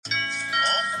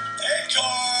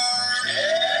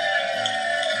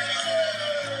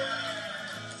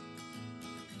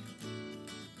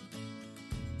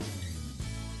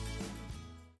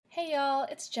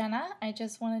Jenna. I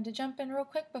just wanted to jump in real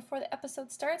quick before the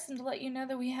episode starts and to let you know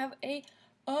that we have a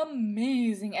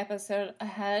amazing episode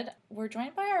ahead. We're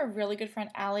joined by our really good friend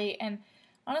Allie, and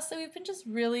honestly, we've been just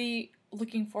really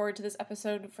looking forward to this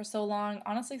episode for so long,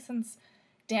 honestly, since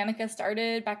Danica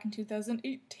started back in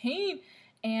 2018,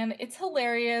 and it's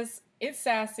hilarious, it's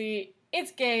sassy,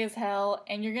 it's gay as hell,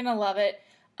 and you're gonna love it.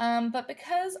 But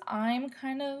because I'm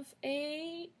kind of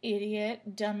a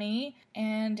idiot, dummy,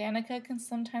 and Danica can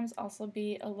sometimes also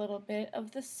be a little bit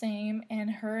of the same, and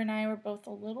her and I were both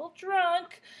a little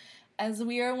drunk, as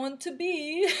we are wont to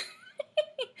be,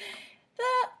 the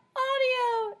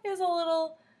audio is a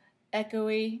little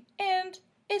echoey, and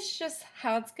it's just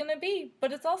how it's gonna be.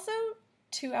 But it's also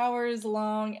 2 hours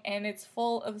long, and it's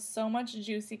full of so much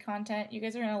juicy content. You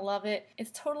guys are gonna love it.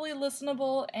 It's totally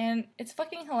listenable, and it's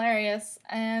fucking hilarious.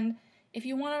 And if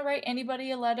you want to write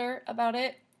anybody a letter about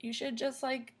it, you should just,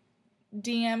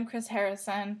 DM Chris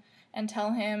Harrison and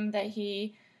tell him that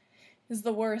he is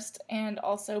the worst, and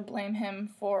also blame him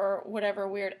for whatever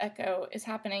weird echo is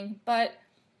happening. But,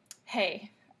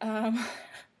 hey, I'm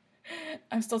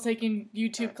still taking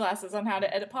YouTube classes on how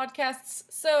to edit podcasts,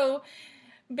 so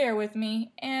bear with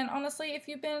me. And honestly, if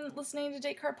you've been listening to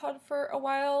Date Card Pod for a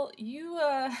while, you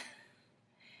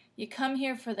come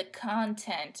here for the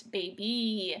content,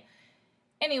 baby.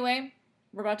 Anyway,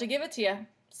 we're about to give it to you.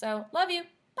 So, love you.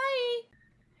 Bye.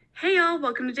 Hey y'all,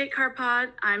 welcome to Date Card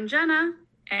Pod. I'm Jenna.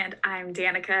 And I'm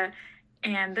Danica.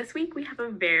 And this week we have a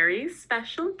very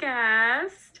special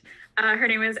guest. Her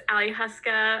name is Allie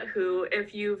Huska, who,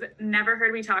 if you've never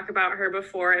heard me talk about her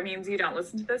before, it means you don't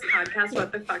listen to this podcast.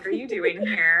 What the fuck are you doing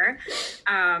here?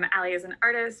 Allie is an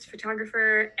artist,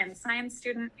 photographer, and science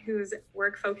student whose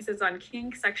work focuses on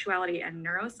kink, sexuality, and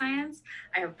neuroscience.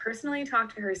 I have personally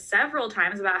talked to her several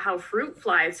times about how fruit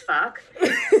flies fuck.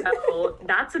 So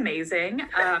that's amazing.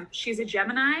 She's a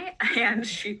Gemini, and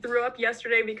she threw up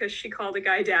yesterday because she called a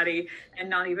guy daddy, and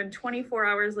not even 24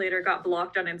 hours later got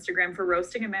blocked on Instagram for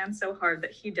roasting a man so hard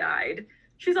that he died.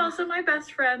 She's also my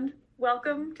best friend.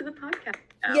 Welcome to the podcast,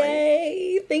 Allie.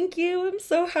 Yay! Thank you. I'm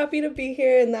so happy to be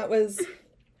here. And that was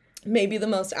maybe the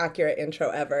most accurate intro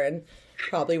ever, and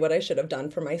probably what I should have done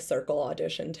for my Circle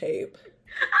audition tape.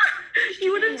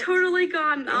 You would have totally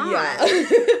gone on. Yeah.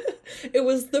 It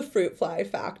was the fruit fly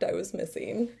fact I was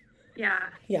missing. Yeah.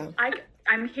 Yeah.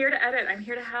 I'm here to edit. I'm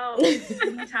here to help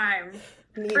anytime.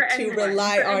 Need to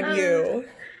rely on you.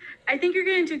 I think you're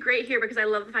going to do great here because I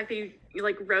love the fact that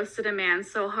you roasted a man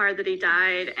so hard that he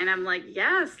died. And I'm like,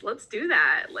 yes, let's do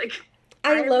that.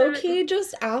 I low-key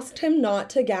just asked him not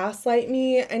to gaslight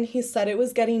me, and he said it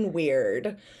was getting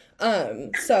weird.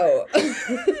 So...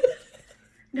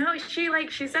 No, she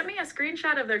sent me a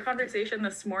screenshot of their conversation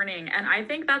this morning, and I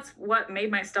think that's what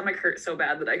made my stomach hurt so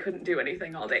bad that I couldn't do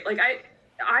anything all day.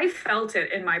 I felt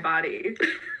it in my body.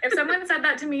 If someone said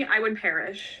that to me, I would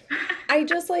perish. I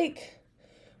just,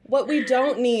 what we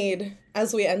don't need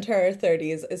as we enter our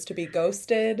 30s is to be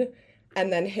ghosted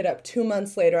and then hit up 2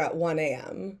 months later at 1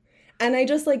 a.m. And I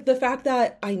just, the fact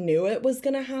that I knew it was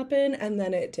going to happen, and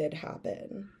then it did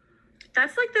happen.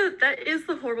 That's that is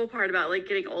the horrible part about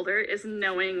getting older, is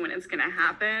knowing when it's gonna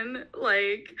happen.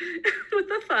 What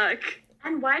the fuck?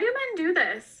 And why do men do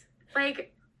this?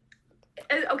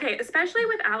 Okay, especially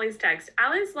with Allie's text.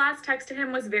 Allie's last text to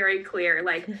him was very clear.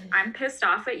 I'm pissed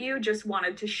off at you, just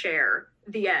wanted to share.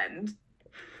 The end.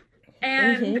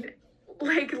 And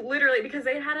literally, because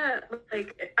they had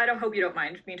I don't hope you don't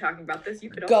mind me talking about this. You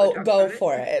could also talk go about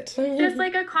for it. Just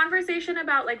a conversation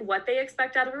about what they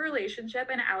expect out of a relationship,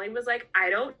 and Allie was like, I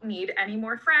don't need any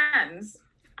more friends.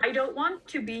 I don't want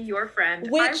to be your friend.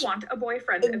 I want a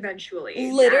boyfriend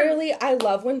eventually. Literally, I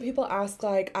love when people ask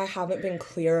I haven't been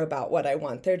clear about what I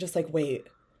want. They're just wait,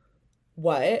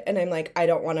 what? And I'm I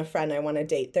don't want a friend, I want a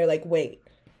date. They're wait,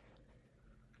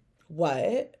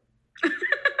 what?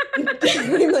 I'm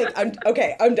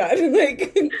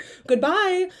done.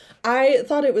 Goodbye. I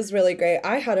thought it was really great.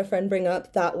 I had a friend bring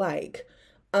up that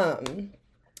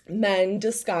men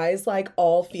disguise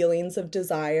all feelings of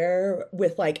desire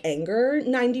with anger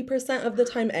 90% of the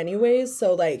time anyways,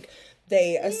 so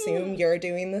they assume you're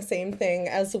doing the same thing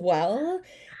as well.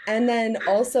 And then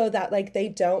also that they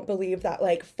don't believe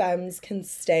that femmes can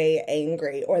stay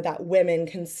angry, or that women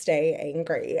can stay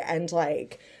angry, and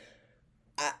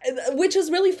which is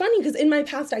really funny because in my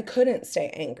past I couldn't stay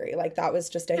angry. That was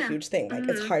just a huge thing.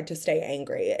 It's hard to stay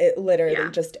angry. It literally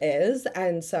just is.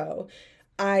 And so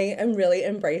I am really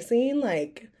embracing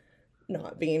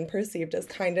not being perceived as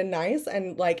kind of nice,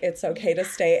 and it's okay to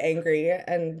stay angry,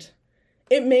 and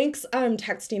it makes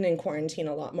texting in quarantine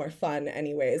a lot more fun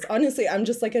anyways. Honestly, I'm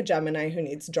just a Gemini who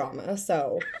needs drama,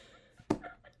 so.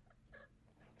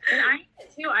 And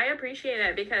too. I appreciate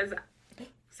it because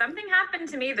something happened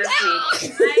to me this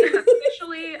week. I am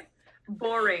officially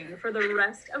boring for the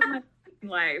rest of my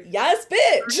life. Yes,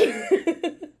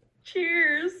 bitch.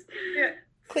 Cheers. Yeah.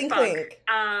 Clink, Fuck. clink.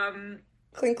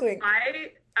 Clink, clink.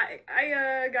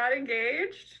 I got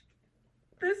engaged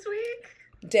this week.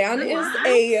 Dan is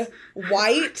a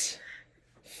white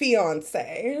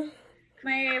fiance.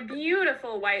 My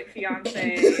beautiful white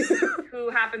fiance,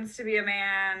 who happens to be a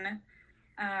man.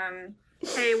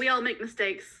 Hey, we all make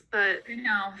mistakes, but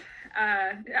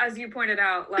as you pointed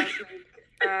out last week.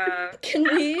 Can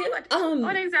we?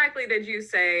 What exactly did you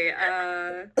say?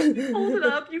 Hold it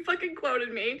up! You fucking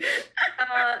quoted me.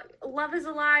 Love is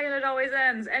a lie and it always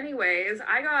ends. Anyways,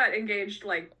 I got engaged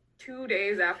like 2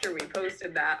 days after we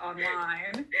posted that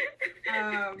online.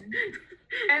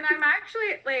 And I'm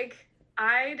actually like,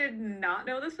 I did not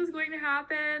know this was going to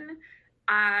happen.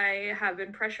 I have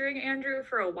been pressuring Andrew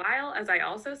for a while. As I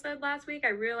also said last week, I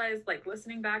realized, like,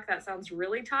 listening back, that sounds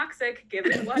really toxic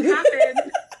given what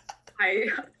happened. I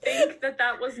think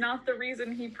that was not the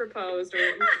reason he proposed, or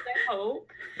at least I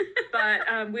hope.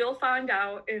 But we'll find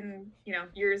out in,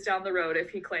 years down the road if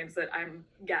he claims that I'm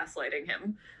gaslighting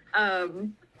him.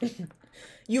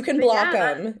 You can block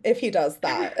him if he does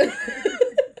that.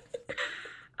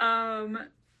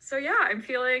 So yeah, I'm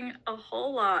feeling a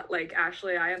whole lot like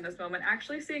Ashley I in this moment,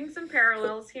 actually seeing some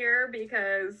parallels here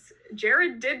because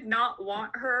Jared did not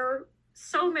want her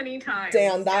so many times.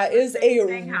 Damn, that is a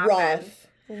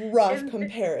rough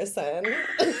comparison.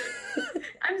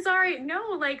 I'm sorry.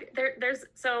 No, like there's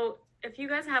so if you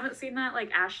guys haven't seen that like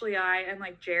Ashley I and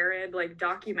like Jared like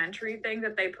documentary thing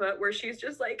that they put where she's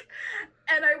just like,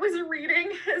 and I was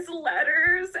reading his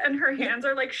letters and her hands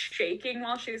are like shaking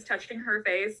while she's touching her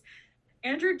face.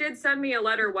 Andrew did send me a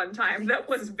letter one time that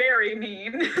was very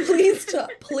mean. Please stop.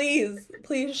 Please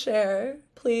share.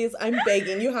 Please, I'm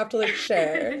begging. You have to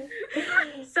share.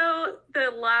 So the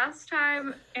last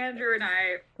time Andrew and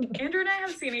I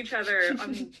have seen each other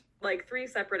on like 3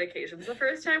 separate occasions. The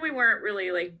first time we weren't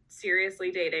really like seriously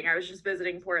dating. I was just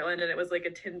visiting Portland and it was like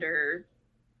a Tinder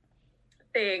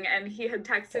thing, and he had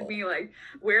texted me like,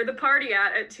 where the party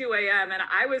at 2 a.m. and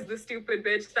I was the stupid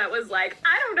bitch that was like,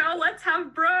 I don't know, let's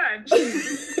have brunch.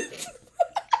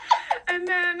 And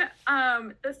then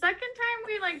the second time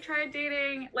we like tried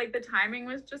dating, like the timing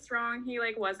was just wrong. He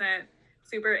like wasn't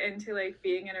super into like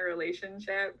being in a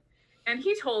relationship, and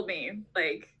he told me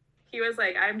like, he was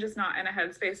like, I'm just not in a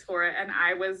headspace for it, and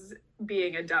I was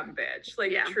being a dumb bitch,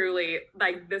 like truly,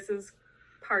 like this is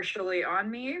partially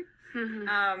on me.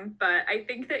 Mm-hmm. But I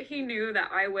think that he knew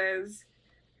that I was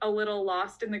a little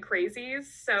lost in the crazies.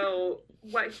 So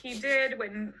what he did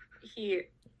when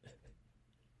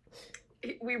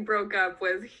we broke up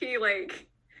was he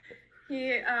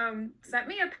sent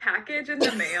me a package in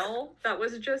the mail that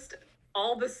was just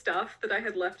all the stuff that I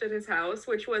had left at his house,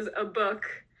 which was a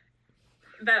book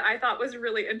that I thought was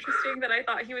really interesting that I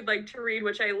thought he would like to read,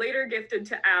 which I later gifted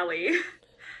to Allie.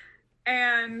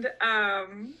 And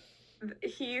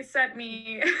he sent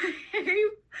me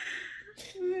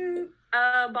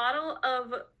a bottle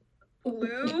of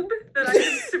lube that I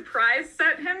had surprise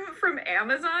sent him from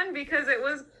Amazon because it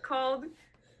was called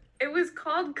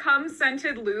Cum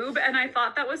Scented Lube, and I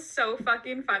thought that was so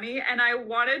fucking funny, and I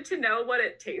wanted to know what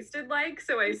it tasted like,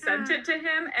 so I sent it to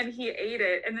him, and he ate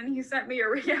it, and then he sent me a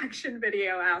reaction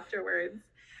video afterwards.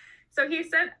 So he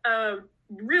sent a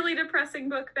really depressing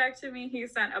book back to me. He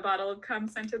sent a bottle of Cum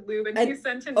Scented Lube, and he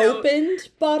sent a note. Opened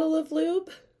bottle of lube?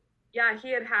 Yeah,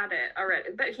 he had it already,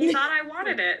 but he thought I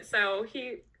wanted it, so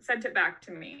he sent it back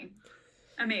to me.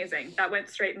 Amazing. That went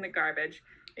straight in the garbage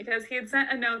because he had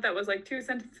sent a note that was like 2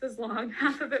 sentences long.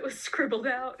 Half of it was scribbled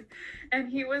out, and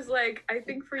he was like, I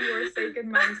think for your sake and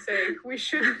my sake, we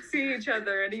shouldn't see each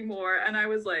other anymore. And I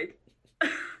was like,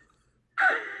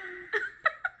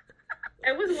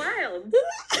 it was wild.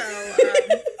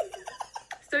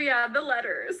 So yeah, the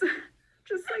letters,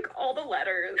 just like all the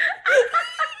letters.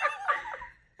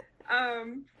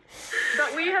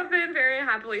 But we have been very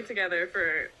happily together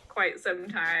for quite some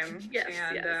time. Yes.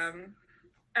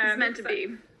 It's meant to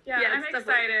be. Yeah, I'm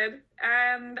excited.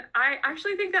 And I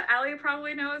actually think that Allie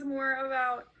probably knows more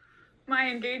about my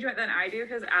engagement than I do,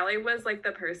 because Allie was like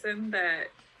the person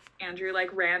that Andrew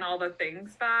like ran all the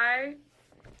things by.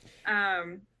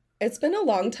 It's been a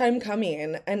long time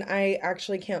coming, and I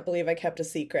actually can't believe I kept a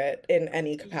secret in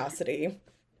any capacity.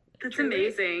 That's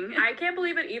amazing. I can't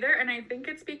believe it either, and I think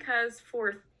it's because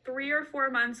for 3 or 4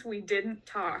 months we didn't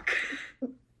talk.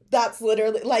 That's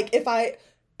literally like, if I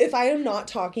am not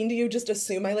talking to you, just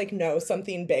assume I like know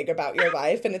something big about your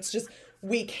life, and it's just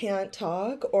we can't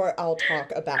talk or I'll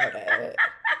talk about it.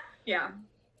 Yeah.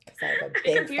 I have a big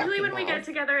Because usually when fucking we get mouth.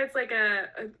 together, it's like a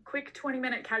quick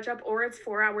 20-minute catch up, or it's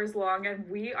 4 hours long, and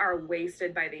we are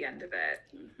wasted by the end of it.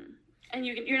 Mm-hmm. And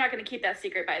you're not going to keep that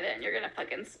secret by then. You're going to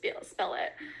fucking spell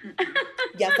it.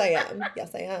 Yes, I am.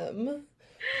 Yes, I am. I'm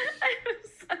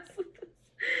obsessed with this.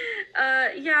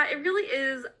 Yeah, it really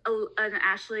is an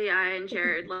Ashley, I, and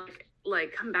Jared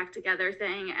like come back together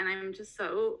thing, and I'm just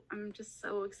so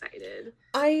excited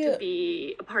to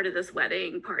be a part of this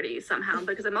wedding party somehow,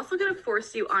 because I'm also going to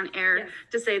force you on air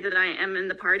to say that I am in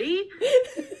the party.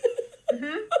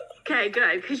 Mm-hmm. Okay,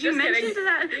 good, because you mentioned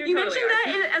that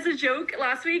as a joke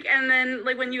last week, and then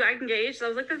like when you got engaged, that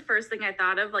was like the first thing I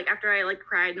thought of, like after I like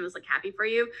cried and was like happy for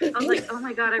you. I was like, oh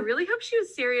my god, I really hope she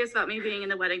was serious about me being in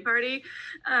the wedding party,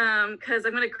 because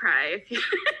I'm gonna cry if you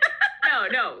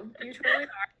No, you totally are.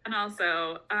 And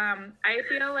also, I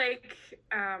feel like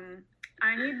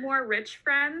I need more rich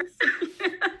friends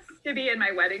to be in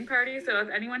my wedding party. So if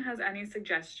anyone has any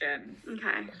suggestions,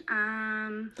 okay.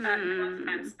 No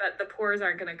offense, but the poors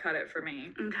aren't going to cut it for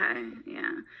me. Okay,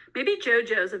 yeah. Maybe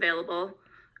JoJo's available.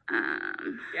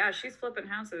 Yeah, she's flipping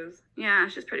houses. Yeah,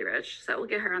 she's pretty rich, so we'll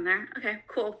get her on there. Okay,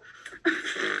 cool.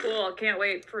 Cool. Can't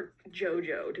wait for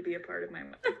JoJo to be a part of my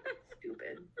wedding.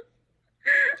 Stupid.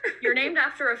 You're named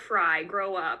after a fry.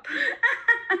 Grow up.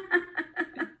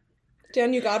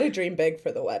 Dan, you gotta dream big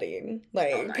for the wedding.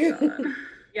 Like, Oh my god.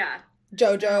 Yeah.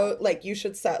 JoJo, like, you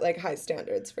should set, like, high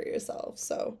standards for yourself.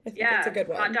 So I think it's a good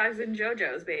one. Hot dogs and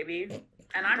JoJo's, baby.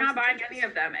 And I'm not buying any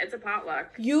of them. It's a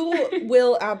potluck. You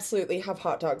will absolutely have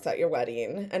hot dogs at your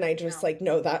wedding. And I just, like,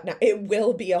 know that now. It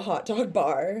will be a hot dog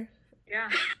bar. Yeah.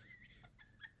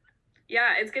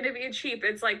 Yeah, it's going to be cheap.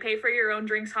 It's like pay for your own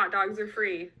drinks. Hot dogs are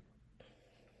free.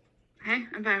 Hey,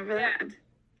 I'm fine for that.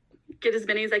 Get as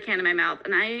many as I can in my mouth,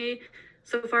 and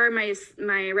so far my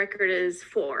record is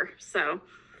 4. So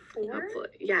 4? hopefully,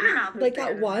 yeah. Like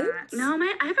at once? No,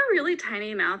 I have a really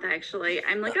tiny mouth actually.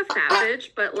 I'm like a fat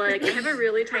bitch, but like I have a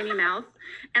really tiny mouth,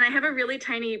 and I have a really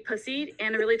tiny pussy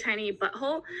and a really tiny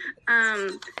butthole. I'm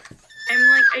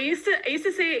like I used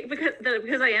to say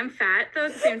because I am fat though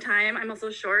at the same time I'm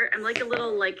also short. I'm like a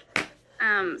little like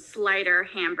slider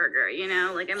hamburger, you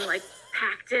know, like I'm like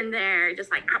packed in there,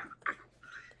 just like.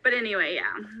 But anyway,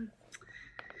 yeah.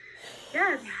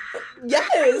 Yes. Yes.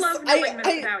 I love knowing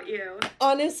this about you.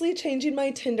 Honestly, changing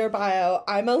my Tinder bio,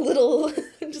 I'm a little,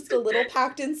 just a little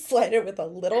packed in slider with a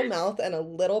little mouth and a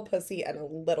little pussy and a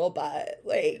little butt.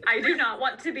 Like, I do not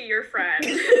want to be your friend.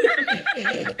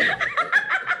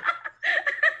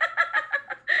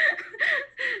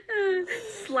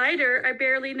 Slider, I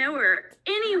barely know her.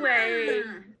 Anyway,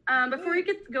 before we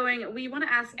get going, we want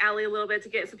to ask Allie a little bit so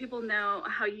people know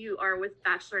how you are with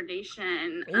Bachelor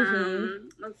Nation.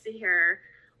 Let's see here.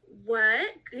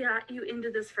 What got you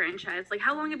into this franchise? Like,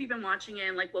 how long have you been watching it?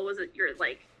 And, like, what was it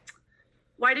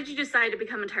why did you decide to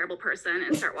become a terrible person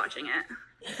and start watching it?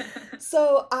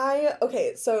 So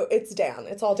it's Dan.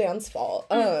 It's all Dan's fault.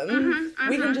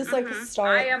 We can just, like,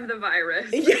 start. I am the virus.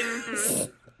 Yes.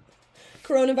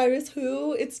 Coronavirus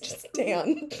who? It's just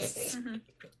Dan.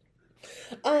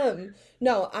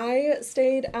 No, I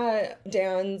stayed at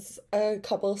Dan's a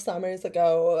couple summers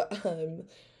ago,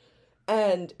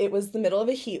 and it was the middle of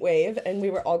a heat wave, and we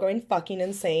were all going fucking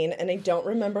insane, and I don't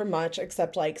remember much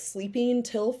except, like, sleeping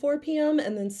till 4 p.m.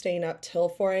 and then staying up till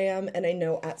 4 a.m., and I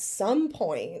know at some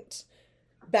point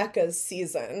Becca's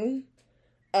season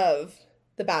of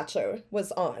The Bachelor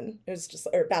was on. It was just,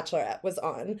 or Bachelorette was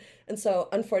on. And so,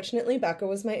 unfortunately, Becca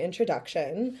was my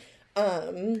introduction.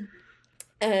 And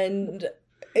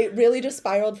it really just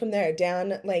spiraled from there.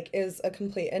 Dan, like, is a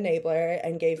complete enabler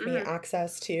and gave me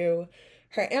access to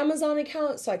her Amazon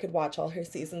account so I could watch all her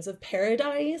seasons of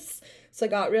Paradise. So I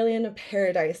got really into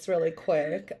Paradise really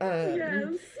quick.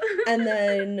 Yes. And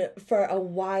then for a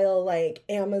while, like,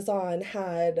 Amazon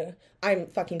had... I'm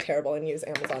fucking terrible and use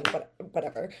Amazon, but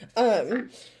whatever.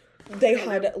 They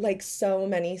had, like, so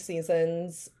many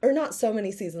seasons, or not so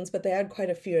many seasons, but they had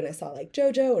quite a few, and I saw, like,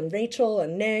 JoJo and Rachel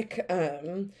and Nick,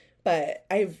 but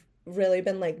I've really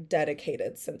been, like,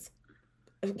 dedicated since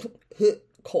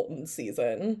Colton's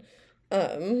season.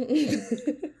 Yeah,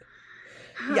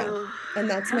 and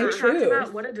that's my truth.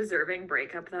 About what a deserving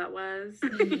breakup that was.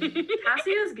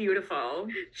 Cassie is beautiful.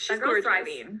 She's that girl's gorgeous.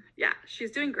 thriving. Yeah,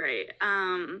 she's doing great.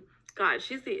 God,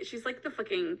 she's like the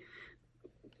fucking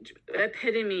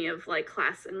epitome of like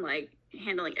class and like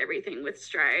handling everything with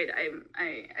stride.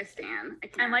 I stand. I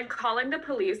can't. And like calling the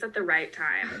police at the right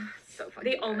time. So fucking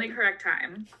the only correct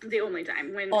time. The only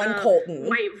time when on Colton,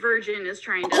 white virgin is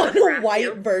trying to on a white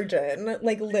you. Virgin,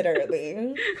 like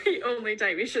literally. The only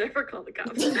time you should ever call the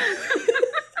cops.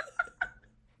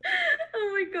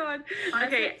 Oh my god.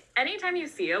 Okay, anytime you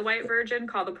see a white virgin,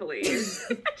 call the police.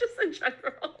 Just in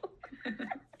general.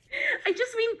 I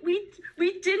just mean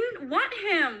we didn't want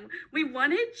him. We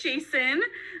wanted Jason.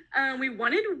 We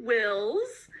wanted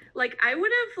Wills. Like I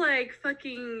would have like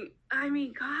fucking. I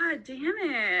mean, god damn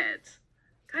it.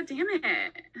 God damn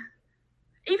it.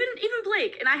 Even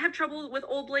Blake, and I have trouble with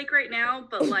old Blake right now,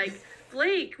 but like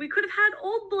Blake, we could have had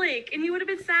old Blake, and he would have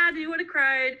been sad, and he would have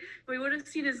cried, we would have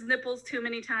seen his nipples too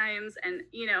many times, and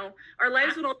you know, our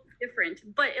lives would all be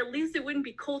different. But at least it wouldn't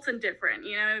be Colton different,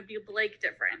 you know, it'd be Blake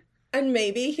different. And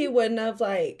maybe he wouldn't have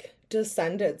like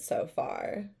descended so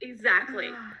far.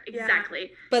 Exactly.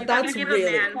 Exactly. But that's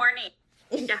really horny.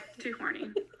 Yeah, too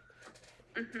horny.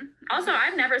 Mm-hmm. Also,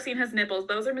 I've never seen his nipples.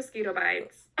 Those are mosquito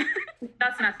bites.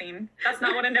 That's nothing. That's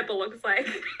not what a nipple looks like.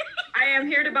 I am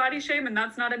here to body shame, and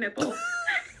that's not a nipple.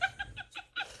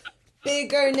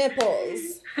 Bigger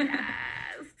nipples. Yes.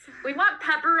 We want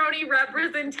pepperoni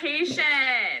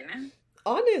representation.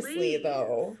 Honestly, Please.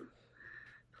 Though,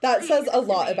 that says a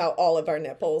lot about all of our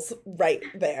nipples right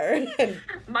there.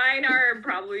 Mine are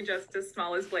probably just as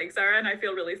small as Blake's are, and I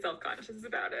feel really self-conscious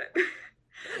about it.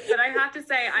 But I have to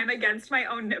say, I'm against my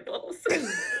own nipples.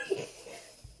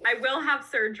 I will have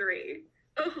surgery.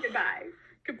 Oh,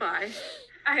 goodbye.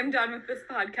 I am done with this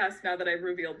podcast now that I've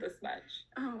revealed this much.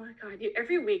 Oh my god,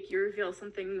 every week you reveal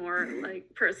something more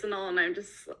like personal, and I'm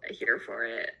just here for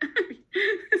it.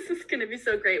 This is gonna be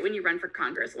so great when you run for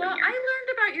Congress. Well, I learned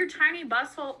about your tiny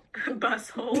butthole,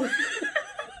 butthole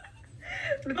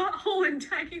and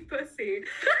tiny pussy.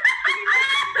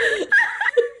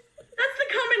 That's the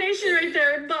combination right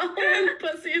there. Butthole and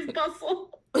pussy is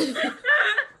bustle.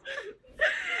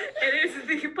 It is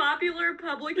the popular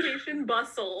publication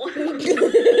Bustle.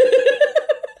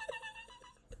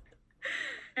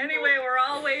 Anyway, we're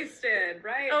all wasted,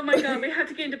 right? Oh my god, we have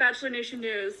to get into Bachelor Nation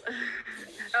news.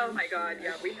 Oh my god,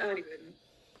 yeah, we haven't even.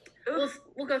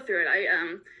 We'll go through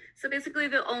it. So basically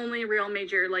the only real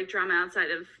major like drama outside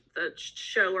of the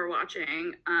show we're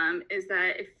watching is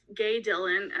that if Gay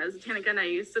Dylan, as Danica and I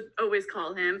used to always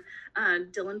call him,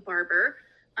 Dylan Barber,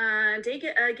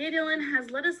 Gay Dylan has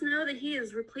let us know that he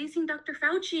is replacing Dr.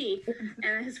 Fauci.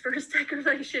 And his first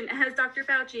declaration as Dr.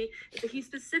 Fauci is that he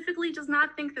specifically does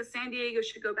not think that San Diego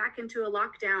should go back into a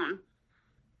lockdown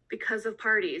because of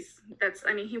parties.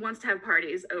 He wants to have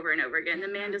parties over and over again. The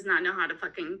man does not know how to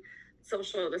fucking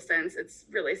social distance. It's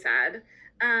really sad.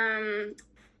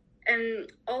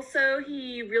 And also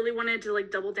he really wanted to like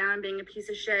double down on being a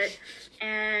piece of shit.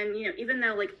 And, you know, even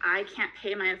though like I can't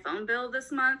pay my phone bill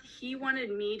this month, he wanted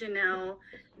me to know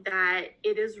that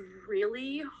it is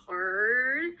really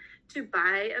hard to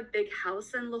buy a big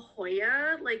house in La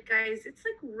Jolla. Like, guys, it's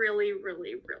like really,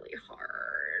 really, really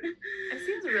hard. It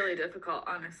seems really difficult,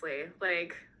 honestly.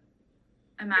 Like,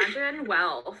 imagine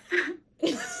wealth.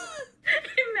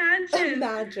 Imagine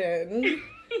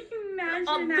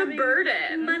the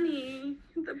burden. Money.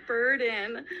 The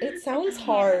burden. It sounds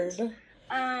hard.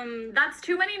 That's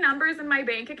too many numbers in my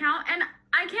bank account, and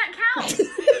I can't count.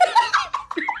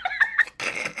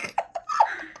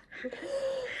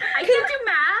 I can't do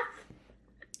math.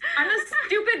 I'm a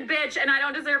stupid bitch, and I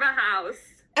don't deserve a house.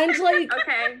 And like,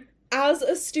 okay, as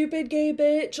a stupid gay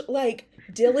bitch, like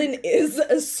Dylan is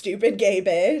a stupid gay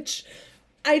bitch.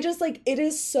 I just like, it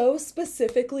is so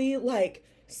specifically like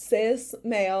cis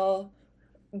male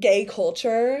gay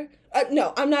culture.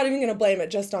 No, I'm not even gonna blame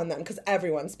it just on them because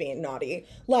everyone's being naughty.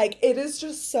 Like, it is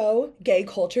just so gay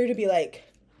culture to be like,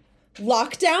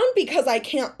 lockdown because I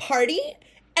can't party?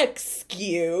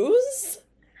 Excuse?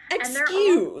 And they're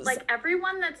all, like,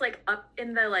 everyone that's like up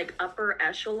in the like upper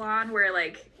echelon where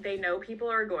like they know people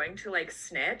are going to like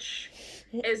snitch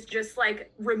is just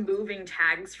like removing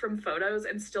tags from photos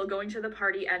and still going to the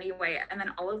party anyway. And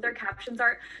then all of their captions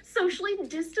are socially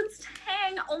distanced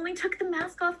hang, only took the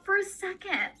mask off for a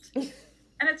second.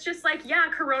 And it's just like,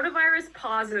 yeah, coronavirus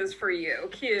pauses for you.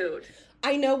 Cute.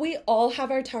 I know we all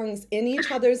have our tongues in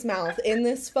each other's mouth in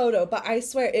this photo, but I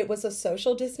swear it was a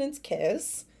social distance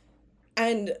kiss.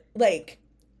 And like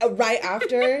right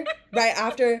after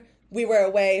we were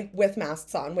away with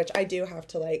masks on, which I do have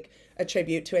to like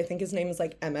attribute to, I think his name is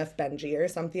like MF Benji or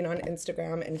something on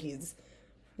Instagram, and he's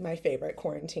my favorite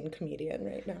quarantine comedian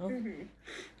right now. Mm-hmm.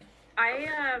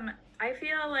 I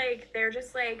feel like they're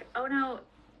just like, oh no,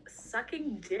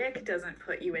 sucking dick doesn't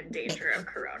put you in danger of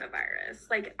coronavirus.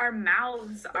 Like, our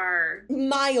mouths are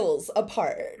miles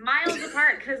apart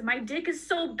because my dick is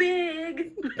so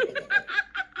big.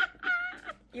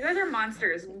 You guys are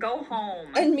monsters. Go home.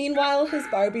 And meanwhile, his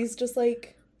Barbie's just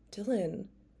like, Dylan,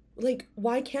 like,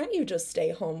 why can't you just stay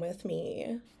home with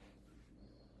me?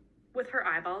 With her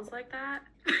eyeballs like that?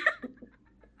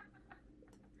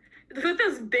 with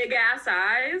those big ass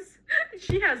eyes.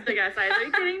 She has big ass eyes. Are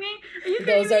you kidding me?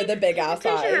 Those are the big ass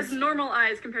eyes. She has normal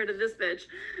eyes compared to this bitch.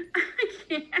 I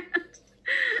can't.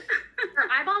 Her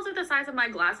eyeballs are the size of my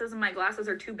glasses, and my glasses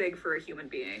are too big for a human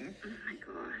being. Oh my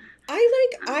god.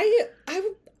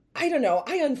 I don't know.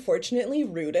 I unfortunately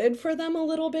rooted for them a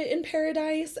little bit in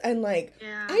Paradise, and like,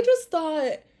 yeah. I just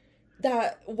thought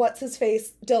that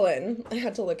what's-his-face, Dylan, I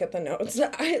had to look at the notes.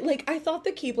 I thought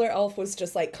the Keebler elf was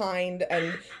just like kind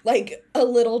and like a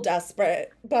little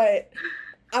desperate, but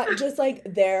just like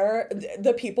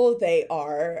the people they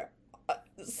are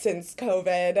since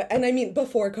COVID, and I mean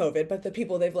before COVID, but the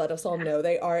people they've let us all know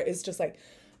they are is just like,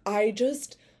 I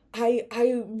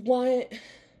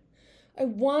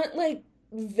want like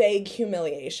vague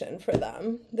humiliation for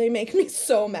them. They make me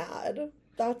so mad.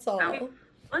 That's all.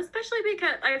 Well, especially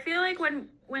because I feel like when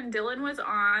Dylan was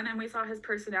on and we saw his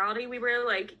personality, we were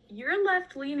like, you're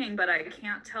left leaning, but I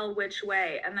can't tell which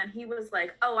way. And then he was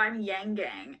like, oh, I'm Yang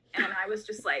Gang. And I was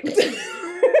just like,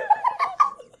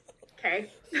 okay.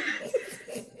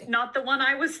 Not the one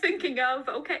I was thinking of.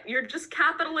 Okay, you're just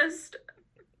capitalist.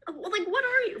 Like, what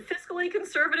are you? Fiscally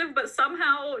conservative, but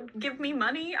somehow give me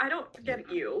money? I don't get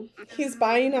you. He's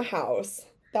buying a house.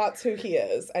 That's who he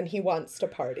is, and he wants to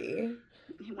party.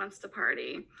 He wants to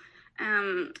party.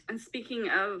 And speaking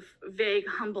of vague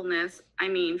humbleness, I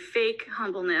mean fake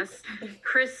humbleness,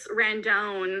 Chris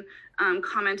Randone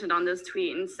commented on this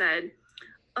tweet and said,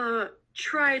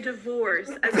 try divorce,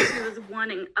 as if he was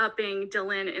upping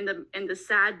Dylan in the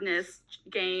sadness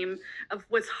game of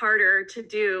what's harder to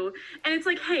do. And it's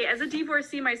like, hey, as a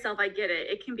divorcee myself, I get it.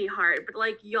 It can be hard, but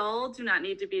like, y'all do not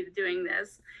need to be doing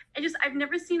this. I've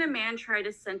never seen a man try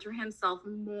to center himself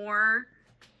more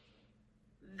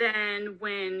than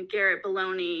when Garrett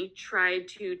Bologna tried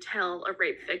to tell a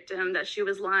rape victim that she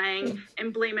was lying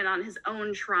and blame it on his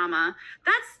own trauma.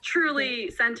 That's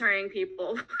truly centering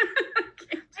people.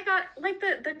 I got, like,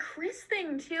 the Chris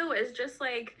thing, too, is just,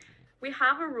 like, we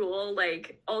have a rule,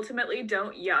 like, ultimately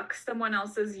don't yuck someone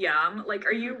else's yum. Like,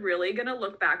 are you really gonna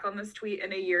look back on this tweet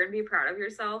in a year and be proud of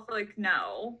yourself? Like,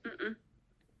 no. Mm-mm.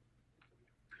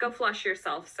 Go flush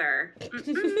yourself, sir.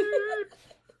 He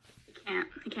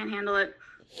can't handle it.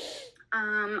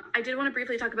 I did want to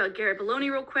briefly talk about Garrett Bologna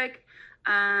real quick.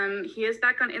 He is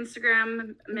back on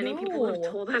Instagram. Many people have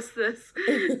told us this.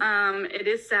 It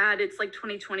is sad. It's like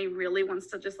 2020 really wants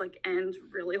to just like end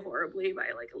really horribly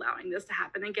by like allowing this to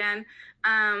happen again.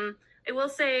 I will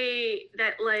say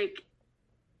that like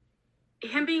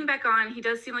him being back on, he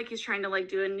does seem like he's trying to like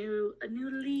do a new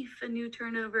leaf, a new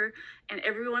turnover, and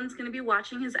everyone's going to be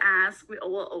watching his ass. We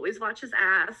will always watch his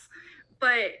ass.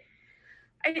 But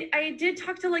I did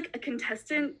talk to like a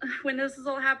contestant when this was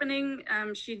all happening.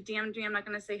 She DM'd me, I'm not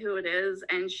going to say who it is.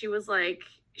 And she was like,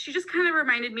 she just kind of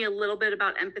reminded me a little bit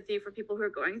about empathy for people who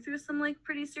are going through some like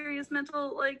pretty serious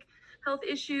mental like health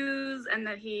issues, and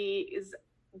that he is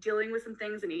dealing with some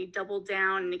things and he doubled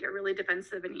down and he got really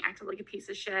defensive and he acted like a piece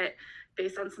of shit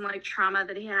based on some like trauma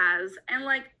that he has. And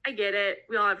like, I get it.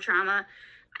 We all have trauma.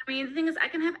 I mean, the thing is, I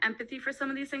can have empathy for some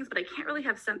of these things, but I can't really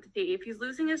have sympathy. If he's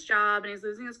losing his job and he's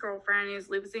losing his girlfriend and he's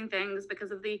losing things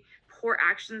because of the poor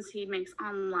actions he makes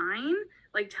online,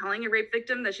 like telling a rape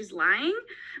victim that she's lying,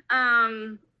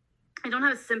 I don't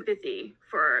have sympathy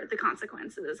for the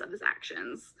consequences of his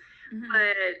actions. Mm-hmm.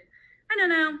 But I don't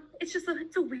know. It's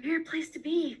a weird place to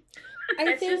be.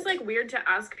 It's just like weird to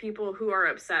ask people who are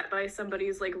upset by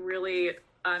somebody's like really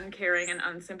uncaring and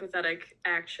unsympathetic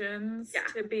actions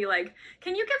to be like,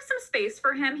 can you give some space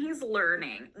for him? He's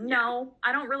learning. No,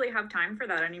 I don't really have time for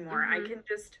that anymore. I can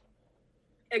just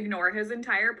ignore his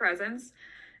entire presence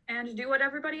and do what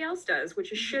everybody else does,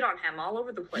 which is shit on him all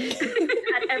over the place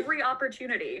at every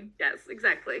opportunity. Yes,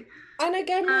 exactly. And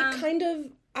again, like kind of,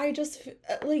 I just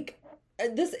like,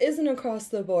 this isn't across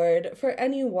the board for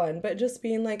anyone, but just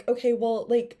being like, okay, well,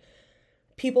 like,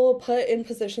 people put in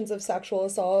positions of sexual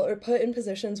assault or put in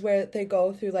positions where they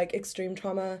go through like extreme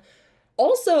trauma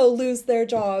also lose their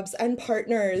jobs and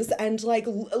partners and like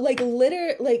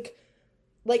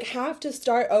have to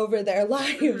start over their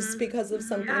lives because of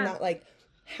something that like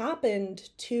happened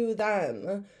to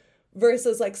them,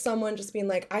 versus like someone just being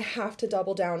like, I have to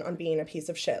double down on being a piece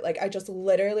of shit. Like, I just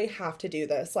literally have to do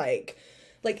this. Like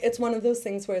it's one of those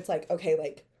things where it's like, okay,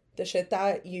 like the shit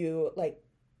that you like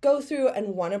go through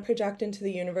and want to project into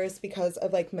the universe because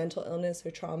of like mental illness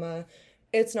or trauma,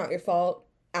 it's not your fault.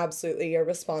 Absolutely your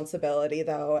responsibility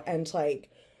though. And like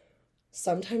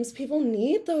sometimes people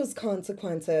need those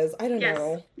consequences. I don't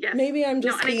know. Yes. Maybe I'm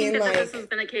just being like, like, this has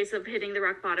been a case of hitting the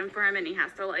rock bottom for him and he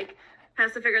has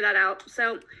to figure that out.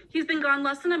 So he's been gone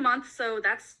less than a month, so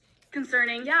that's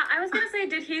concerning. Yeah, I was gonna say,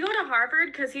 did he go to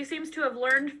Harvard? Because he seems to have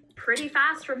learned pretty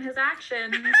fast from his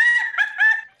actions.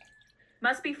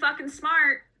 Must be fucking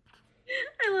smart.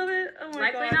 I love it. Oh my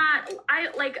Likely God. not.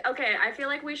 I feel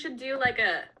like we should do like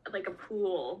a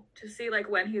pool to see like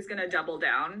when he's gonna double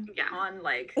down on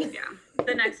like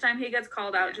the next time he gets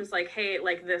called out, just like, hey,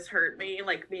 like this hurt me,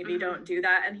 like maybe don't do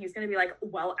that, and he's gonna be like,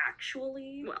 well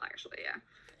actually, yeah.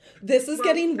 This is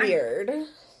getting weird.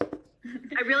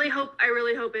 I really hope I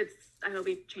hope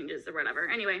he changes or whatever.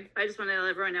 Anyway, I just want to let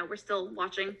everyone know we're still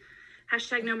watching.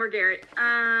 # no more Garrett.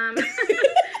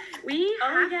 We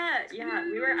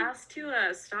were asked to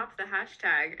stop the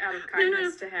hashtag out of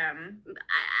kindness to him.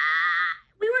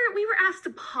 We were asked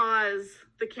to pause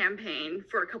the campaign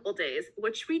for a couple days,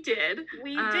 which we did.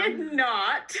 We did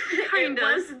not. It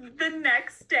was the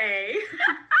next day.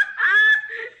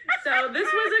 So this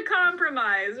was a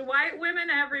compromise. White women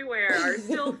everywhere are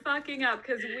still fucking up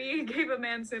because we gave a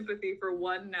man sympathy for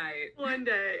one night. One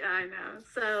day, I know.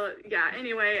 So, yeah,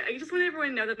 anyway, I just want everyone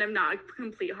to know that I'm not a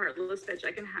complete heartless bitch.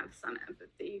 I can have some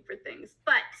empathy for things.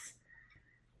 But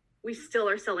we still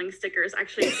are selling stickers,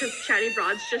 actually, because Chatty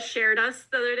Broads just shared us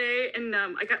the other day, and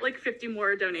I got like 50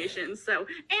 more donations. So,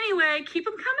 anyway, keep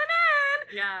them coming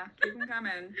in. Yeah, keep them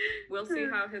coming. We'll see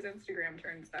how his Instagram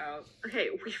turns out. Okay,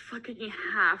 we fucking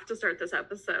have to start this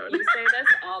episode. You say this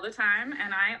all the time,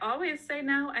 and I always say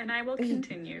no, and I will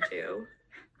continue to.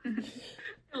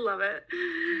 I love it.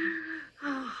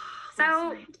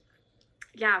 So,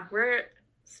 yeah, we're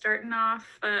starting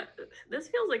off. This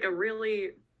feels like a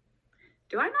really...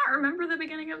 Do I not remember the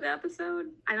beginning of the episode?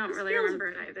 I don't really remember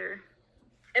it either.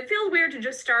 It feels weird to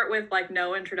just start with, like,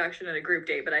 no introduction and a group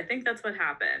date, but I think that's what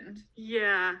happened.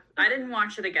 Yeah. I didn't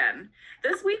watch it again.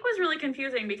 This week was really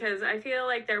confusing because I feel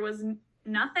like there was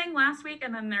nothing last week,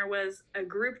 and then there was a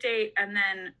group date, and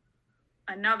then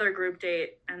another group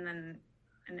date, and then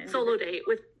an solo date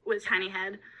with Tiny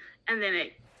Head, and then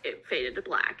it faded to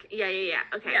black. Yeah.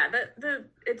 Okay. Yeah,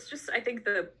 it's just, I think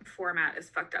the format is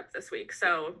fucked up this week,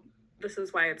 so this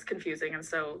is why it's confusing, and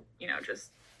so,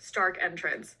 just stark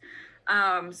entrance.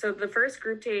 So the first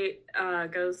group date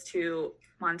goes to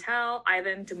Montel,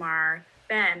 Ivan, Damar,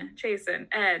 Ben, Jason,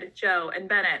 Ed, Joe, and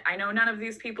Bennett. I know none of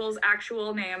these people's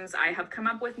actual names. I have come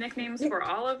up with nicknames for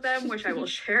all of them, which I will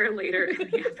share later in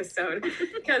the episode.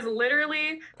 Because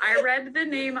literally, I read the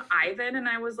name Ivan and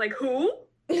I was like, who?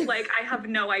 Like, I have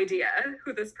no idea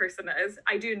who this person is.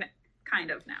 I do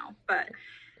kind of now, but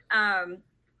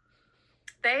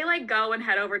they like go and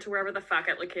head over to wherever the fuck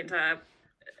at La Quinta.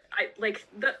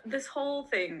 This whole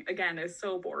thing again is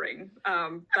so boring.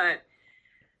 But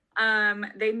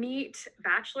they meet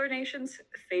Bachelor Nation's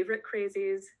favorite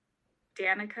crazies,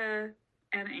 Danica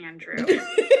and Andrew.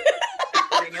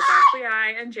 It's actually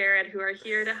I and Jared who are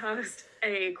here to host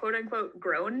a quote unquote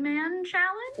grown man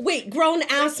challenge. Wait, grown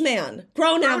ass man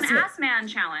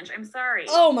challenge. I'm sorry.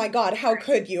 Oh my God, how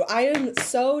could you? I am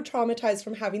so traumatized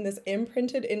from having this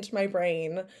imprinted into my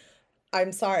brain.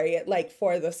 I'm sorry,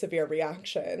 for the severe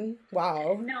reaction.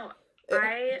 Wow. No,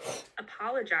 I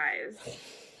apologize.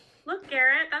 Look,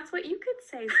 Garrett, that's what you could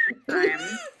say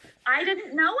sometimes. I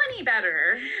didn't know any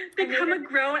better. Become a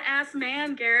grown-ass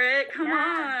man, Garrett. Come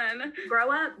on.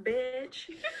 Grow up, bitch.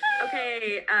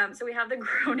 Okay, so we have the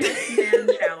grown-ass man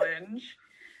challenge.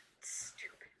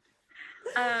 Stupid.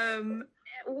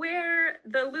 Where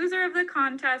the loser of the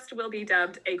contest will be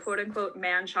dubbed a quote-unquote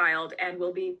man-child and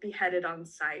will be beheaded on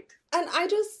sight. And I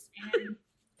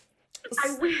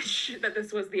wish that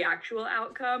this was the actual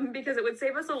outcome because it would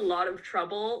save us a lot of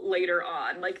trouble later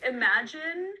on. Like,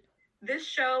 imagine this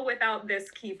show without this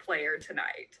key player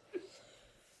tonight.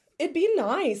 It'd be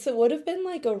nice. It would have been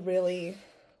a really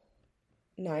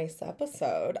nice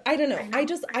episode. I don't know.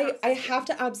 I have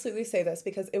to absolutely say this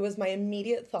because it was my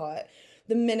immediate thought.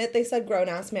 The minute they said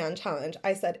grown-ass man challenge,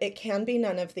 I said, it can be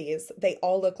none of these. They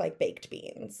all look like baked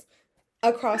beans.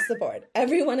 Across the board.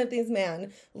 Every one of these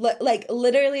men,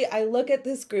 literally, I look at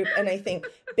this group and I think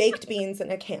baked beans in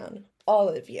a can. All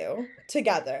of you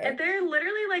together. And they're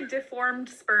literally deformed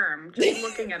sperm, just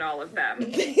looking at all of them.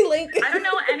 I don't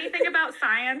know anything about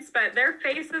science, but their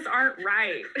faces aren't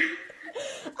right.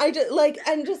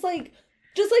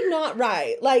 Just not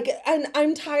right. And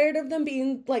I'm tired of them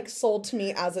being sold to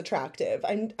me as attractive.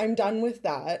 I'm done with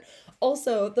that.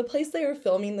 Also, the place they are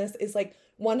filming this is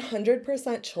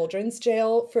 100% children's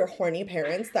jail for horny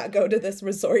parents that go to this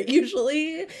resort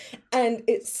usually. And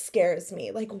it scares me.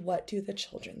 What do the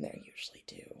children there usually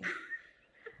do?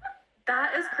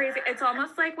 That is crazy. It's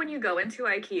almost like when you go into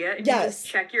IKEA and you just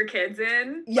check your kids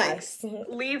in. Yes.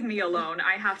 Leave me alone.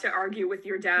 I have to argue with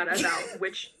your dad about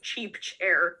which cheap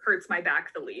chair hurts my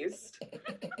back the least.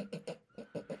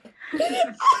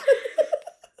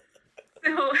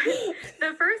 So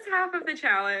the first half of the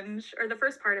challenge, or the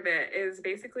first part of it, is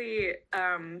basically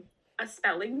a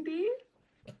spelling bee.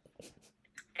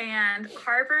 And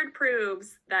Harvard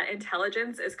proves that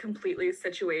intelligence is completely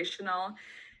situational,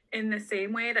 in the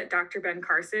same way that Dr. Ben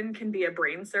Carson can be a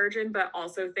brain surgeon, but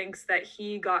also thinks that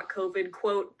he got COVID,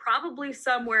 quote, probably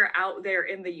somewhere out there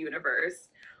in the universe.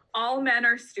 All men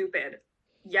are stupid.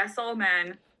 Yes, all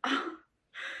men.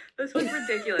 This was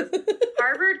ridiculous.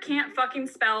 Harvard can't fucking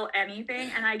spell anything,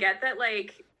 and I get that,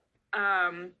 like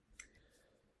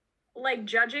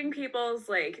judging people's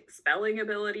like spelling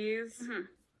abilities. Mm-hmm.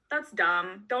 That's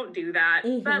dumb. Don't do that.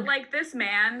 Mm-hmm. But like this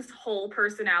man's whole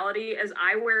personality is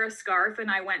I wear a scarf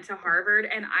and I went to Harvard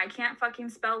and I can't fucking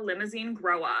spell limousine.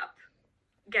 Grow up.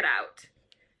 Get out.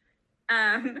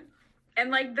 And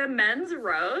like the men's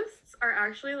roasts are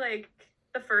actually like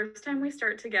the first time we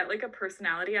start to get like a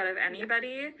personality out of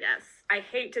anybody. Yes. I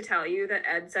hate to tell you that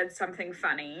Ed said something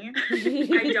funny.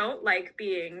 I don't like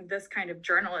being this kind of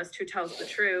journalist who tells the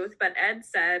truth, but Ed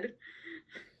said,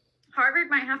 Harvard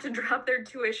might have to drop their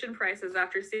tuition prices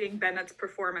after seeing Bennett's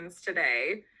performance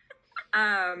today.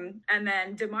 And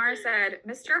then DeMar said,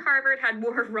 Mr. Harvard had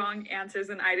more wrong answers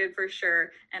than I did for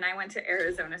sure. And I went to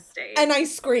Arizona State. And I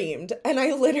screamed. And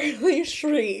I literally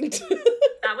shrieked.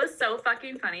 That was so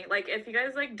fucking funny. Like, if you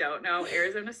guys like don't know,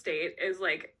 Arizona State is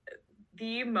like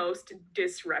the most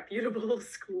disreputable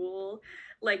school,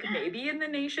 like maybe in the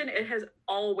nation. It has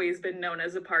always been known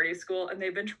as a party school, and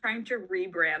they've been trying to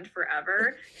rebrand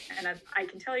forever. And I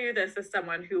can tell you this as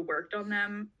someone who worked on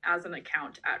them as an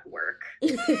account at work.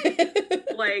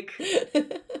 Like,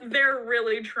 they're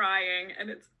really trying, and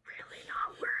it's really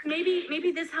not working.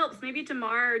 Maybe this helps. Maybe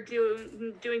DeMar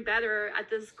doing better at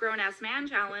this grown-ass man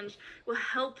challenge will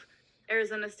help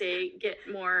Arizona State get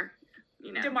more.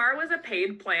 You know. DeMar was a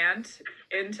paid plant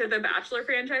into the Bachelor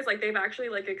franchise. Like, they've actually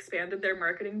like expanded their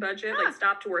marketing budget, like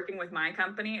stopped working with my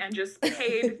company and just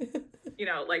paid, you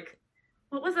know, like,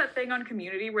 what was that thing on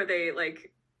Community where they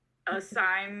like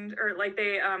assigned or like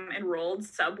they enrolled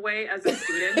Subway as a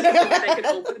student so that they could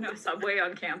open a Subway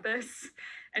on campus,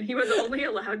 and he was only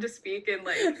allowed to speak in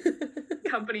like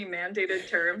company mandated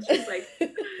terms, just like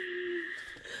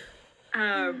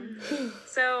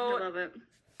so I love it.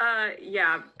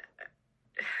 Yeah,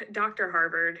 Dr.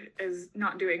 Harvard is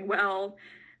not doing well.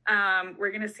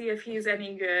 We're gonna see if he's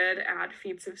any good at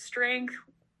feats of strength.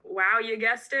 Wow, you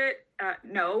guessed it.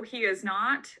 No, he is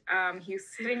not. He's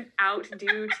sitting out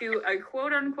due to a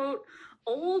quote unquote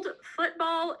old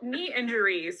football knee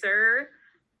injury, sir.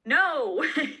 No,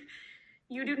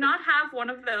 you do not have one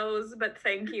of those, but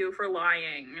thank you for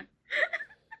lying.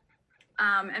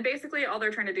 And basically all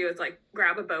they're trying to do is like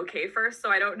grab a bouquet first. So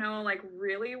I don't know like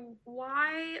really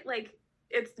why, like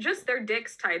it's just their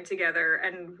dicks tied together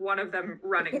and one of them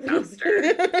running faster.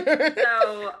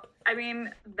 So, I mean,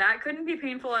 that couldn't be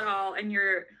painful at all. And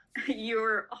your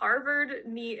Harvard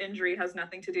knee injury has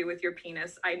nothing to do with your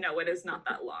penis. I know it is not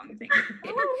that long. Thank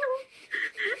you.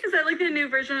 Is that like the new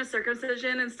version of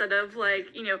circumcision? Instead of like,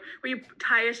 you know, where you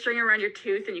tie a string around your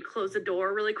tooth and you close the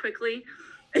door really quickly?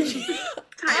 And you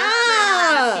tie a string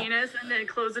around your penis and then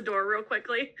close the door real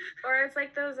quickly? Or it's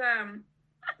like those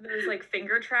like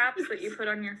finger traps that you put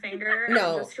on your finger.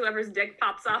 No. And just whoever's dick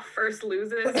pops off first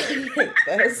loses. I hate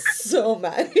this so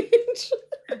much.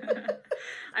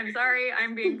 I'm sorry,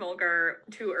 I'm being vulgar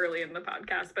too early in the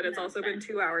podcast, but it's also been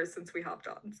 2 hours since we hopped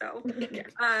on. So,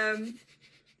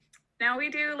 now we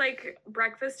do like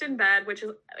breakfast in bed, which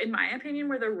is, in my opinion,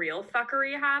 where the real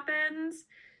fuckery happens.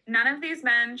 None of these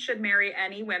men should marry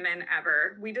any women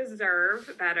ever. We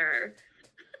deserve better.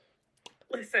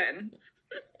 Listen.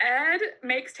 Ed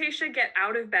makes Tayshia get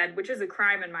out of bed, which is a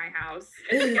crime in my house.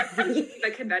 It's against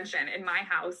the convention in my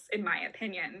house, in my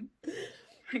opinion.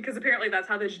 Because apparently that's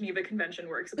how the Geneva Convention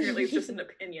works. Apparently it's just an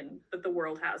opinion that the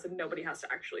world has and nobody has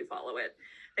to actually follow it.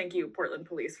 Thank you, Portland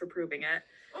police, for proving it.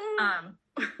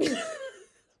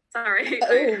 Sorry,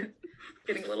 I'm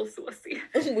getting a little saucy.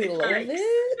 We love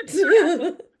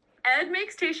it. Ed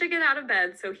makes Tayshia get out of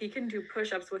bed so he can do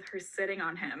push-ups with her sitting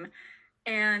on him.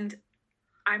 And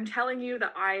I'm telling you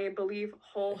that I believe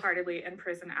wholeheartely in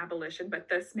prison abolition, but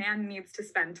this man needs to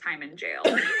spend time in jail.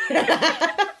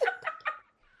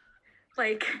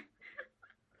 Like,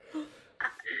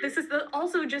 this is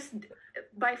also just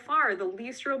by far the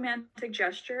least romantic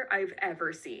gesture I've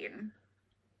ever seen.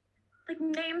 Like,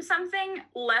 name something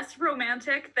less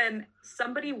romantic than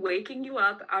somebody waking you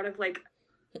up out of like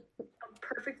a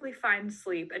perfectly fine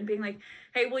sleep and being like,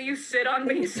 hey, will you sit on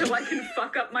me so I can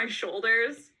fuck up my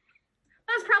shoulders?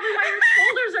 That's probably why your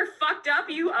shoulders are fucked up,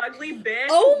 you ugly bitch.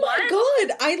 Oh my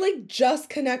god, I like just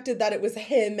connected that it was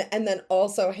him and then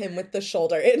also him with the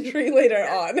shoulder injury later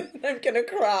on. I'm gonna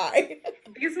cry.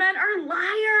 These men are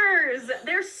liars.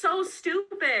 They're so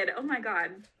stupid. Oh my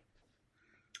god.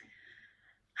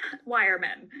 Wire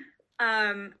men.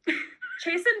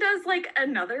 Chasen does like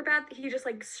another bad. He just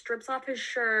like strips off his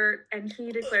shirt and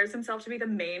he declares himself to be the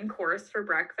main course for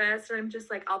breakfast. And I'm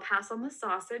just like, I'll pass on the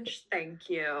sausage, thank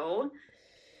you.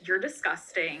 You're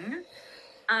disgusting.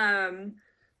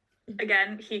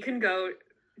 Again, he can go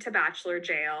to bachelor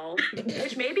jail,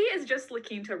 which maybe is just La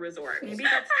Quinta Resort. Maybe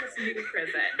that's his new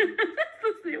prison.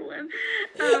 That's the new one.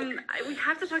 We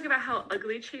have to talk about how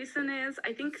ugly Chasen is.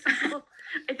 I think some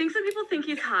people think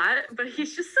he's hot, but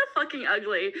he's just so fucking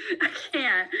ugly. I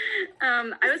can't.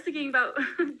 I was thinking about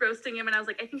roasting him, and I was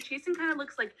like, I think Chasen kind of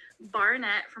looks like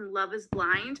Barnett from Love Is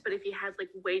Blind, but if he had like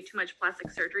way too much plastic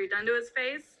surgery done to his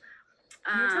face.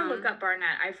 I need to look up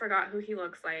Barnett. I forgot who he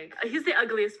looks like. He's the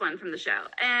ugliest one from the show.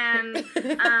 And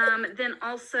then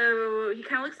also, he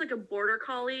kind of looks like a border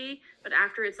collie, but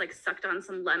after it's like sucked on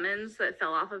some lemons that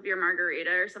fell off of your margarita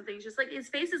or something, it's just like his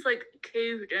face is like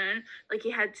caved in. Like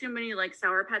he had too many like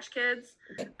Sour Patch Kids.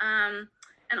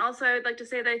 And also, I would like to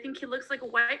say that I think he looks like a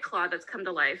White Claw that's come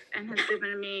to life and has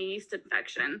given me a yeast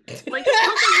infection. Like, just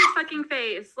look at his fucking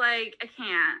face. Like, I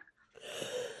can't.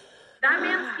 That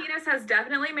man's penis has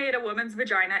definitely made a woman's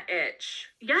vagina itch.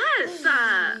 Yes.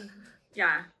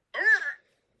 Yeah.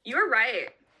 You're right.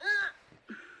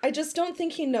 I just don't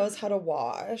think he knows how to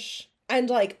wash. And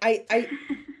like I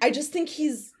just think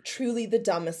he's truly the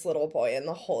dumbest little boy in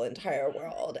the whole entire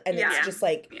world. And it's just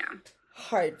like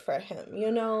hard for him, you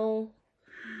know?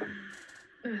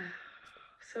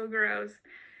 So gross.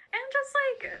 And just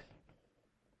like,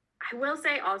 I will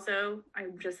say also,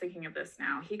 I'm just thinking of this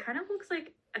now. He kind of looks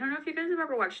like, I don't know if you guys have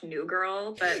ever watched New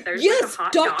Girl, but there's like a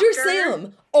hot Dr.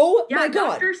 Sam. Oh my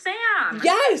god. Dr. Sam.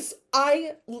 Yes.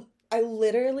 I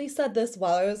literally said this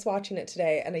while I was watching it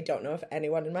today, and I don't know if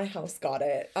anyone in my house got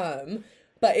it.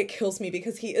 But it kills me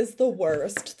because he is the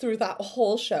worst through that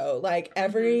whole show. Like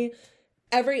every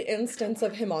instance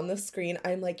of him on the screen,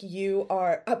 I'm like, you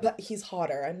are, but he's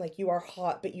hotter. I'm like, you are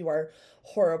hot, but you are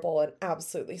horrible and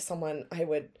absolutely someone I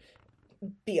would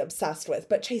be obsessed with.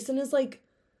 But Chasen is like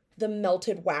the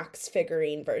melted wax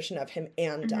figurine version of him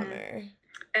and dumber.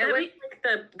 It was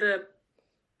like the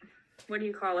what do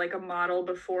you call like a model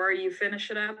before you finish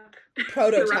it up?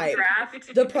 Prototype.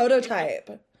 The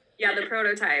prototype. Yeah, the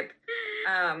prototype.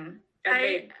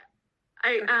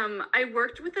 I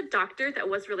worked with a doctor that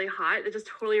was really hot. That just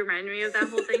totally reminded me of that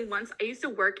whole thing. Once I used to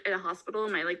work at a hospital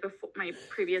in my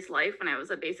previous life when I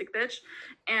was a basic bitch,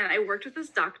 and I worked with this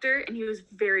doctor, and he was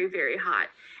very, very hot,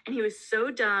 and he was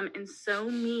so dumb and so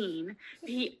mean.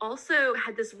 He also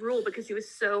had this rule because he was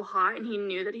so hot and he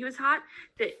knew that he was hot,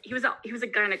 that he was a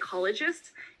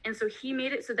gynecologist, and so he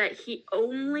made it so that he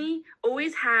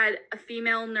always had a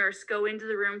female nurse go into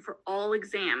the room for all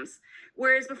exams.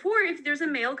 Whereas before, if there's a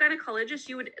male gynecologist,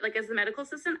 you would, like, as the medical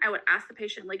assistant, I would ask the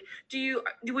patient, like,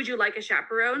 would you like a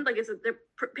chaperone? Like, it's the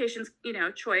patient's,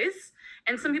 choice.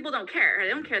 And some people don't care. They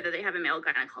don't care that they have a male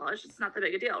gynecologist. It's not that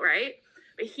big a deal, right?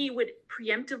 But he would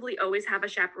preemptively always have a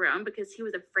chaperone because he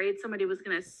was afraid somebody was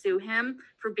going to sue him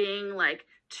for being, like,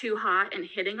 too hot and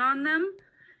hitting on them.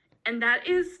 And that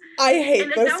is, I hate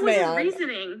and this that was man. his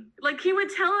reasoning. Like, he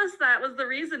would tell us that was the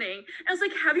reasoning. And I was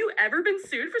like, have you ever been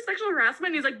sued for sexual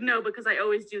harassment? And he's like, no, because I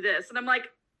always do this. And I'm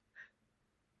like,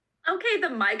 okay,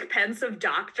 the Mike Pence of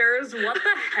doctors. What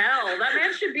the hell? That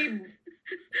man should be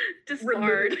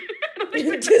disbarred.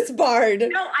 Disbarred.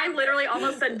 No, I literally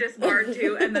almost said disbarred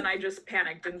too, and then I just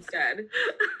panicked instead.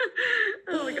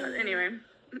 Oh my god. Anyway,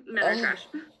 another trash.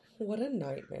 What a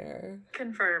nightmare.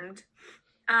 Confirmed.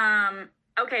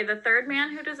 Okay, the third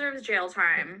man who deserves jail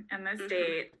time in this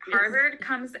date, Harvard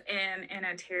comes in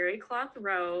a terry cloth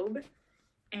robe,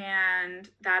 and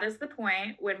that is the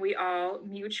point when we all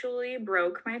mutually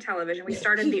broke my television. We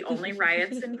started the only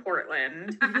riots in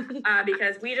Portland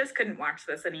because we just couldn't watch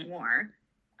this anymore.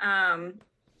 Tayshia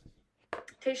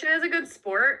is a good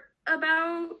sport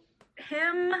about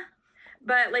him,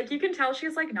 but like you can tell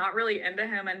she's like not really into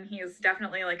him, and he's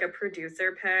definitely like a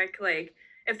producer pick. Like,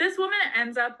 if this woman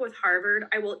ends up with Harvard,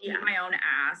 I will eat my own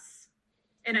ass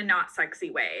in a not sexy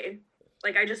way.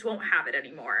 Like, I just won't have it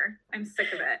anymore. I'm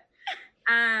sick of it.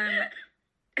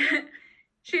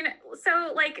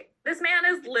 So, like, this man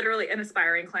is literally an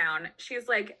aspiring clown. She's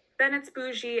like, Bennett's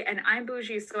bougie and I'm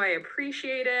bougie, so I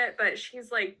appreciate it. But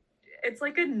she's like, it's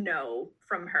like a no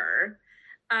from her.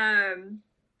 And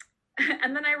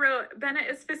then I wrote, Bennett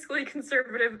is fiscally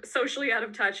conservative, socially out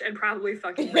of touch, and probably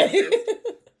fucking racist.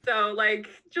 So, like,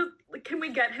 just can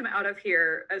we get him out of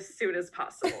here as soon as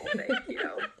possible? Thank you.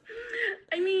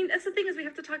 I mean, that's the thing is we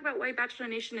have to talk about why Bachelor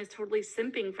Nation is totally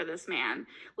simping for this man.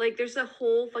 Like, there's a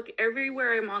whole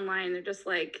everywhere I'm online, they're just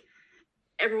like,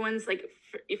 everyone's like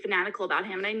fanatical about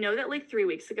him. And I know that like 3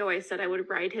 weeks ago I said I would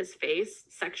ride his face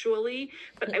sexually,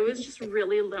 but I was just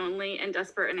really lonely and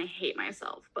desperate and I hate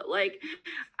myself. But like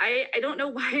I don't know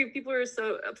why people are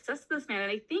so obsessed with this man.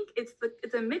 And I think it's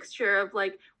a mixture of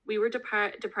like we were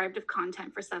deprived of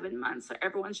content for 7 months. So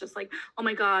everyone's just like, oh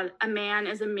my God, a man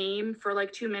is a meme for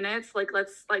like 2 minutes. Like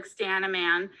let's like stan a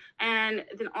man. And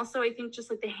then also I think just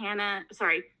like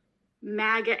the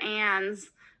MAGA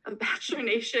Anns of Bachelor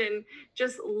Nation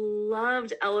just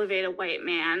loved elevate a white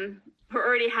man who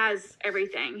already has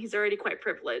everything. He's already quite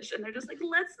privileged. And they're just like,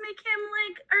 let's make him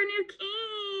like our new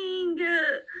king.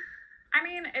 I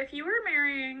mean, if you were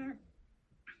marrying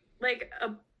like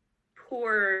a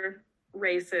poor,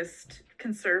 racist,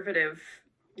 conservative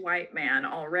white man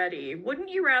already, wouldn't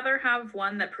you rather have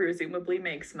one that presumably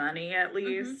makes money at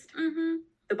least? Mm-hmm.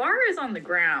 The bar is on the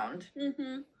ground.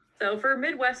 Mm-hmm. So for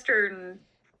Midwestern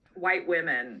white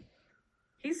women,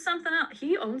 he's something else.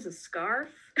 He owns a scarf.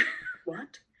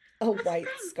 What? A white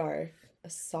scarf. A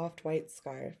soft white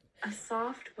scarf. A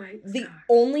soft white The scarf.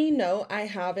 only note I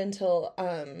have until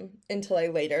I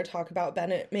later talk about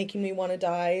Bennett making me want to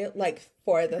die, like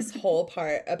for this whole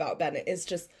part about Bennett, is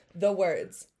just the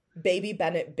words "baby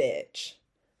Bennett bitch."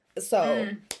 So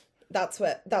that's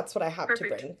what I have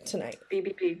Perfect. to bring tonight.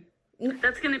 BBP.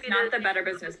 That's going to be Not the Better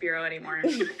Business Bureau anymore.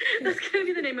 That's going to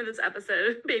be the name of this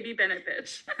episode. Baby Bennett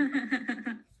bitch.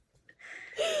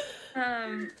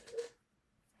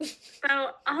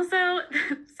 So also,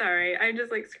 sorry, I'm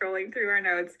just like scrolling through our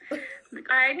notes.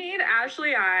 I need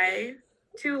Ashley I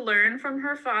to learn from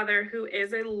her father, who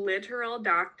is a literal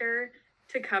doctor,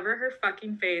 to cover her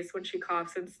fucking face when she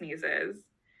coughs and sneezes.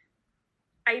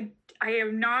 I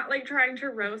am not like trying to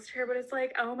roast her, but it's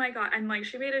like, oh my God. And like,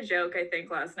 she made a joke, I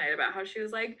think last night about how she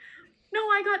was like, no,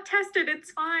 I got tested.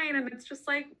 It's fine. And it's just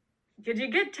like, did you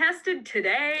get tested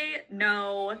today?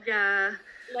 No. Yeah.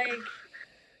 Like,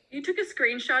 You took a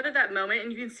screenshot of that moment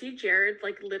and you can see Jared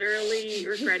like literally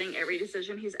regretting every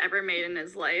decision he's ever made in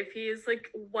his life. He's like,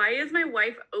 why is my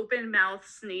wife open mouth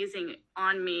sneezing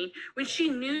on me when she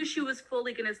knew she was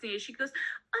fully gonna sneeze? She goes,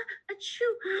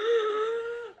 achoo.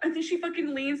 And then she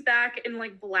fucking leans back and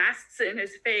like blasts it in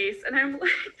his face. And I'm like,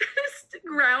 this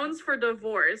grounds for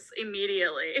divorce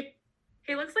immediately.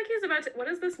 he looks like he's about to, what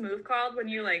is this move called when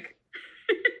you like,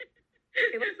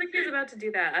 he looks like he's about to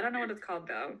do that. I don't know what it's called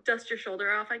though. Dust your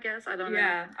shoulder off, I guess. I don't know.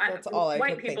 Yeah. That's all I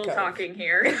white could think people of. talking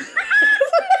here.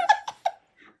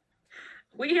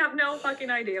 We have no fucking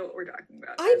idea what we're talking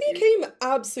about. I became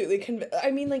absolutely convinced.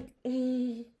 I mean, like,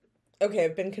 okay,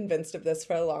 I've been convinced of this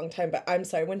for a long time, but I'm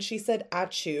sorry. When she said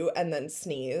achoo and then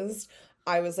sneezed,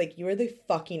 I was like, you are the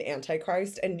fucking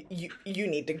Antichrist and you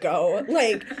need to go.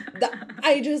 Like,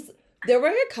 there were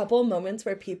a couple moments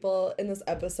where people in this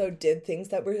episode did things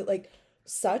that were like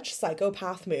such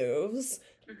psychopath moves.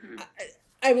 Mm-hmm.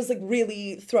 I was like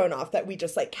really thrown off that we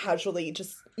just like casually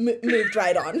just moved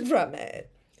right on from it.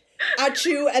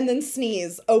 Achoo and then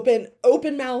sneeze, open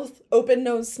mouth, open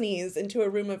nose sneeze into a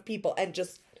room of people and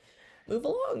just move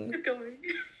along. Keep going.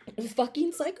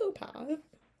 Fucking psychopath.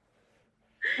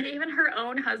 And even her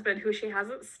own husband, who she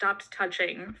hasn't stopped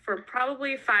touching for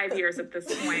probably 5 years at this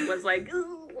point, was like,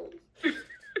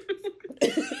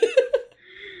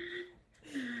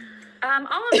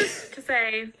 all of this to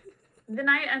say, the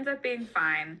night ends up being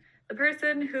fine. The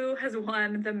person who has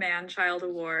won the Man-Child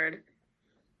Award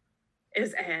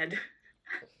is Ed.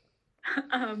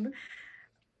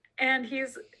 And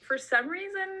he's, for some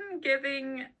reason,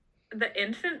 giving the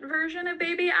infant version of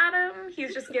baby Adam.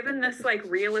 He's just given this, like,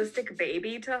 realistic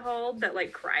baby to hold that,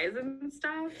 like, cries and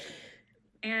stuff.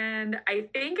 And I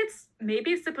think it's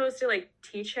maybe supposed to, like,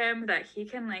 teach him that he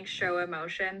can, like, show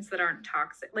emotions that aren't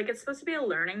toxic. Like, it's supposed to be a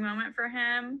learning moment for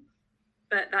him,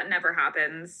 but that never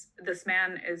happens. This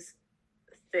man is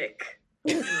thick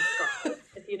in the skull,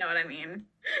 if you know what I mean.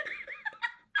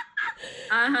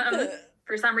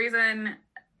 For some reason,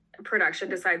 production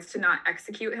decides to not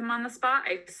execute him on the spot.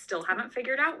 I still haven't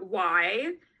figured out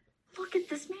why. Look at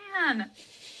this man.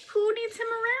 Who needs him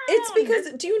around? It's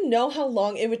because, do you know how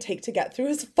long it would take to get through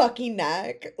his fucking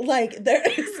neck? Like, there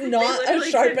is not a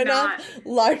sharp enough,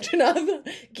 large enough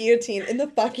guillotine in the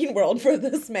fucking world for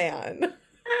this man.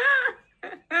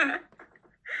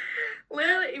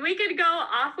 Literally, we could go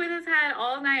off with his head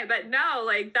all night, but no,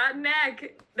 like, that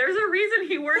neck, there's a reason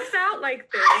he works out like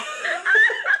this.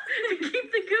 To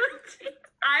keep the guillotine.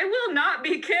 I will not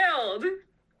be killed.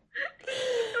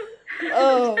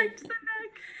 Oh. Protect the neck.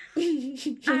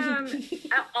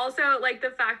 Also, like,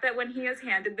 the fact that when he is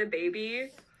handed the baby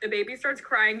starts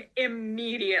crying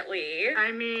immediately.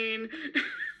 I mean,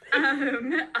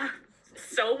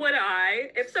 so would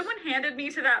I. If someone handed me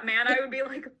to that man, I would be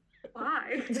like,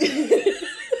 why?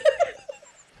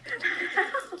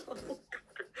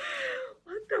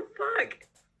 What the fuck?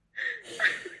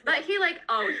 But he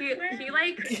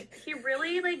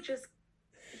really, like, just,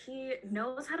 he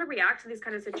knows how to react to these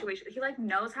kind of situations. He, like,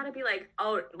 knows how to be like,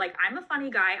 oh, like, I'm a funny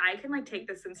guy. I can, like, take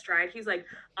this in stride. He's like,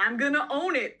 I'm gonna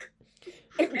own it.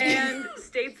 And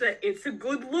states that it's a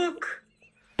good look.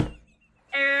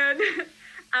 And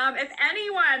if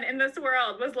anyone in this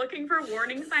world was looking for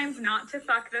warning signs not to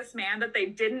fuck this man that they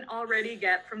didn't already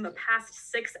get from the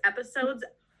past 6 episodes,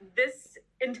 this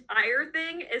entire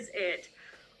thing is it.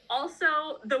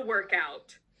 Also, the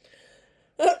workout.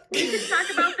 We can talk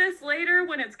about this later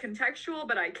when it's contextual,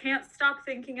 but I can't stop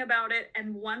thinking about it.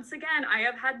 And once again, I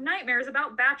have had nightmares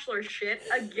about Bachelor shit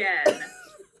again.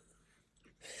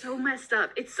 So messed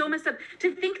up. It's so messed up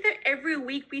to think that every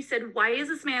week we said, why is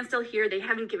this man still here? They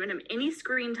haven't given him any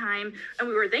screen time, and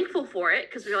we were thankful for it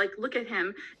because we were like, look at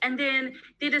him. And then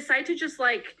they decide to just,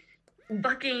 like,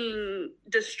 fucking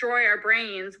destroy our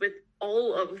brains with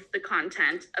all of the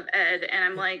content of Ed. And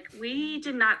I'm like, we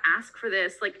did not ask for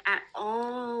this, like, at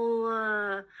all.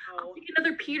 I'll take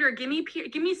another Peter. Give me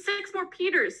 6 more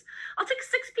Peters. I'll take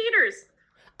 6 Peters.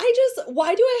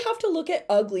 Why do I have to look at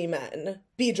ugly men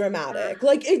be dramatic?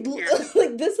 Like,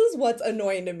 like, this is what's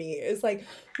annoying to me, is like,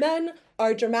 men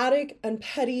are dramatic and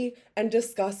petty and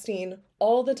disgusting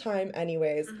all the time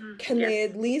anyways. Can they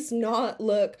at least not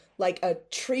look like a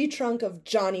tree trunk of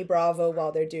Johnny Bravo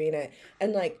while they're doing it?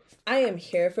 And, like, I am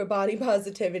here for body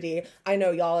positivity. I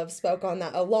know y'all have spoke on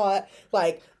that a lot.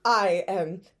 Like, I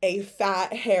am a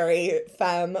fat, hairy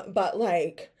femme, but,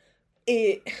 like,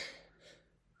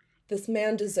 this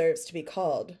man deserves to be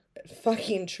called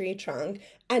fucking tree trunk.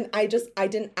 And I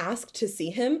didn't ask to see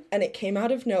him, and it came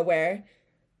out of nowhere.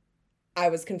 I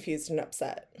was confused and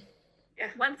upset. Yeah.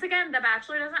 Once again, The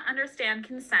Bachelor doesn't understand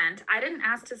consent. I didn't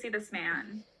ask to see this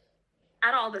man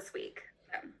at all this week.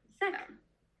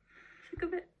 Sick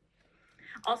of it.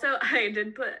 Also, I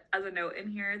did put as a note in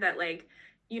here that, like,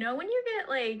 you know, when you get,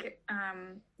 like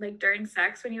during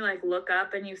sex, when you, like, look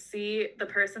up and you see the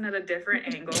person at a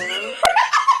different angle,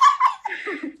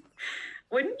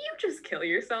 wouldn't you just kill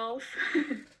yourself?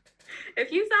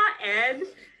 If you saw Ed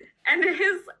and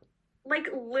his, like,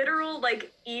 literal,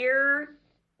 like, ear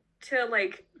to,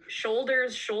 like,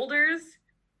 shoulders.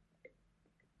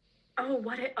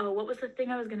 What was the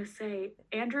thing I was gonna say?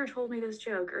 Andrew told me this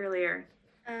joke earlier.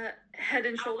 Head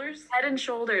and shoulders? Head and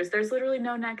shoulders. There's literally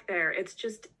no neck there. It's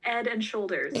just Ed and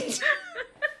shoulders.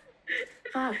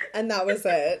 Fuck. And that was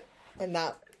it. And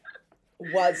that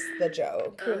was the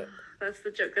joke. That's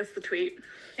the joke. That's the tweet.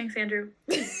 Thanks, Andrew.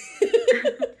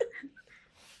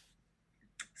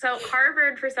 So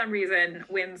Harvard, for some reason,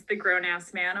 wins the Grown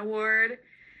Ass Man Award.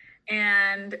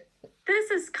 And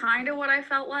this is kind of what I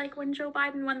felt like when Joe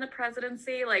Biden won the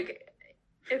presidency. Like,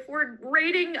 if we're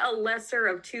rating a lesser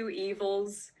of 2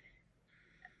 evils,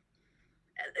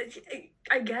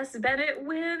 I guess Bennett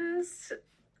wins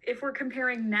if we're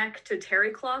comparing neck to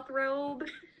terry cloth robe.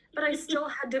 But I still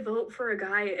had to vote for a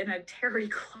guy in a terry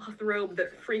cloth robe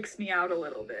that freaks me out a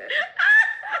little bit.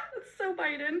 It's so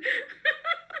Biden.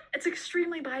 It's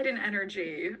extremely Biden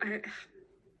energy.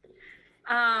 And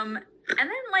then,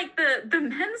 like, the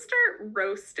men start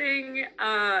roasting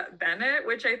Bennett,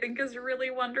 which I think is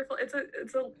really wonderful.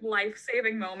 It's a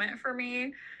life-saving moment for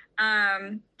me.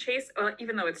 Chase,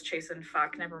 even though it's Chase and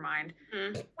fuck, never mind.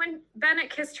 When Bennett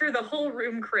kissed her, the whole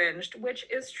room cringed, which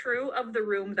is true of the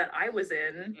room that I was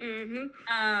in.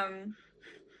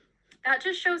 That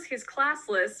just shows he's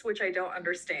classless, which I don't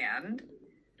understand.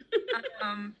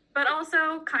 But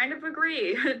also kind of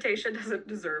agree. Tayshia doesn't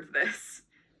deserve this.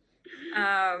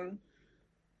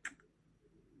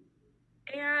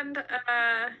 Here,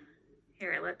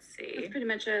 let's see. That's pretty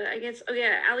much it, I guess. Oh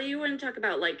yeah, Allie, you want to talk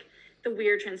about, like, the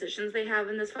weird transitions they have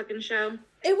in this fucking show?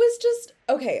 It was just,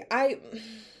 okay,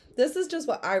 this is just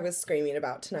what I was screaming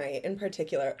about tonight in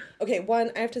particular. Okay,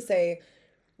 one, I have to say,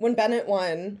 when Bennett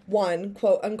won,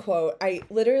 quote unquote, I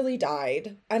literally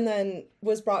died and then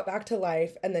was brought back to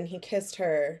life, and then he kissed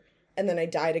her, and then I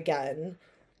died again.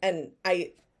 And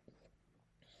I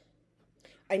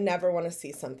never want to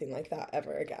see something like that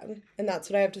ever again. And that's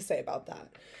what I have to say about that.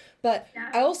 But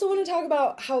yeah. I also want to talk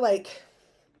about how, like,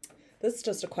 this is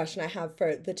just a question I have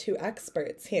for the 2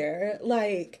 experts here.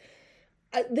 Like,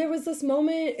 there was this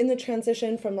moment in the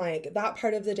transition from, like, that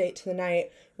part of the date to the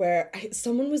night where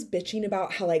someone was bitching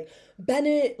about how, like,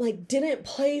 Bennett, like, didn't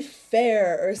play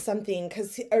fair or something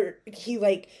because he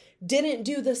like, didn't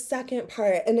do the second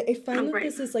part. And I find that right.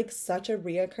 this is like such a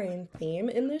reoccurring theme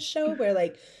in this show where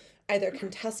like either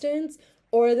contestants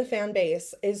or the fan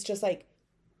base is just like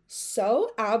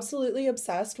so absolutely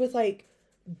obsessed with like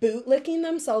bootlicking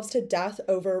themselves to death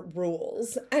over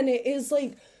rules. And it is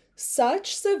like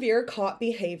such severe cop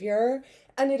behavior,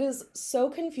 and it is so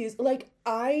confused. Like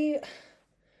I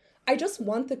just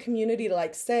want the community to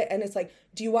like sit and it's like,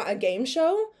 do you want a game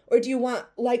show or do you want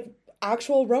like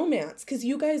actual romance? Because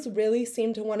you guys really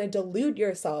seem to want to delude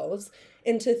yourselves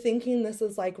into thinking this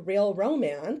is like real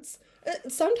romance.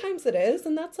 Sometimes it is,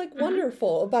 and that's like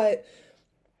wonderful, but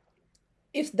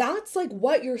if that's like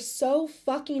what you're so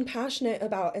fucking passionate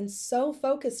about and so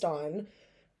focused on,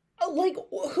 like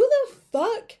who the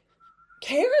fuck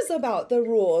cares about the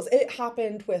rules? It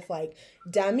happened with like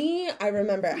Demi. I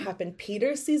remember it happened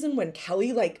Peter's season when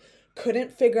Kelly like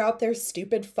couldn't figure out their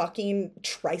stupid fucking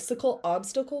tricycle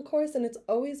obstacle course, and it's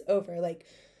always over like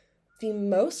the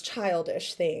most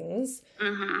childish things.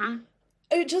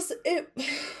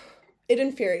 It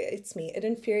infuriates me. It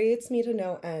infuriates me to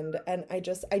no end, and I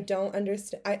don't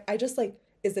understand. I just like,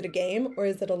 is it a game or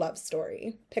is it a love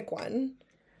story? Pick one.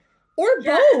 Or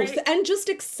both, and just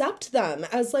accept them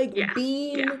as like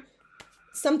being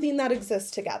something that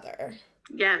exists together.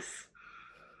 Yes.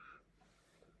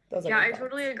 I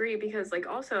totally agree, because like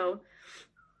also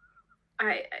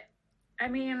I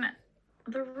mean,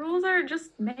 the rules are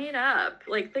just made up.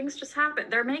 Like, things just happen.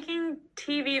 They're making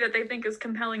TV that they think is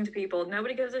compelling to people.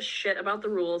 Nobody gives a shit about the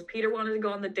rules. Peter wanted to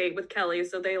go on the date with Kelly,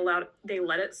 so they let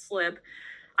it slip.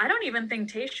 I don't even think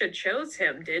Tayshia chose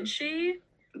him, did she?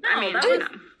 No, that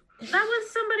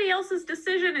was somebody else's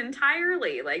decision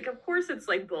entirely. Like, of course it's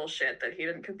like bullshit that he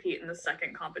didn't compete in the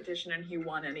second competition and he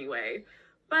won anyway.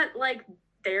 But like,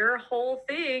 their whole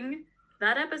thing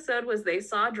that episode was they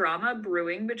saw drama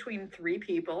brewing between 3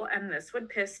 people, and this would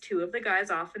piss 2 of the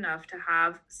guys off enough to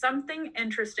have something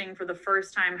interesting for the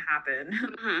first time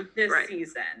happen this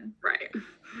season. Right.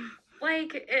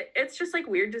 Like, it's just like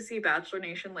weird to see Bachelor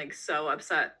Nation like so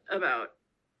upset about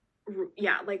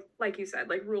like you said,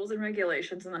 like rules and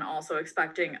regulations, and then also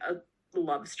expecting a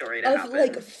love story to happen.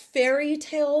 Like fairy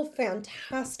tale,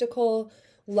 fantastical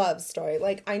love story.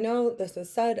 Like, I know this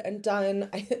is said and done.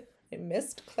 I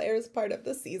missed Claire's part of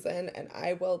the season, and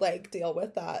I will like deal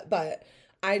with that. But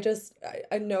I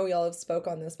know y'all have spoke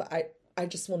on this, but I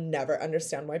just will never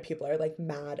understand why people are like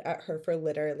mad at her for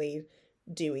literally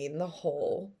doing the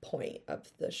whole point of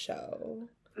the show.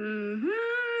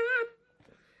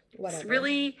 Whatever.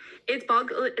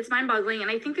 It's mind-boggling, and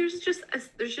I think there's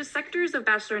just sectors of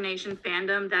Bachelor Nation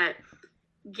fandom that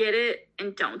get it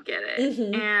and don't get it,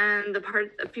 and the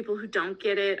part of people who don't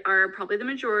get it are probably the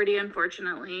majority,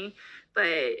 unfortunately.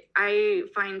 But I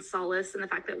find solace in the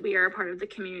fact that we are a part of the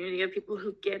community of people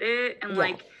who get it and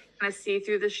like kind of see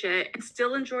through the shit and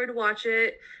still enjoy to watch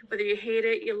it, whether you hate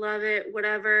it, you love it,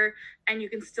 whatever, and you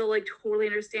can still like totally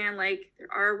understand like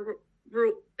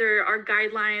there are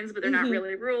guidelines, but they're not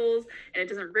really rules, and it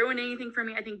doesn't ruin anything for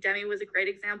me. I think Demi was a great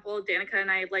example. Danica and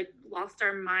I like lost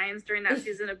our minds during that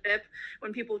season of BIP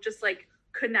when people just like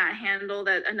could not handle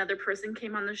that another person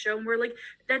came on the show, and we're like,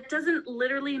 that doesn't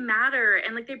literally matter.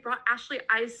 And like, they brought Ashley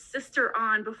I's sister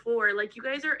on before. Like, you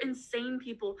guys are insane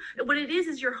people. What it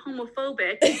is you're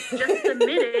homophobic. Just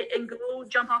admit it and go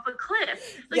jump off a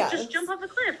cliff. Like, just jump off a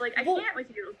cliff. Like, I can't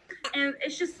with you. And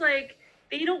it's just like,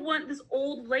 they don't want this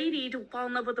old lady to fall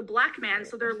in love with a black man,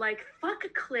 so they're like, fuck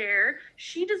Claire,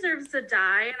 she deserves to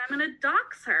die, and I'm gonna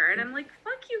dox her. And I'm like,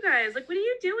 fuck you guys, like, what are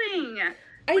you doing?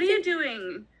 What are you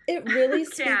doing? It really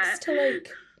speaks to like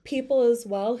people as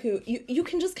well who you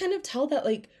can just kind of tell that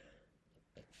like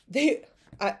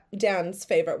Dan's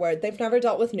favorite word, they've never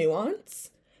dealt with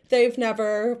nuance. They've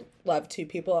never loved 2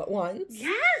 people at once.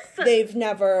 Yes. They've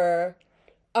never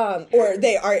or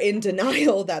they are in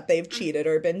denial that they've cheated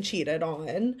or been cheated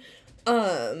on.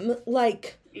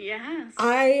 Like, yes,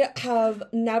 I have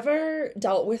never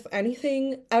dealt with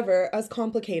anything ever as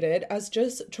complicated as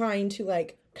just trying to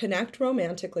like connect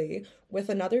romantically with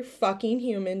another fucking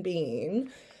human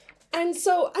being. And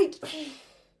so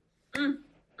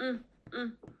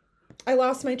I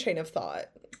lost my train of thought.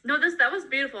 No, that was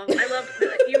beautiful. I love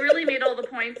you really made all the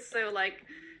points. So like,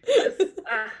 just,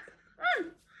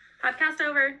 podcast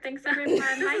over. Thanks everyone.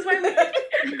 This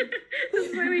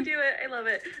is why we do it. I love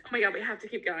it. Oh my god, we have to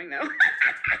keep going though.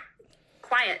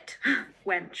 Quiet,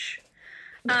 wench.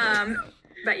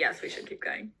 But yes, we should keep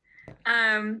going.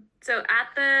 So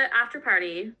at the after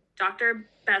party, Dr.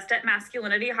 Best at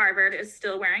Masculinity Harvard is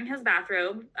still wearing his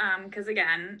bathrobe. Because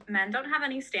again, men don't have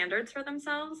any standards for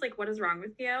themselves. Like, what is wrong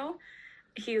with you?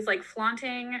 He's like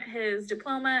flaunting his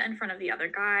diploma in front of the other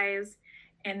guys,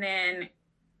 and then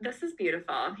this is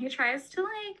beautiful. He tries to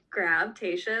like grab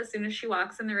Tayshia as soon as she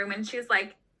walks in the room, and she's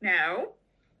like, no.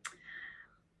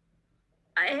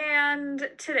 And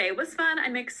today was fun.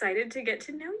 I'm excited to get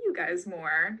to know you guys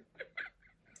more.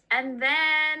 And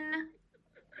then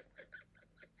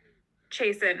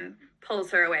Chasen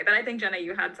pulls her away. But I think, Jenna,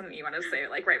 you had something you wanted to say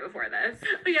like right before this.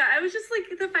 Yeah, I was just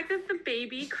like, the fact that the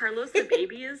baby, Carlos the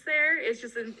baby, is there is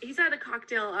just, he's at a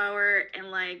cocktail hour, and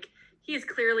like, he's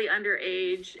clearly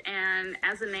underage, and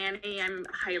as a nanny, I'm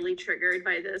highly triggered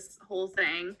by this whole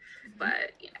thing.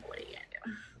 But, you know, what are you gonna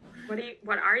do?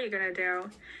 What are you gonna do?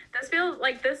 This feels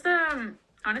like this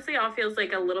honestly all feels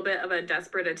like a little bit of a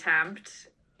desperate attempt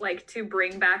like to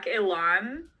bring back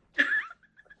Elan.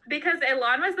 Because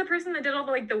Elan was the person that did all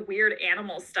the like the weird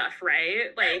animal stuff,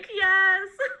 right? Like, yes.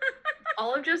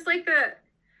 all of just like the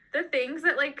things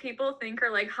that like people think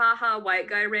are like haha white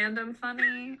guy random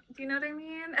funny. Do you know what I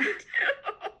mean?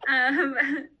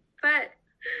 But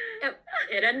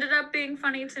it ended up being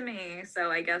funny to me, so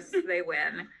I guess they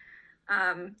win.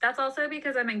 That's also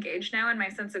because I'm engaged now and my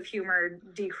sense of humor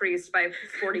decreased by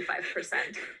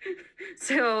 45%.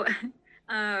 So,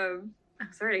 I'm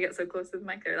sorry to get so close to the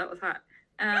mic there. That was hot.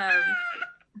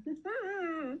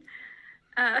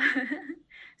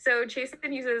 So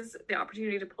Chasen uses the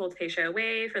opportunity to pull Tayshia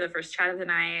away for the first chat of the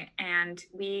night, and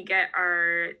we get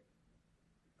our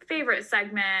favorite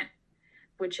segment,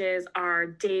 which is our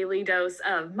daily dose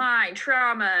of my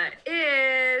trauma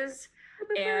is,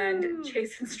 and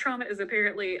Chasen's trauma is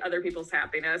apparently other people's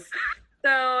happiness.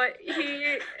 So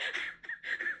he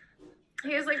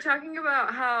was like talking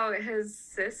about how his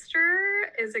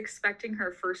sister is expecting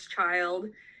her first child,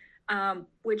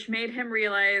 which made him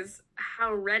realize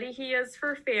how ready he is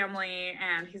for family,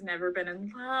 and he's never been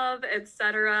in love,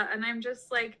 etc. And I'm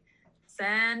just like,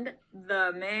 send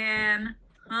the man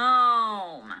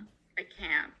home. I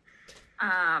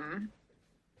can't.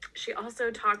 She also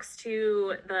talks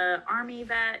to the army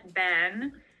vet,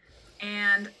 Ben.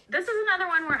 And this is another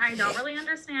one where I don't really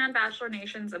understand Bachelor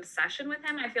Nation's obsession with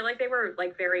him. I feel like they were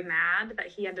like very mad that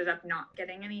he ended up not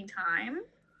getting any time.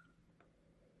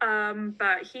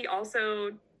 But he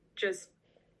also just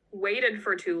waited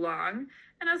for too long.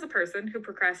 And as a person who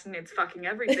procrastinates fucking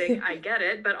everything, I get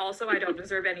it. But also I don't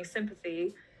deserve any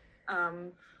sympathy.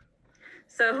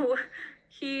 So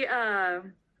he,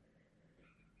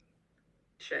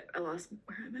 shit, I lost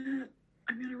where I'm at.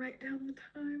 I'm gonna write down the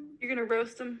time. You're gonna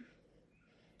roast him?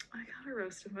 I gotta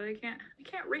roast him, but I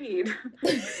can't read.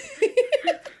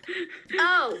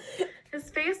 Oh, his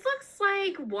face looks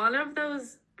like one of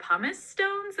those pumice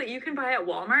stones that you can buy at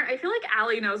Walmart. I feel like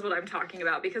Allie knows what I'm talking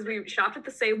about because we shopped at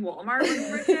the same Walmart when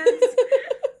we were kids.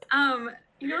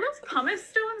 You know those pumice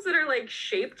stones that are like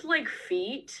shaped like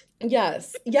feet?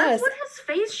 Yes. That's what his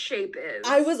face shape is.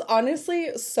 I was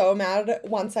honestly so mad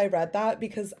once I read that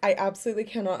because I absolutely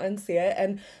cannot unsee it.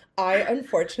 And I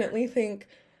unfortunately think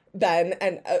Ben,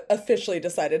 and officially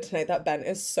decided tonight that Ben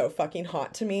is so fucking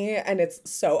hot to me. And it's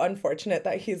so unfortunate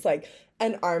that he's like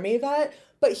an army vet,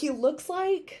 but he looks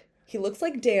like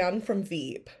Dan from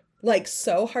Veep. Like,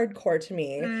 so hardcore to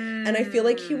me. And I feel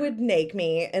like he would nag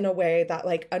me in a way that,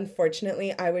 like,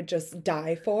 unfortunately I would just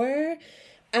die for.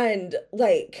 And,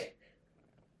 like,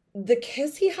 the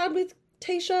kiss he had with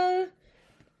Tayshia,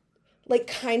 like,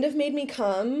 kind of made me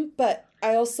come. But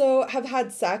I also have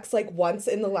had sex, like, once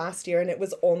in the last year, and it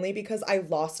was only because I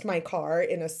lost my car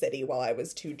in a city while I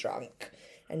was too drunk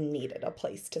and needed a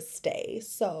place to stay.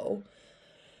 So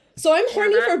I'm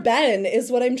horny for Ben,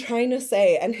 is what I'm trying to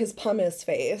say, and his pumice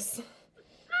face.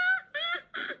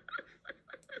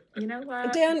 You know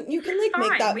what? Dan, you can, like,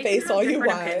 make that face all you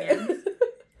want.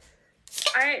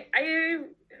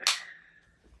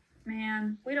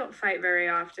 Man, we don't fight very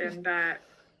often, but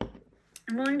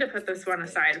I'm willing to put this one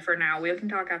aside for now. We can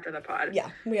talk after the pod. Yeah,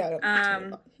 we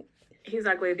are. He's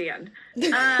ugly at the end.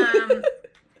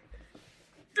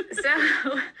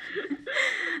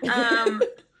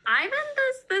 I'm in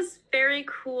this very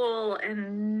cool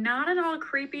and not at all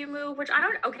creepy move, which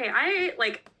I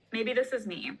like, maybe this is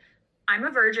me. I'm a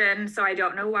virgin, so I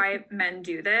don't know why men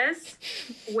do this,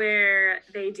 where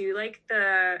they do like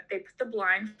they put the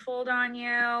blindfold on you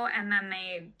and then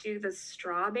they do the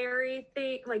strawberry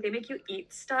thing, like they make you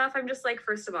eat stuff. I'm just like,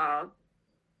 first of all,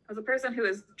 as a person who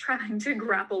is trying to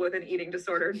grapple with an eating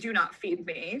disorder, do not feed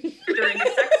me during a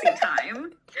sexy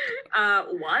time.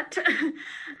 What?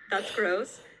 That's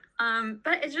gross.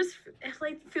 But it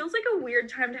like feels like a weird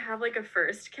time to have like a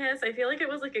first kiss. I feel like it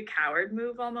was like a coward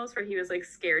move almost, where he was like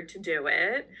scared to do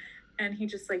it and he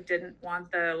just like didn't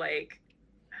want the like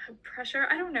pressure.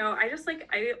 I don't know. I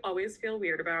always feel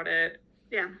weird about it.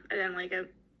 Yeah, I didn't like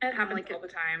it. It happens all the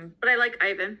time. But I like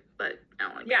Ivan, but I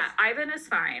don't like Yeah, this. Ivan is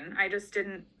fine. I just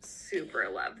didn't super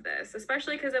love this,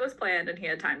 especially because it was planned and he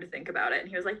had time to think about it. And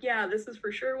he was like, yeah, this is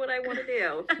for sure what I want to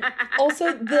do.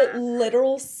 Also, the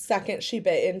literal second she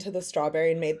bit into the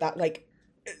strawberry and made that, like,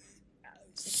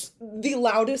 the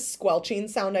loudest squelching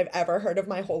sound I've ever heard of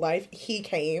my whole life, he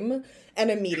came and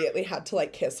immediately had to,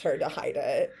 like, kiss her to hide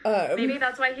it. Maybe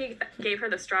that's why he gave her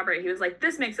the strawberry. He was like,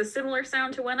 this makes a similar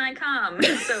sound to when I come.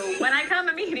 So when I come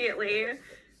immediately,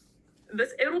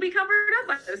 it'll be covered up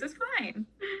by this. It's fine.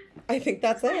 I think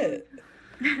that's it.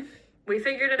 We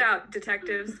figured it out,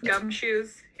 detectives.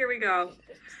 Gumshoes. Here we go.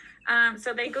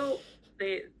 So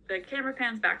the camera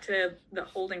pans back to the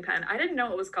holding pen. I didn't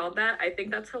know it was called that. I think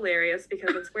that's hilarious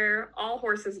because it's where all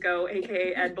horses go,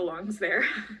 aka Ed belongs there.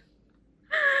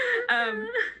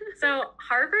 So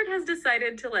Harvard has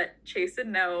decided to let Chasen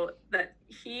know that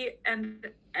he and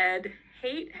Ed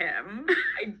hate him.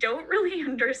 I don't really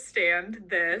understand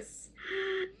this.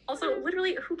 Also,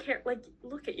 literally, who cares? Like,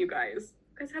 look at you guys.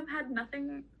 You guys have had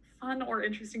nothing fun or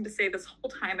interesting to say this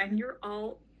whole time, and you're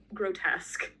all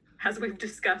grotesque, as we've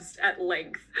discussed at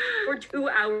length for 2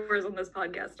 hours on this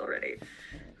podcast already.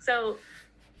 So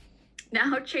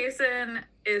now Chasen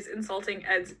is insulting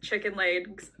Ed's chicken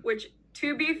legs, which,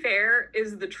 to be fair,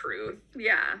 is the truth.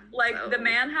 Yeah. Like, the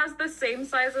man has the same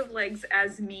size of legs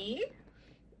as me,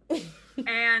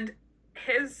 and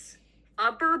his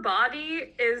upper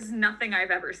body is nothing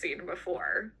I've ever seen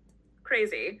before.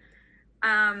 Crazy.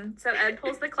 So Ed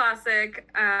pulls the classic,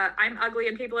 I'm ugly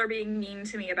and people are being mean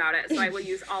to me about it, so I will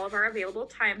use all of our available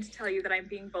time to tell you that I'm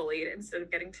being bullied instead of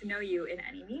getting to know you in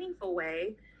any meaningful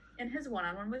way in his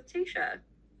one-on-one with Tayshia.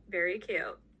 Very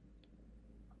cute.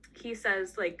 He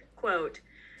says, like, quote,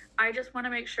 I just want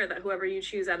to make sure that whoever you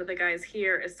choose out of the guys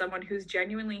here is someone who's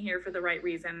genuinely here for the right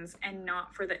reasons and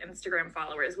not for the Instagram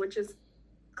followers, which is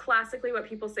classically what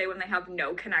people say when they have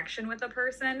no connection with a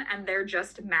person and they're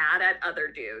just mad at other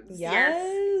dudes.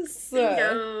 Yes.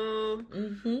 Bingo.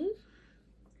 Mm-hmm.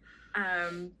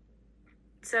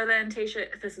 So then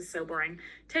Tayshia, this is so boring.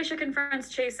 Tayshia confronts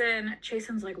Chasen.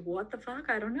 Chasen's like, what the fuck?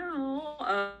 I don't know.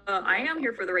 I am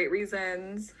here for the right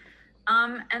reasons.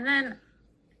 And then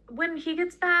when he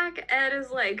gets back, Ed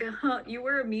is like, you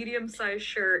wear a medium-sized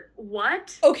shirt.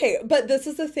 What? Okay, but this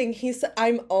is the thing.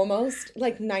 I'm almost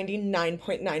like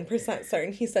 99.9%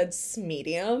 certain he said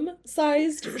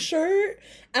medium-sized shirt.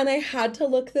 And I had to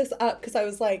look this up because I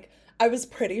was like, I was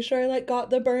pretty sure I, like, got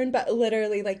the burn, but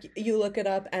literally, like, you look it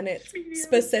up and it's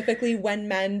specifically when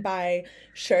men buy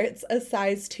shirts a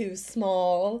size too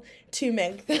small to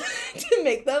make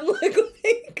them look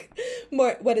like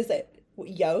more, what is it?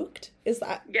 Yoked? Is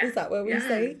that what we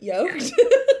say? Yoked?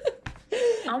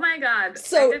 Oh my god.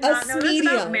 So I did not know this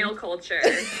medium. about male culture.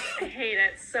 I hate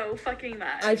it so fucking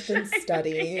much. I've been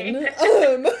studying.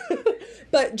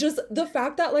 But just the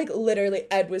fact that, like, literally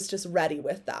Ed was just ready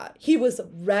with that. He was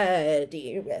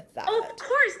ready with that. Oh, of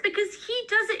course, because he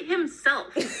does it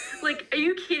himself. Like, are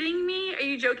you kidding me? Are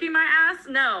you joking my ass?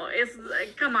 No, it's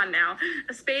like, come on now.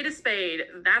 A spade.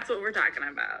 That's what we're talking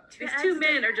about. These two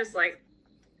men are just like,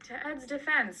 to Ed's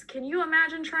defense, can you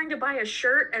imagine trying to buy a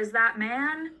shirt as that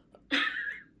man?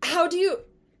 How do you...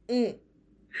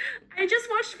 I just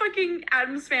watched fucking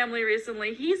Addams Family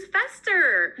recently. He's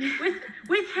Fester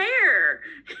with hair.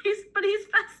 He's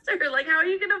Fester. Like, how are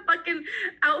you gonna fucking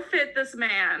outfit this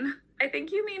man? I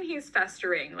think you mean he's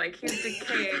festering, like he's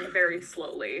decaying very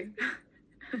slowly.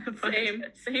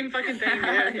 Same fucking thing,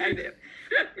 man. I do.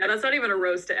 Yeah, that's not even a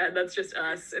roast to Ed. That's just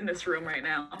us in this room right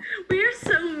now. We are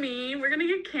so mean. We're gonna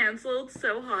get canceled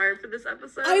so hard for this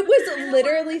episode. I was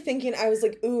literally thinking, I was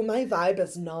like, ooh, my vibe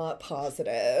is not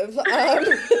positive.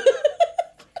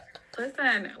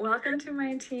 Listen, welcome to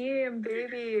my team,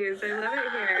 babies. I love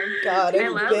it here. God,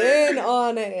 I've been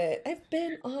on it. I've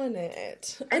been on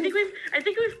it. I think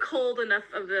we've culled enough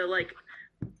of the, like,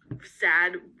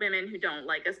 sad women who don't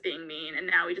like us being mean, and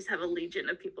now we just have a legion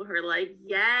of people who are like,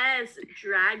 yes,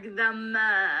 drag them.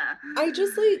 I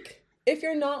just, like, if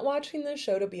you're not watching this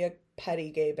show to be a petty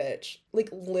gay bitch, like,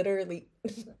 literally,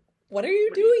 what are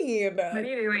you doing? What are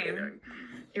you doing?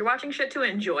 You're watching shit to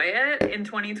enjoy it in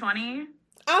 2020?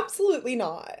 Absolutely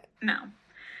not. No,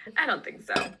 I don't think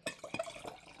so.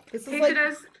 This is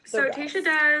Tayshia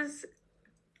does.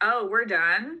 Oh, we're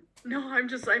done? No, I'm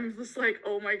just like,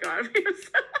 oh my god.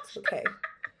 Okay.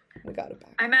 We got it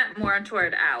back. I meant more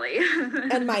toward Allie.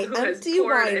 And my empty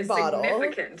wine bottle.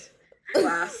 Significant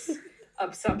glass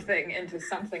of something into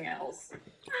something else.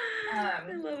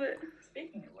 I love it.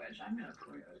 Speaking of which, I'm gonna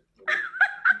pour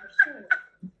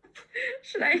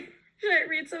Should I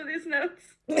read some of these notes?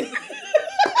 Yeah,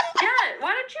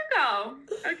 why don't you go?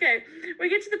 Okay. We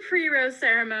get to the pre-rose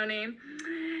ceremony.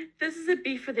 This is a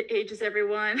beef for the ages,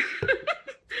 everyone.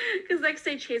 Because next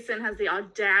day, Chasen has the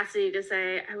audacity to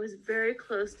say, I was very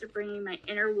close to bringing my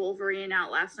inner Wolverine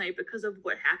out last night because of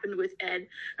what happened with Ed.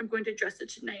 I'm going to dress it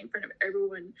tonight in front of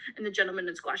everyone and the gentleman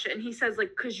and squash it. And he says,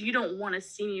 like, because you don't want to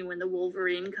see me when the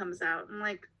Wolverine comes out. I'm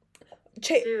like,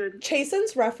 dude.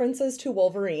 Chasen's references to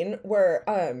Wolverine were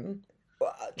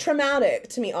traumatic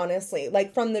to me, honestly.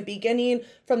 Like, from the beginning,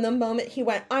 from the moment he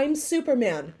went, I'm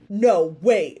Superman. No,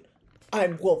 wait,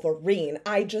 I'm Wolverine.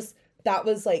 That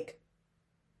was like,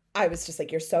 I was just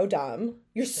like, you're so dumb.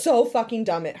 You're so fucking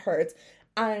dumb, it hurts.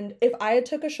 And if I had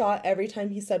took a shot every time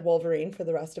he said Wolverine for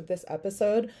the rest of this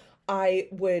episode, I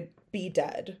would be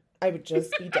dead. I would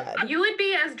just be dead. You would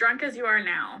be as drunk as you are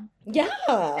now. Yeah.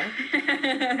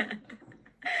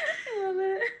 I love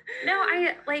it. No,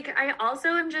 I also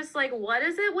am just like, what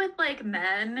is it with like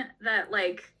men that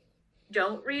like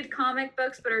don't read comic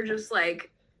books but are just like,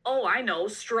 oh, I know,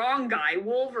 strong guy,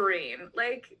 Wolverine.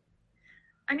 Like,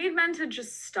 I need men to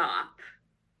just stop,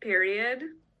 period.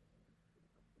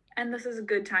 And this is a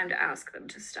good time to ask them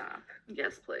to stop.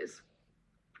 Yes, please.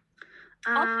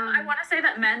 Also, I want to say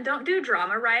that men don't do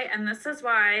drama right, and this is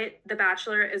why The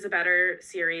Bachelor is a better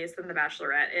series than The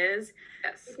Bachelorette is.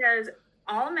 Yes. Because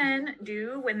all men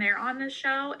do when they're on this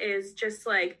show is just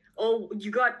like, oh,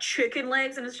 you got chicken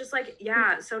legs, and it's just like,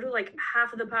 yeah, so do like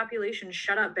half of the population.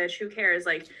 Shut up, bitch. Who cares?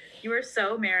 Like, you are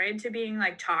so married to being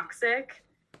like toxic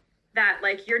that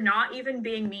like you're not even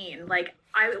being mean. Like,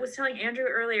 I was telling Andrew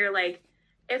earlier, like,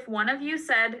 if one of you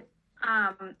said,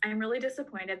 I'm really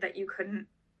disappointed that you couldn't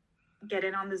get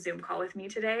in on the Zoom call with me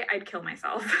today, I'd kill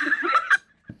myself.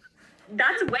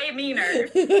 That's way meaner.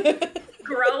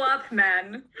 Grow up,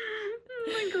 men. Oh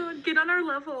my God, get on our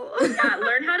level. Yeah,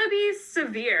 learn how to be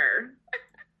severe.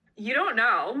 You don't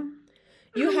know.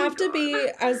 You have to be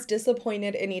as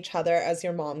disappointed in each other as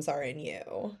your moms are in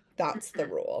you. That's the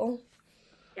rule.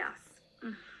 Yes.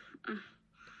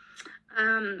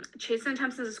 Chasen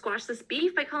attempts to squash this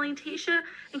beef by calling Tayshia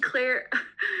and Claire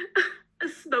a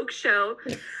smoke show.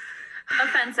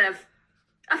 Offensive.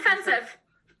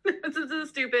 To the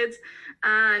stupids,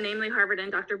 namely Harvard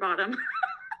and Dr. Bottom.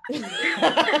 Oh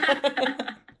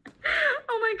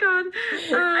my God.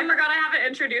 I forgot I haven't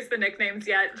introduced the nicknames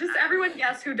yet. Just everyone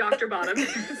guess who Dr. Bottom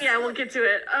is. Yeah, we'll get to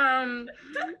it.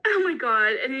 Oh my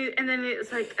God. And then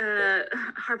it's like,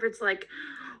 Harvard's like,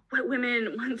 what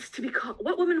woman wants to be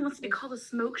called a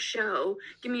smoke show?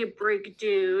 Give me a break,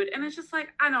 dude. And it's just like,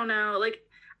 I don't know. Like,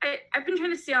 I've been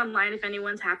trying to see online if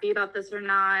anyone's happy about this or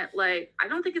not. Like, I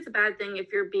don't think it's a bad thing if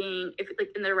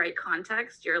like in the right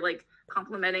context, you're like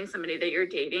complimenting somebody that you're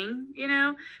dating, you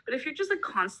know? But if you're just like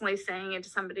constantly saying it to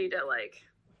somebody to like,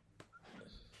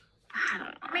 I don't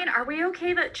know. I mean, are we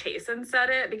okay that Chasen said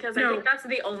it? Because I think that's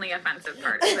the only offensive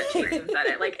part, is that Chasen said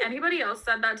it. Like, anybody else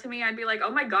said that to me, I'd be like, oh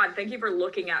my God, thank you for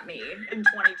looking at me in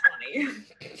 2020.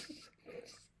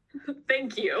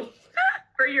 Thank you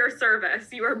for your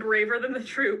service. You are braver than the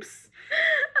troops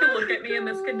to look at me in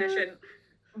this condition.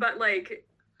 But like,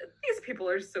 these people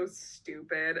are so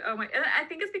stupid. Oh my, and I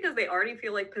think it's because they already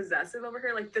feel like possessive over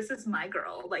her. Like, this is my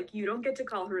girl. Like, you don't get to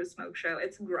call her a smoke show.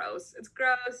 It's gross. It's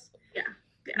gross. Yeah.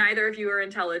 Neither of you are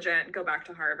intelligent. Go back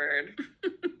to Harvard.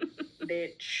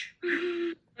 Bitch.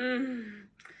 You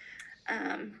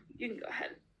can go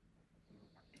ahead.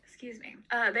 Excuse me.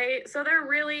 They're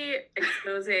really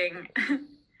exposing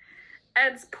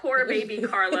Ed's poor baby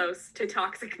Carlos to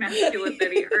toxic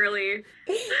masculinity early.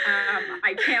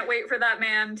 I can't wait for that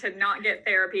man to not get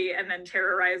therapy and then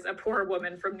terrorize a poor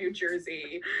woman from New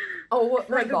Jersey. Oh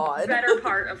my God. The better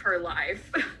part of her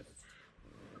life.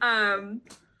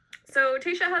 So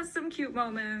Tayshia has some cute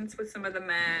moments with some of the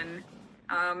men.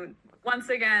 Once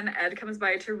again, Ed comes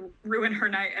by to ruin her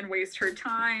night and waste her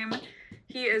time.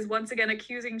 He is once again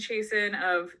accusing Chasen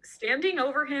of standing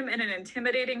over him in an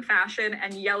intimidating fashion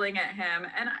and yelling at him.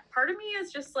 And part of me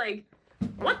is just like,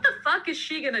 what the fuck is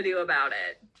she gonna do about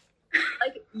it?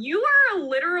 Like, you are a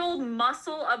literal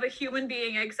muscle of a human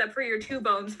being except for your 2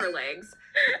 bones for legs.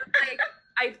 Like,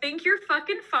 I think you're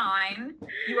fucking fine.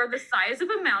 You are the size of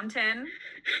a mountain.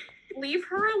 Leave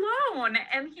her alone.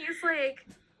 And he's like,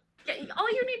 yeah, all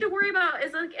you need to worry about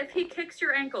is like if he kicks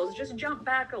your ankles, just jump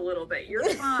back a little bit. You're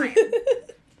fine.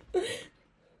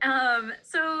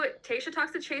 So Tayshia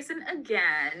talks to Chasen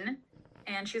again,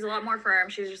 and she's a lot more firm.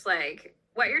 She's just like,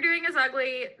 what you're doing is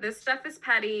ugly. This stuff is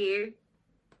petty.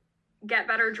 Get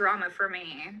better drama for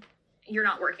me. You're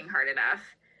not working hard enough.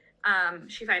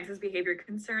 She finds his behavior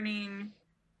concerning.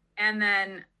 And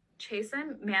then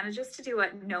Chasen manages to do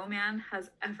what no man has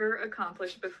ever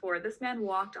accomplished before. This man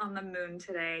walked on the moon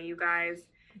today, you guys.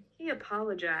 He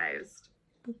apologized.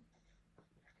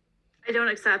 I don't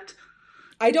accept.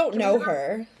 I don't know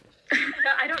her.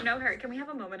 I don't know her. Can we have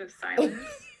a moment of silence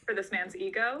for this man's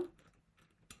ego?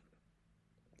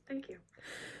 Thank you.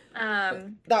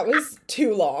 That was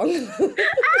too long.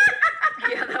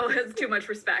 Yeah, that was too much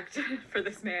respect for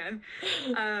this man.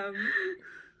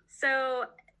 So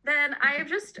then I've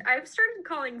started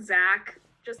calling Zach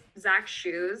just Zach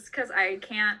Shoes because I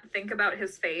can't think about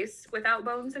his face without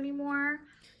bones anymore.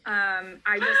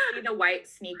 I just see the white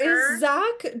sneaker. Is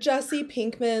Zach Jesse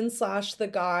Pinkman / the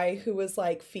guy who was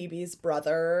like Phoebe's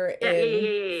brother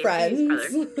in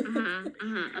Friends?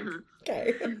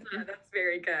 Okay. That's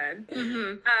very good.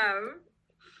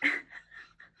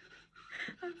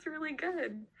 That's really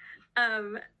good.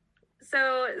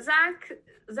 So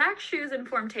Zach Shoes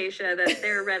informed Tayshia that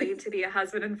they're ready to be a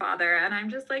husband and father, and I'm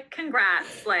just like,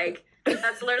 congrats. Like,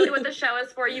 that's literally what the show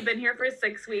is for. You've been here for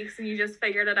 6 weeks and you just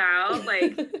figured it out.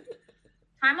 Like,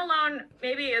 time alone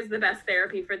maybe is the best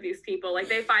therapy for these people. Like,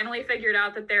 they finally figured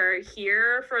out that they're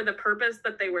here for the purpose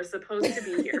that they were supposed to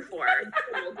be here for.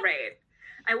 Well, great.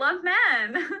 I love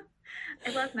men.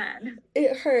 I love men.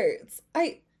 It hurts.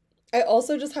 I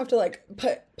also just have to like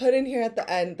put in here at the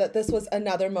end that this was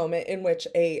another moment in which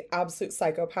a absolute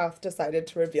psychopath decided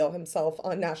to reveal himself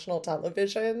on national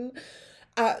television.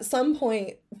 At some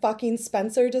point, fucking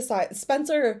Spencer,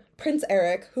 Prince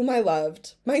Eric, whom I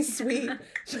loved, my sweet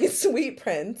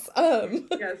prince,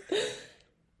 Yes.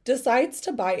 decides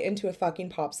to bite into a fucking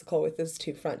popsicle with his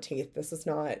 2 front teeth. This is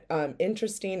not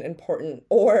interesting, important,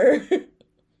 or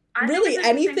really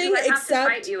anything except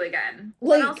to bite you again.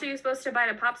 Like, what else are you supposed to bite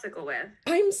a popsicle with?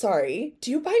 I'm sorry.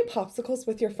 Do you bite popsicles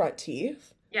with your front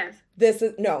teeth? Yes.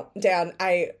 No, Dan,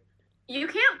 You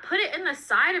can't put it in the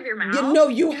side of your mouth.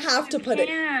 You have to put it.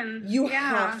 You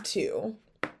have to.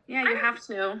 Yeah, you have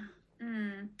to.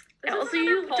 Also,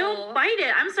 you don't bite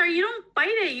it. I'm sorry, you don't bite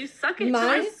it. You suck it.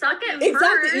 I suck it Exactly.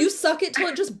 first. You suck it till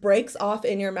it just breaks off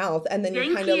in your mouth, and then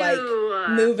you kind of like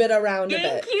move it around a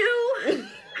bit. Thank you.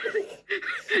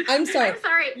 I'm sorry. I'm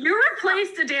sorry. You're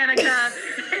replaced, Danica.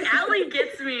 Allie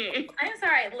gets me. I'm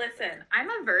sorry. Listen, I'm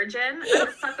a virgin. I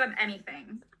don't suck on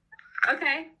anything.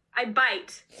 Okay? I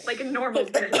bite like a normal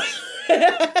bitch.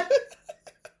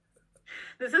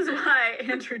 This is why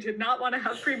Andrew did not want to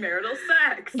have premarital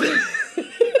sex.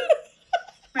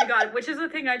 My God, which is the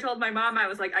thing I told my mom. I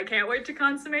was like, I can't wait to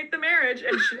consummate the marriage.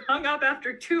 And she hung up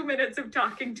after 2 minutes of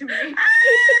talking to me.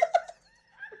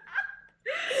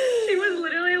 She was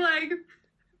literally like,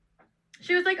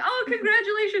 oh,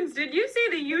 congratulations. Did you see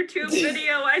the YouTube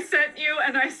video I sent you?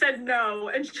 And I said no.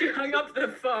 And she hung up the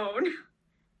phone.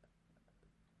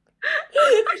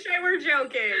 I wish I were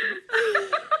joking.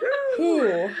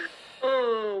 Ooh.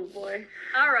 Oh, boy.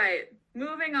 All right.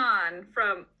 Moving on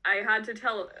from, I had to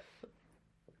tell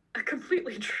a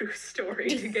completely true story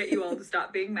to get you all to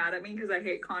stop being mad at me because I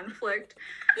hate conflict.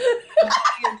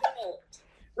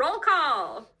 Roll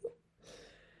call.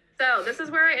 So this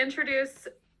is where I introduce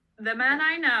the men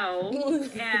I know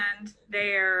and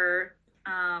their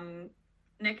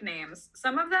nicknames.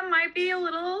 Some of them might be a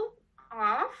little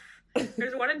off.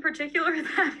 There's one in particular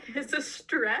that is a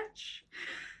stretch.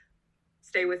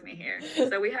 Stay with me here.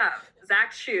 So we have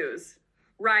Zach Shoes,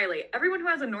 Riley. Everyone who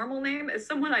has a normal name is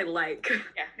someone I like.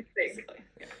 Yeah, basically.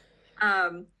 Yeah.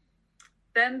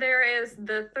 Then there is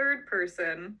the third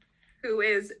person who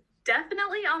is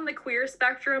definitely on the queer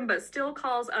spectrum, but still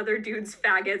calls other dudes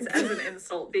faggots as an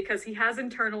insult because he has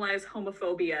internalized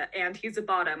homophobia and he's a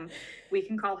bottom. We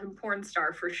can call him porn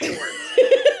star for short.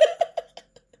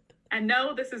 And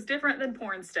no, this is different than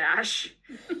porn stash.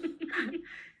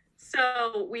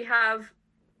 So we have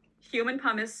Human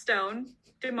Pumice Stone,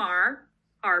 DeMar,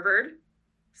 Harvard,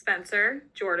 Spencer,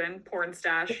 Jordan, porn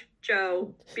stash,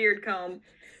 Joe, beard comb,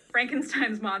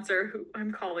 Frankenstein's monster, who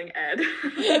I'm calling Ed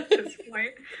at this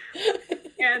point,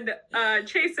 and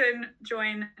Chasen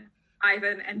join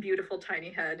Ivan and beautiful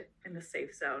tiny head in the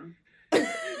safe zone.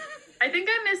 I think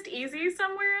I missed Easy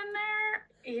somewhere in there.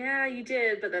 Yeah, you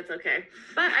did, but that's okay.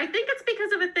 But I think it's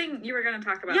because of a thing you were going to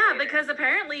talk about. Yeah, later. because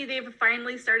apparently they've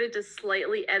finally started to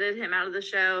slightly edit him out of the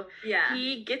show. Yeah.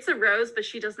 He gets a rose, but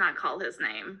she does not call his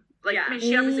name. Like, Yeah. I mean,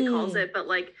 she obviously calls it, but,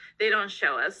 like, they don't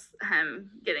show us him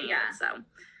getting Yeah. it, so.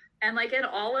 And, like, in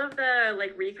all of the,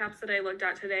 like, recaps that I looked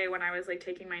at today when I was, like,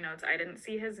 taking my notes, I didn't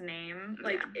see his name,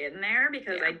 like, in there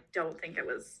because I don't think it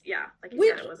was, like you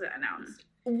said, it wasn't announced.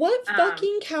 What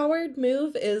fucking coward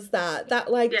move is that? That,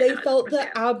 like, they felt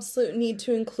the absolute need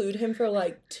to include him for,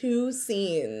 like, 2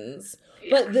 scenes.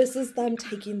 Yeah. But this is them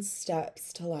taking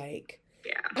steps to, like...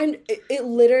 Yeah. And it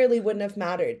literally wouldn't have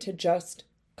mattered to just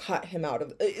cut him out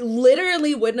of... It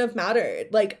literally wouldn't have mattered.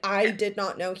 Like, I did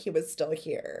not know he was still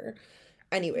here.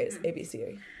 Anyways,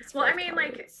 ABC. Well, I mean,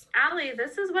 like, Allie,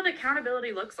 this is what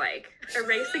accountability looks like.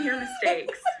 Erasing your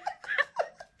mistakes.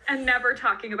 And never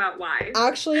talking about why.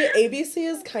 Actually, ABC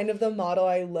is kind of the model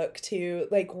I look to,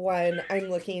 like, when I'm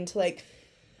looking to, like,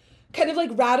 kind of, like,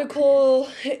 radical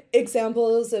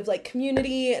examples of, like,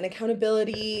 community and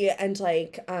accountability and,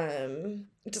 like,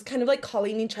 just kind of, like,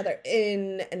 calling each other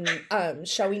in and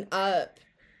showing up.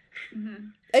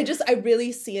 Mm-hmm. I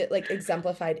really see it, like,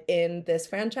 exemplified in this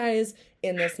franchise,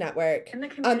 in this network, in the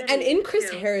community, and in Chris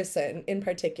Harrison in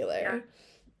particular. Yeah.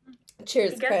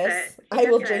 Cheers, Chris. I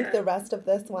will drink the rest of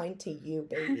this wine to you,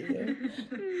 baby.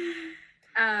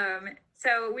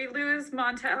 So we lose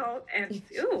Montel and,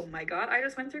 oh my God, I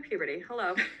just went through puberty.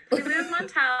 Hello. We lose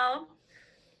Montel,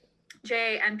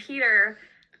 Jay, and Peter,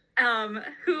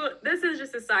 who, this is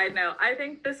just a side note. I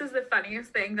think this is the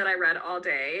funniest thing that I read all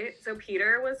day. So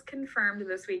Peter was confirmed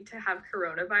this week to have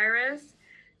coronavirus,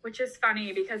 which is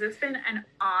funny because it's been an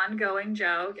ongoing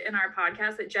joke in our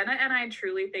podcast that Jenna and I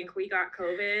truly think we got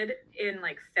COVID in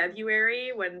like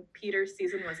February when Peter's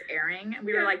season was airing. And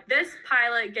we were like, this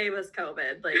pilot gave us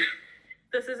COVID. Like,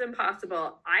 this is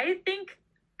impossible. I think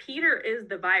Peter is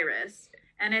the virus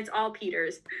and it's all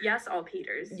Peters. Yes, all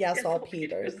Peters. Yes, it's all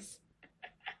Peters.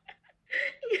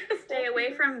 Stay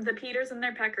away from the Peters and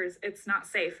their peckers. It's not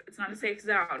safe. It's not a safe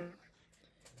zone.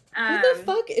 Who the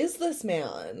fuck is this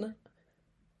man?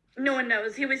 No one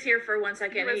knows. He was here for 1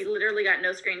 second. He literally got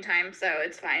no screen time, so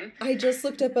it's fine. I just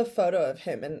looked up a photo of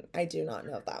him, and I do not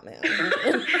know that man.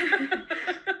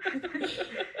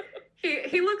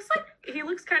 he looks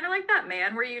kind of like that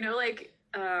man where, you know, like,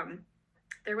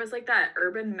 there was like that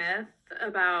urban myth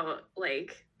about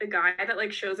like the guy that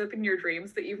like shows up in your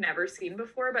dreams that you've never seen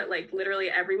before, but like literally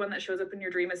everyone that shows up in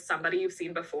your dream is somebody you've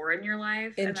seen before in your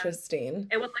life. Interesting.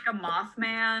 It was like a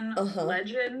Mothman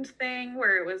legend thing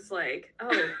where it was like,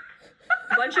 oh,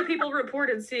 a bunch of people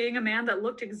reported seeing a man that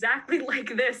looked exactly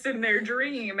like this in their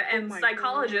dream, and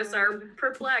psychologists are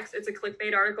perplexed. It's a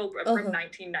clickbait article from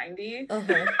 1990. They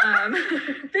don't.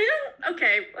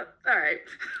 Okay, all right.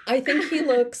 I think he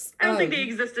looks. I don't think they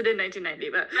existed in 1990,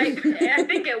 but I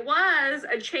think it was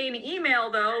a chain email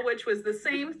though, which was the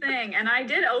same thing. And I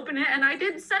did open it and I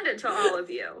did send it to all of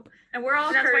you. And we're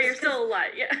all that's cursed. Why you're still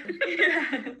alive. Yeah.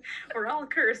 We're all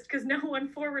cursed because no one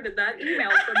forwarded that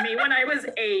email from me when I was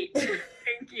 8.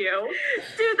 Thank you.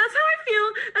 Dude, that's how I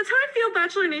feel. That's how I feel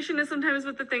Bachelor Nation is sometimes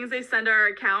with the things they send our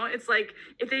account. It's like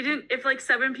if like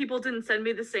 7 people didn't send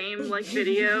me the same like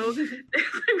video,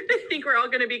 I think we're all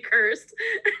gonna be cursed.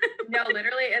 No,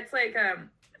 literally it's like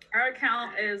our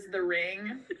account is The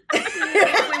Ring.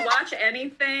 If we watch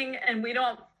anything and we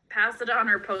don't pass it on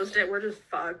or post it, we're just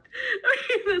fucked.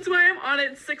 That's why I'm on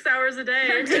it 6 hours a day.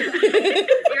 You're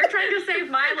trying to save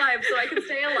my life so I can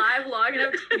stay alive long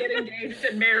enough to get engaged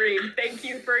and married. Thank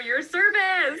you for your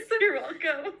service. You're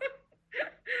welcome.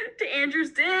 To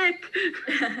Andrew's dick.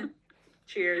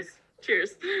 Cheers.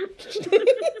 Cheers.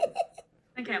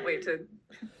 I can't wait to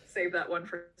save that one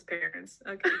for his parents.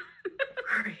 Okay.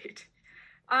 Great.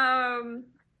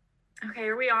 Okay,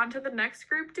 are we on to the next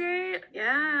group date?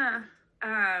 Yeah.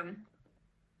 I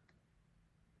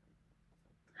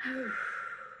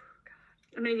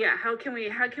mean, yeah, how can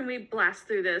we blast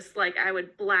through this like I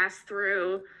would blast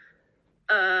through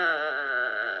I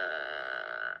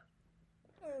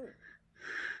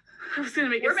was gonna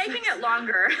make We're making it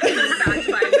longer. That's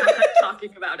why I'm not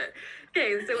talking about it.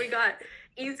 Okay, so we got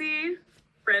Easy,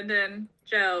 Brendan,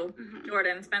 Joe,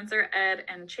 Jordan, Spencer, Ed,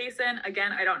 and Chasen.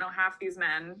 Again, I don't know half these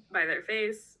men by their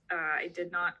face. I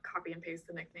did not copy and paste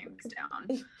the nicknames down.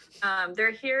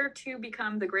 They're here to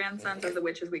become the grandsons of the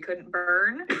witches we couldn't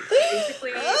burn.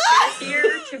 Basically, they're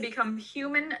here to become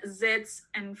human zits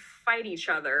and fight each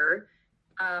other,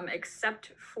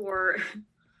 except for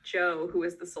Joe, who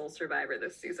is the sole survivor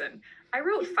this season. I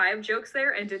wrote 5 jokes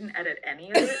there and didn't edit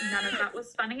any of it. None of that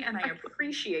was funny, and I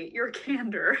appreciate your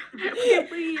candor.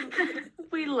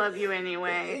 We love you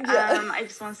anyway. Yeah. I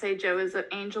just want to say Joe is an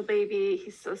angel baby.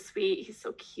 He's so sweet. He's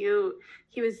so cute.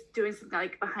 He was doing something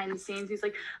like behind the scenes. He's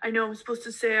like, I know I'm supposed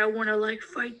to say I want to like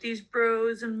fight these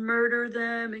bros and murder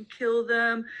them and kill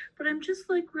them, but I'm just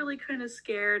like really kind of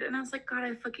scared. And I was like, God,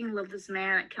 I fucking love this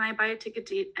man. Can I buy a ticket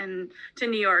to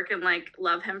New York and like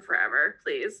love him forever,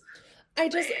 please?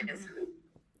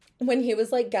 When he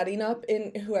was like getting up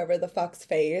in whoever the fuck's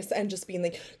face and just being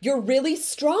like, you're really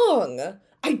strong.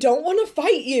 I don't want to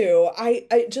fight you. I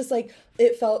just like,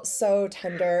 it felt so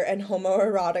tender and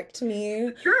homoerotic to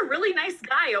me. You're a really nice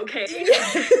guy, okay?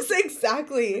 Yes,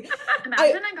 exactly.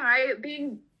 Imagine a guy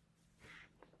being...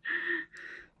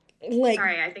 Like,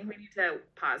 sorry, I think we need to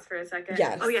pause for a second.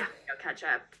 Yes. Oh yeah, catch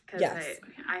up. Because yes.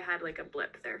 I had like a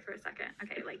blip there for a second.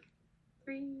 Okay, like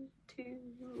 3,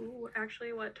 2.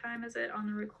 Actually, what time is it on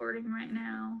the recording right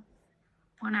now?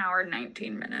 1 hour,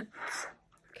 19 minutes.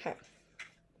 Okay.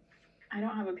 I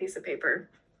don't have a piece of paper.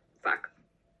 Fuck.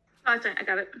 Oh, I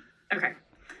got it. Okay.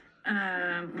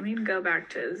 Let me go back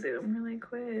to Zoom really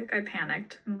quick. I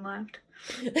panicked and left.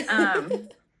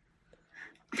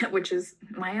 Which is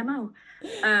my MO.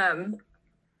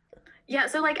 Yeah,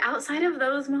 so like outside of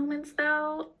those moments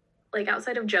though, like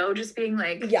outside of Joe just being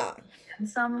like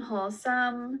handsome,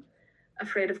 wholesome,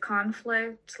 afraid of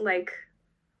conflict, like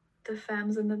the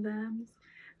femmes and the thems.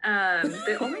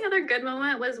 The only other good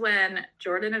moment was when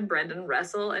Jordan and Brendan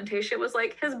wrestle and Tayshia was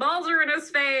like, his balls are in his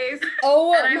face.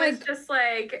 Oh, and I was just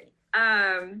like,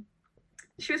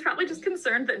 she was probably just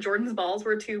concerned that Jordan's balls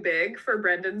were too big for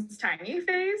Brendan's tiny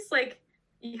face. Like,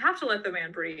 you have to let the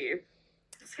man breathe.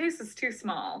 His face is too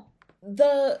small.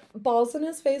 The balls in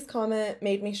his face comment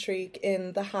made me shriek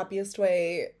in the happiest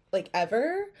way, like,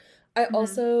 ever. I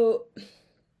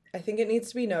think it needs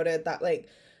to be noted that, like,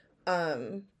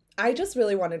 I just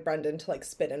really wanted Brendan to, like,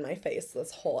 spit in my face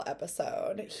this whole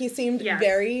episode. He seemed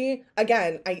very,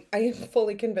 again, I am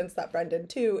fully convinced that Brendan,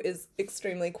 too, is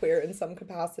extremely queer in some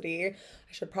capacity. I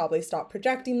should probably stop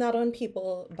projecting that on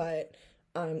people, but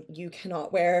you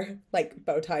cannot wear, like,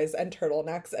 bow ties and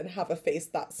turtlenecks and have a face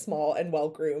that small and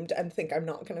well-groomed and think I'm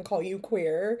not going to call you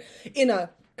queer in a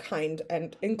kind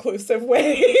and inclusive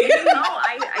way. No,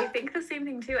 I think the same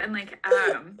thing, too. And, like,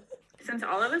 since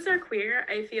all of us are queer,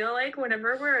 I feel like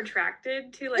whenever we're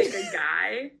attracted to, like, a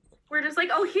guy, we're just like,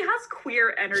 oh, he has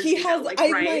queer energy. He has, like,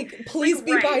 I'm right? like, please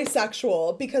be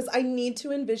bisexual, because I need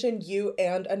to envision you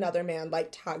and another man, like,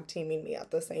 tag teaming me at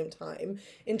the same time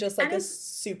in just, like, a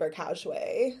super casual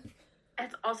way.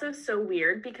 It's also so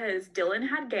weird because Dylan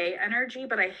had gay energy,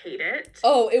 but I hate it.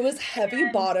 Oh, it was heavy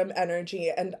bottom energy,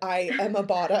 and I am a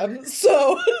bottom,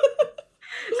 so.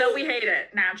 So we hate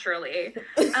it, naturally.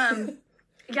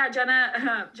 Yeah,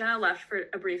 Jenna left for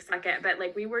a brief second, but,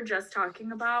 like, we were just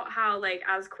talking about how, like,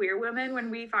 as queer women, when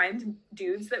we find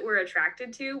dudes that we're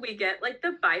attracted to, we get, like,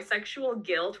 the bisexual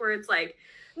guilt where it's like,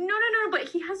 no, but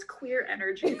he has queer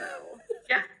energy, though.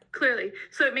 Yeah, clearly.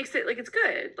 So it makes it, like, it's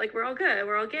good. Like, we're all good.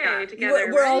 We're all gay together.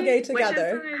 We're all gay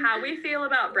together. Which is how we feel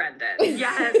about Brendan.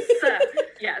 Yes.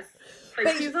 Yes.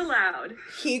 Like, he's allowed.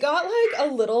 He got, like,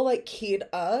 a little, like, keyed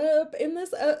up in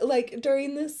this, like,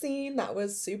 during this scene. That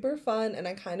was super fun, and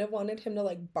I kind of wanted him to,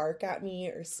 like, bark at me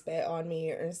or spit on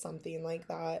me or something like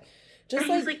that. Just,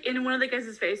 and he's, like, in one of the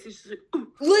guys' face, he's just like, ooh.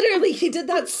 Literally, he did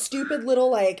that stupid little,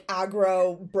 like,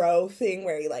 aggro bro thing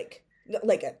where he, like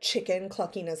a chicken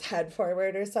clucking his head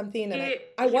forward or something, and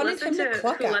I wanted him to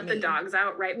cluck at me. Let the dogs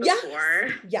out right before.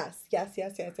 Yes,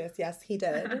 he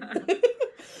did.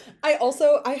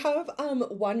 I have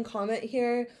one comment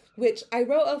here, which I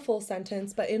wrote a full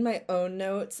sentence, but in my own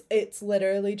notes, it's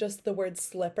literally just the word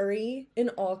slippery in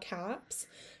all caps.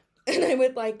 And I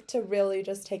would like to really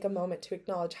just take a moment to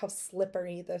acknowledge how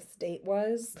slippery this date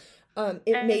was.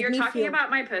 You're talking about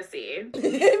my pussy.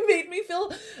 It made me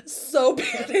feel so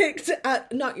panicked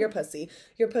not your pussy.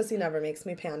 Your pussy never makes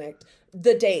me panicked.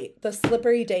 The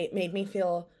slippery date made me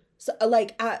feel so,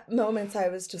 like, at moments I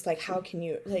was just like, how can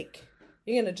you, like,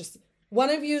 you're gonna just, one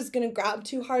of you is gonna grab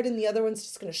too hard and the other one's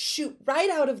just gonna shoot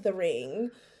right out of the ring.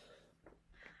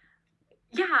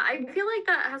 Yeah, I feel like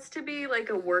that has to be, like,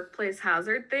 a workplace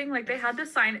hazard thing. Like, they had to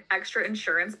sign extra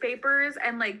insurance papers,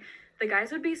 and, like, the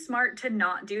guys would be smart to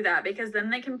not do that, because then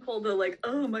they can pull the, like,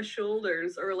 oh, my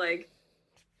shoulders, or, like,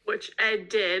 which Ed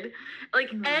did. Like,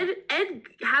 Ed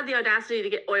had the audacity to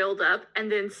get oiled up and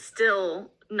then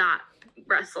still not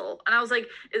wrestle. And I was like,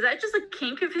 is that just a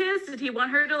kink of his? Did he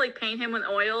want her to, like, paint him with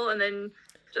oil and then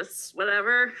just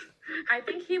whatever? I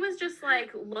think he was just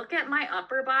like, look at my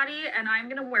upper body and I'm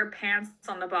gonna wear pants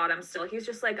on the bottom still. He's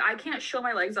just like, I can't show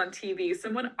my legs on TV.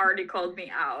 Someone already called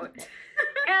me out.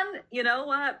 And you know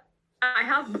what? I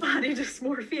have body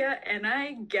dysmorphia and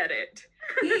I get it.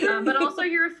 But also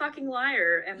you're a fucking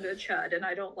liar and a chud and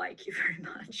I don't like you very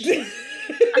much.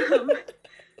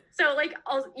 So, like,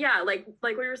 yeah, like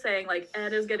we were saying, like,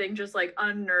 Ed is getting just, like,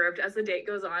 unnerved as the date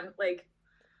goes on. Like,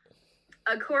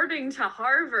 according to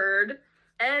Harvard,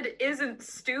 Ed isn't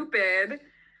stupid,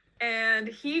 and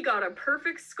he got a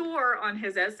perfect score on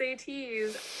his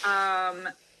SATs,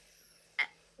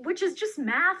 which is just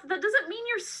math. That doesn't mean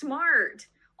you're smart.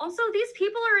 Also, these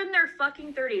people are in their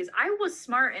fucking 30s. I was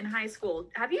smart in high school.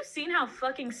 Have you seen how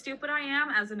fucking stupid I am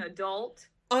as an adult?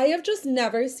 I have just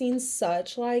never seen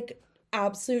such, like,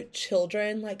 absolute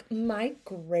children. Like, my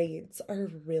grades are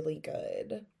really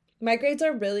good. My grades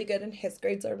are really good and his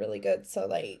grades are really good. So,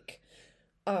 like,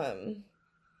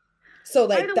 So,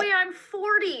 like, by the way, I'm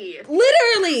 40.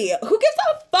 Literally, who gives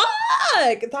a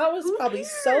fuck? That was probably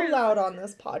so loud on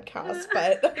this podcast,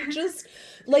 but just,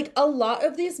 like, a lot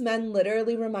of these men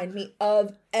literally remind me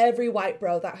of every white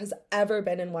bro that has ever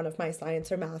been in one of my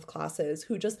science or math classes,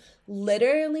 who just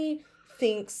literally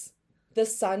thinks the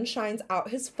sun shines out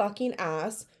his fucking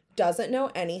ass, doesn't know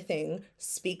anything,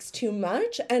 speaks too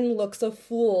much, and looks a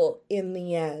fool in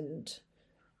the end.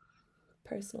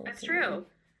 Personal It's opinion. true.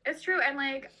 It's true. And,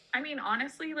 like, I mean,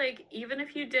 honestly, like, even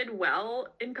if you did well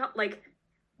in, like,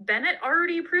 Bennett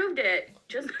already proved it.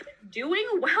 Just doing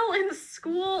well in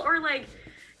school or, like,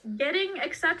 getting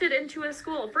accepted into a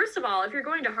school. First of all, if you're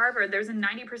going to Harvard, there's a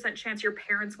 90% chance your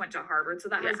parents went to Harvard. So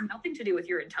that has nothing to do with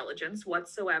your intelligence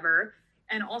whatsoever.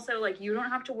 And also, like, you don't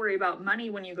have to worry about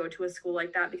money when you go to a school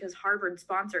like that because Harvard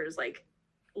sponsors, like,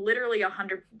 literally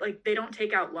 100, like, they don't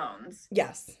take out loans.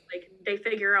 Yes. Like, they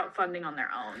figure out funding on their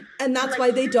own. And that's like,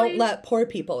 why they don't let poor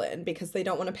people in, because they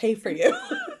don't want to pay for you.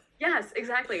 Yes,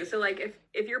 exactly. So, like,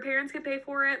 if your parents can pay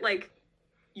for it, like,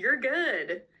 you're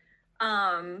good.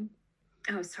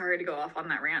 Oh, sorry to go off on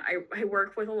that rant. I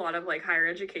work with a lot of, like, higher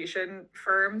education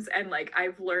firms, and, like,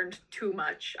 I've learned too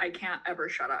much. I can't ever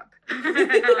shut up.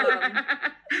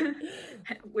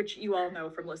 Which you all know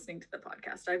from listening to the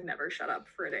podcast. I've never shut up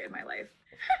for a day in my life.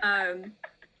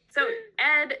 So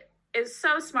Ed is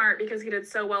so smart because he did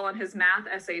so well on his math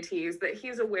SATs that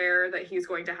he's aware that he's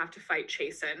going to have to fight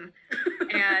Chasen.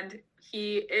 And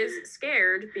he is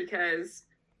scared because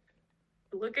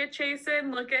look at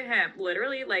Chasen, look at him.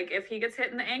 Literally, like, if he gets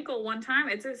hit in the ankle one time,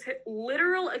 it's his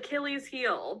literal Achilles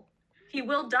heel. He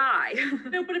will die.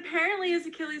 No, but apparently his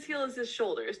Achilles heel is his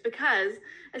shoulders because,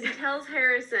 as he tells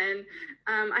Harrison,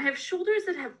 I have shoulders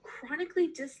that have chronically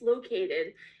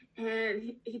dislocated,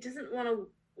 and he doesn't want to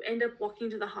end up walking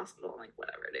to the hospital. I'm like,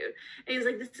 whatever, dude. And he's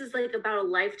like, this is, like, about a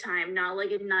lifetime, not,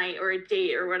 like, a night or a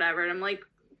date or whatever. And I'm like,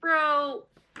 bro,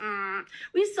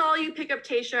 we saw you pick up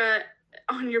Tayshia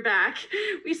on your back.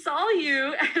 We saw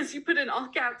you, as you put in all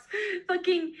caps,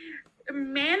 fucking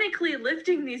manically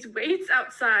lifting these weights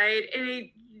outside in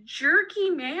a jerky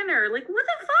manner. Like, what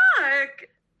the fuck?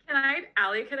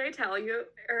 Allie, can I tell you,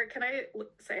 or can I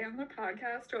say on the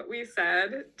podcast what we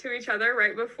said to each other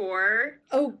right before?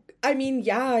 Oh, I mean,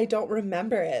 yeah, I don't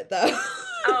remember it, though.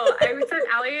 Oh, I said,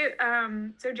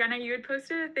 Allie, so Jenna, you had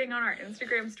posted a thing on our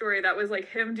Instagram story that was, like,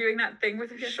 him doing that thing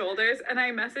with his shoulders, and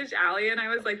I messaged Allie, and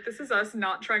I was like, this is us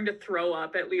not trying to throw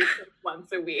up at least, like,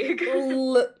 once a week.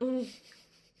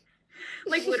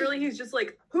 Like, literally, he's just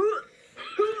like,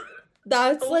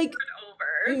 that's, over like, and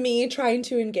over. Me trying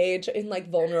to engage in, like,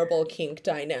 vulnerable kink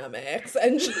dynamics,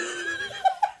 and just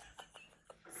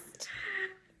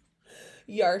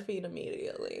yarfing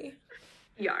immediately.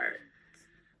 Yar.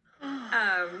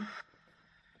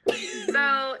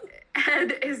 So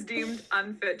Ed is deemed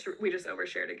unfit to, we just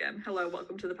overshared again. Hello,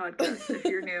 welcome to the podcast if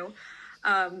you're new.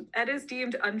 Ed is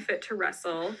deemed unfit to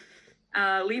wrestle,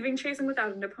 leaving Chasen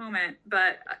without an opponent,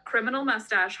 but Criminal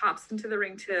Mustache hops into the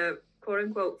ring to quote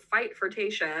unquote fight for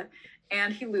Tayshia,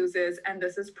 and he loses, and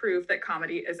this is proof that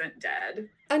comedy isn't dead.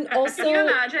 And also, can you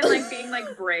imagine, like, being,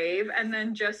 like, brave and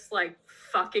then just, like,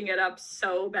 fucking it up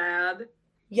so bad?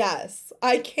 Yes,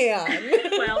 I can.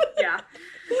 Well, yeah.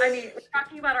 I mean, we're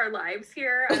talking about our lives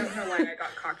here. I don't know why I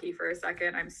got cocky for a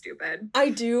second. I'm stupid. I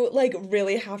do, like,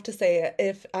 really have to say,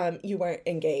 if you weren't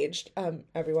engaged,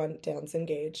 everyone, Dan's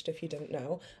engaged, if you didn't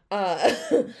know.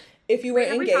 If you were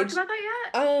engaged, we talked about that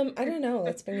yet? I don't know.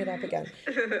 Let's bring it up again.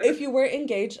 If you were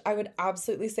engaged, I would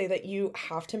absolutely say that you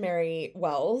have to marry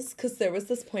Wells, because there was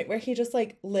this point where he just,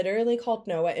 like, literally called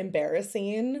Noah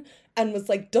embarrassing and was,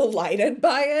 like, delighted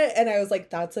by it, and I was like,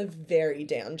 that's a very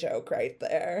Dan joke right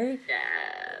there.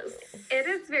 Yes. It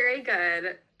is very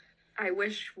good. I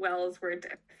wish Wells were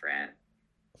different.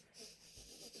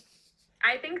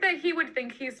 I think that he would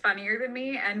think he's funnier than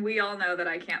me, and we all know that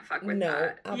I can't fuck with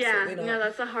that. Absolutely not. No,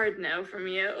 that's a hard no from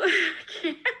you.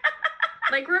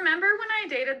 Like, remember when I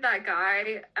dated that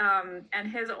guy, and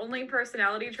his only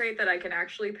personality trait that I can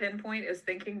actually pinpoint is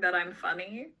thinking that I'm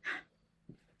funny?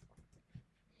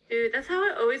 Dude, that's how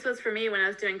it always was for me when I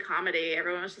was doing comedy.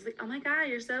 Everyone was just like, oh my God,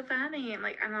 you're so funny. I'm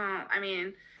like,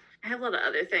 I have a lot of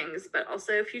other things, but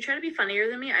also if you try to be funnier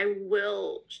than me, I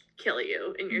will kill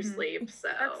you in your sleep. So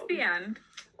that's the end.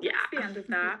 Yeah. That's the end of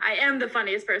that. I am the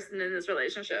funniest person in this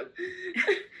relationship.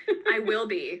 I will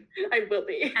be. I will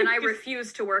be. And I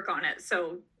refuse to work on it,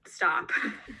 so stop.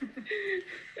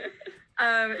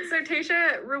 So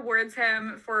Tayshia rewards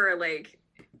him for, like,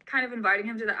 kind of inviting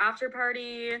him to the after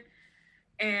party.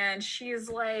 And she's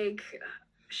like,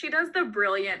 she does the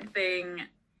brilliant thing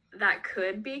that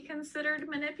could be considered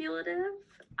manipulative.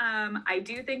 I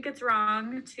do think it's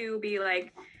wrong to be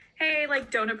like, hey, like,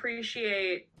 don't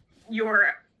appreciate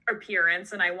your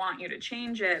appearance and I want you to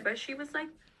change it. But she was like,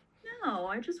 no,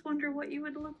 I just wonder what you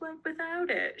would look like without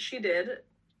it. She did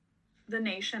the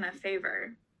nation a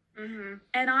favor. Mm-hmm.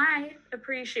 And I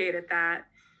appreciated that.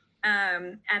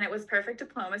 And it was perfect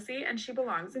diplomacy, and she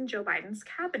belongs in Joe Biden's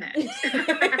cabinet.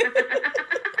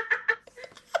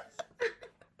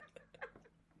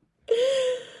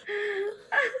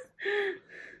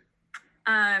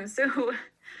 So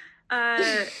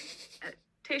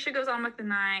Tayshia goes on with the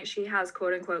night. She has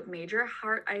quote unquote major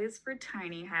heart eyes for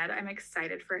Tiny Head. I'm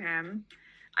excited for him.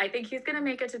 I think he's gonna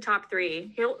make it to top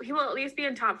 3. He will at least be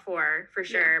in top 4 for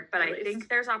sure. But I think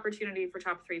there's opportunity for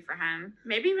top 3 for him.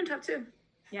 Maybe even top 2.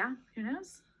 Yeah, who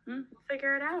knows? We'll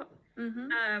figure it out.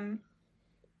 Mm-hmm.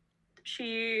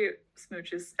 She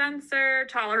smooches Spencer,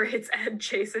 tolerates Ed,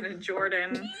 Jason, and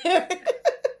Jordan.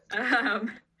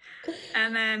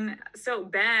 And then, so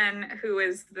Ben, who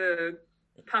is the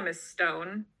pumice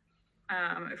stone,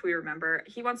 if we remember,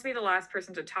 he wants to be the last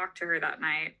person to talk to her that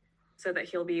night so that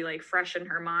he'll be like fresh in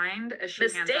her mind as she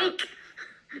hands up.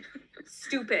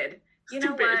 Stupid. You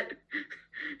know what?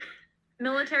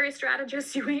 Military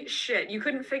strategist, you ain't shit. You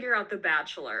couldn't figure out The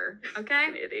Bachelor, okay?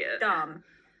 An idiot. Dumb.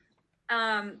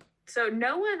 So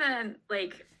Noah then,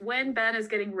 like, when Ben is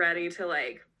getting ready to,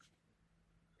 like,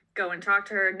 go and talk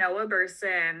to her, Noah bursts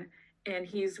in, and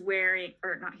he has,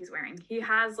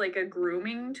 like, a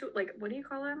grooming tool, like, what do you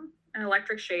call him? An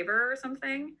electric shaver or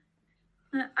something?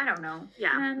 I don't know.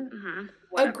 Yeah. Men,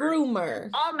 a groomer.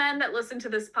 All men that listen to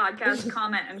this podcast,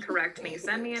 comment and correct me.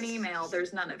 Send me an email.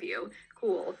 There's none of you.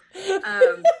 Cool.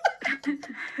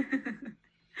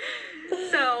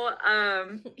 So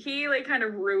he like kind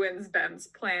of ruins Ben's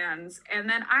plans, and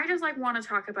then I just like want to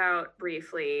talk about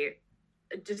briefly,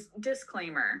 just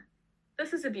disclaimer,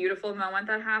 this is a beautiful moment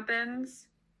that happens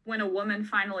when a woman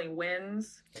finally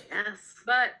wins. Yes.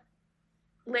 But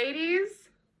ladies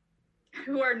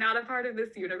who are not a part of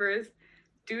this universe,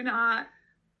 do not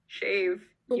shave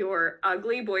your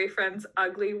ugly boyfriend's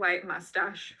ugly white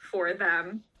mustache for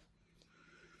them.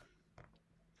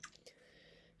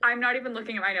 I'm not even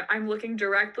looking at my note. I'm looking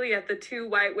directly at the 2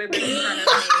 white women in front of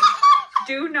me.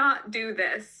 Do not do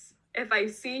this. If I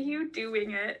see you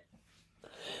doing it,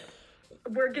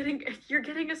 you're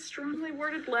getting a strongly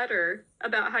worded letter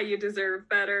about how you deserve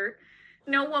better.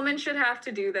 No woman should have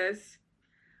to do this.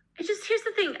 Here's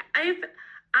the thing.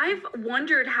 I've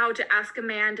wondered how to ask a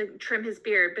man to trim his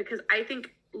beard, because I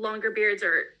think longer beards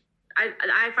are,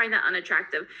 I find that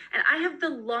unattractive. And I have the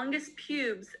longest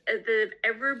pubes that have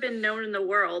ever been known in the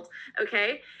world,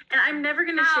 okay? And I'm never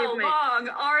going to shave my... How long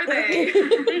are they?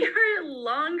 They are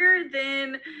longer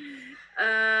than...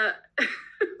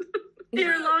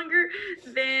 they're longer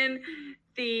than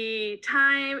the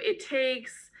time it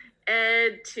takes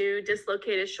Ed to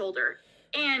dislocate his shoulder.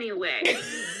 Anyway,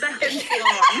 seconds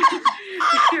long.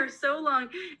 They're so long,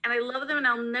 and I love them, and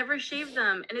I'll never shave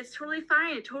them, and it's totally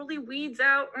fine. It totally weeds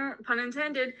out, pun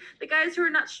intended, the guys who are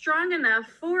not strong enough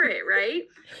for it, right?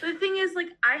 But the thing is, like,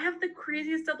 I have the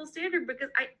craziest double standard, because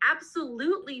I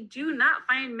absolutely do not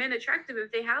find men attractive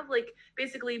if they have, like,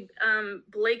 basically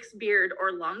Blake's beard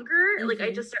or longer. Mm-hmm. Like,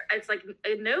 it's like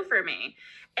a no for me.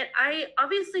 And I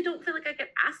obviously don't feel like I could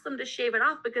ask them to shave it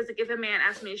off, because like, if a man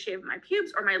asked me to shave my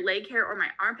pubes or my leg hair or my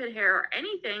armpit hair or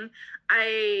anything,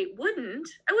 I wouldn't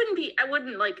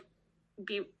like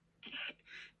be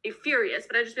furious,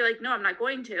 but I'd just be like, no, I'm not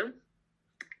going to.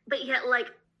 But yet, like,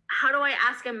 how do I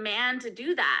ask a man to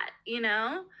do that? You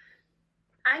know?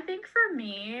 I think for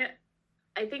me,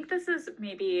 I think this is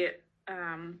maybe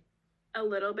a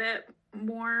little bit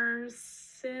more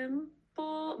simple.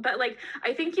 But like,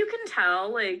 I think you can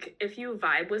tell, like, if you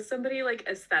vibe with somebody, like,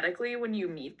 aesthetically when you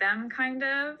meet them, kind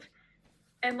of.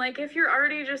 And like, if you're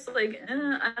already just like,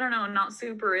 I don't know, not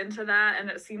super into that, and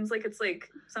it seems like it's like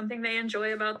something they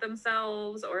enjoy about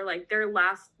themselves, or like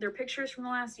their pictures from the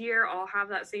last year all have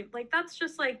that same, like, that's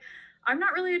just like, I'm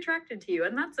not really attracted to you,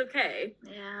 and that's okay.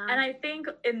 Yeah. And I think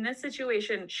in this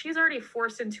situation, she's already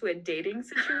forced into a dating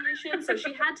situation, so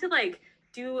she had to like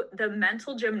do the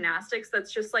mental gymnastics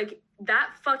that's just like,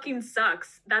 that fucking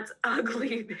sucks, that's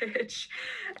ugly, bitch.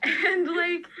 And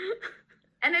like,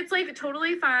 and it's like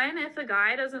totally fine if a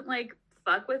guy doesn't like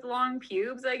fuck with long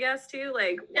pubes, I guess, too.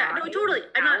 Like, yeah, no, totally.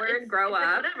 I'm not, grow up,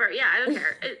 like, whatever. Yeah, I don't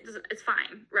care. It's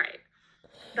fine, right?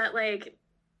 But like,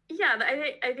 yeah,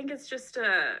 I think it's just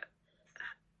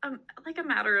like a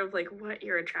matter of like what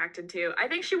you're attracted to. I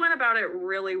think she went about it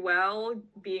really well,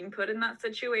 being put in that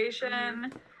situation.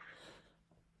 Mm-hmm.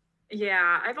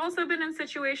 Yeah, I've also been in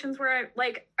situations where I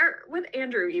like, or with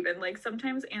Andrew even, like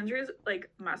sometimes Andrew's like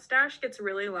mustache gets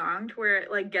really long to where it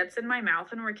like gets in my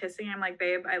mouth and we're kissing. I'm like,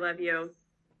 babe, I love you.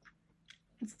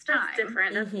 It's time. That's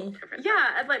different. That's a little different.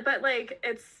 Yeah, but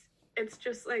it's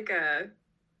just like you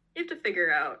have to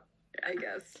figure out, I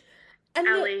guess. And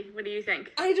Allie, what do you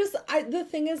think? The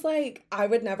thing is, like, I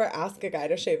would never ask a guy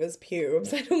to shave his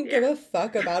pubes. I don't give a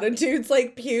fuck about a dude's,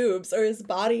 like, pubes or his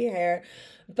body hair.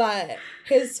 But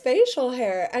his facial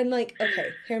hair, and, like,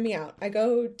 okay, hear me out. I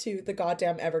go to the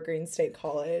goddamn Evergreen State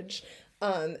College,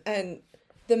 and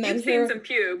the men You've here... seen some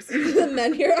pubes. The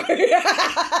men here are...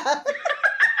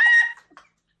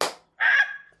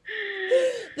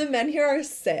 The men here are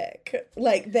sick.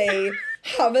 Like, they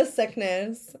have a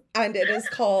sickness, and it is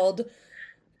called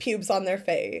pubes on their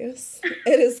face.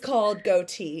 It is called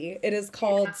goatee. It is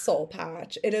called soul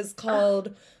patch. It is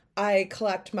called I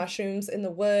collect mushrooms in the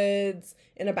woods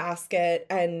in a basket,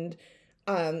 and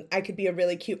I could be a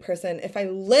really cute person if I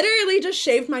literally just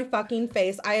shaved my fucking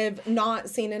face. I have not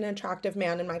seen an attractive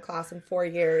man in my class in 4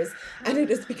 years, and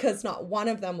it is because not one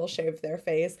of them will shave their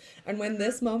face. And when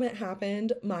this moment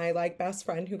happened, my, like, best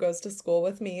friend who goes to school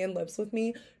with me and lives with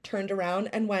me turned around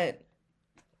and went,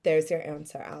 "There's your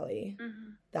answer, Allie.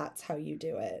 Mm-hmm. That's how you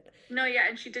do it." No, yeah,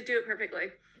 and she did do it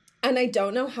perfectly. And I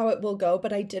don't know how it will go,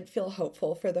 but I did feel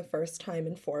hopeful for the first time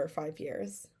in 4 or 5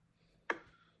 years.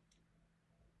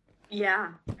 Yeah.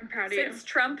 I'm proud of you. Since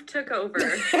Trump took over,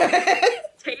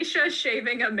 Tayshia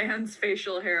shaving a man's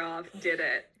facial hair off did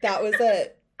it. That was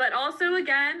it. But also,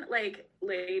 again, like,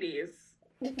 ladies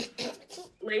and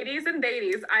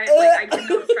ladies, I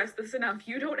cannot stress this enough.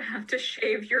 You don't have to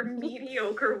shave your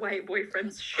mediocre white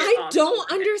boyfriend's shit off. I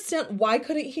don't understand. Why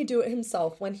couldn't he do it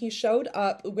himself? When he showed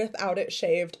up without it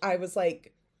shaved, I was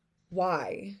like,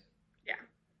 why?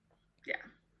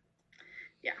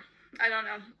 Yeah. I don't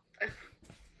know.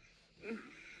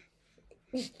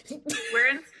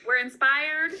 We're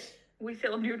inspired, we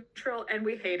feel neutral, and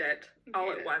we hate it all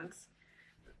at once.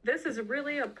 This is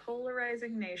really a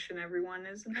polarizing nation, everyone,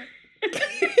 isn't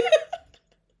it?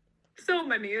 So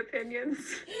many opinions.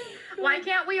 Why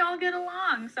can't we all get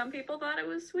along? Some people thought it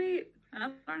was sweet. I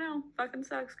don't know. Fucking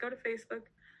sucks. Go to Facebook.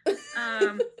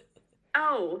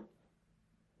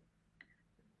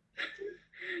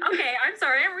 Okay, I'm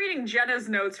sorry. I'm reading Jenna's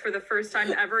notes for the first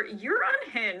time ever. You're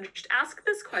unhinged. Ask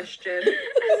this question.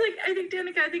 I think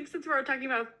Danica, since we're talking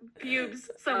about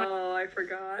pubes so much. Oh, I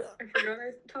forgot.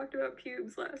 I talked about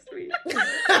pubes last week. We have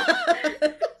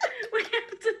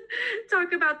to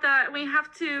talk about that. We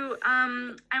have to,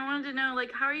 I wanted to know,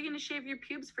 like, how are you going to shave your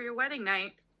pubes for your wedding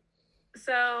night?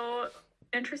 So,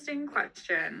 interesting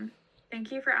question.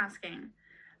 Thank you for asking.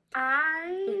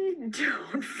 I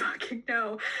don't fucking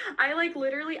know. I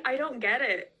don't get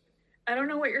it. I don't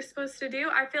know what you're supposed to do.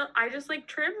 I just, like,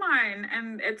 trim mine,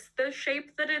 and it's the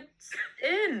shape that it's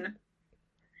in.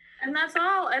 And that's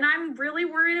all. And I'm really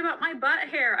worried about my butt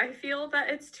hair. I feel that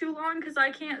it's too long because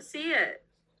I can't see it.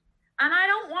 And I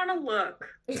don't want to look.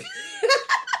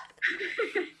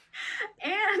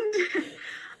 And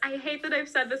I hate that I've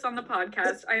said this on the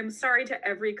podcast. I am sorry to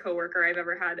every coworker I've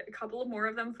ever had. A couple of more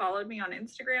of them followed me on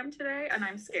Instagram today, and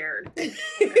I'm scared.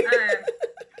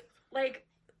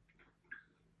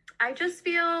 I just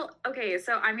feel, okay,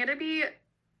 so I'm going to be,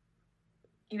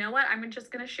 you know what? I'm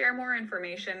just going to share more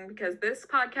information because this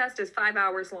podcast is 5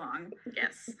 hours long.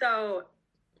 Yes. So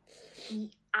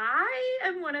I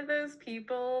am one of those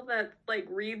people that, like,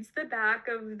 reads the back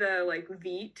of the, like,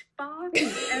 Veet box,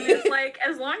 and it's like,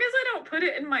 as long as I don't put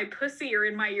it in my pussy or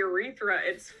in my urethra,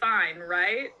 it's fine,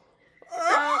 right? So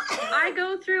I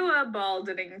go through a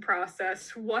baldening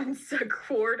process once a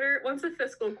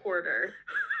fiscal quarter.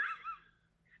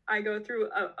 I go through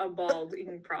a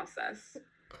balding process.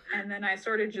 And then I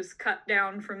sort of just cut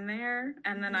down from there,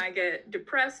 and then I get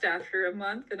depressed after a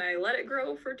month, and I let it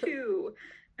grow for 2.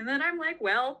 And then I'm like,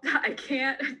 well, I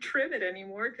can't trim it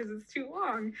anymore because it's too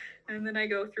long. And then I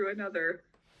go through another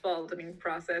baldening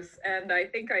process. And I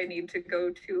think I need to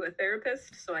go to a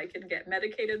therapist so I can get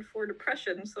medicated for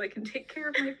depression so I can take care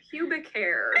of my pubic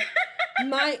hair.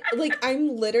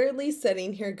 I'm literally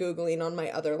sitting here Googling on my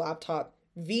other laptop,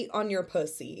 Veet on your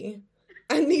pussy.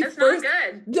 And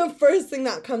the first thing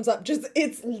that comes up,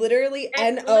 it's literally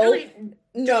N-O.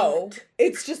 No.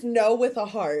 It's just no with a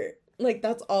heart. Like,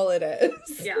 that's all it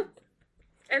is. Yeah.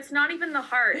 It's not even the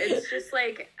heart. It's just,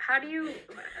 like,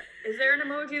 is there an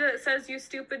emoji that says, you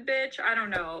stupid bitch? I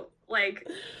don't know. Like,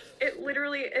 it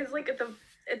literally is, like,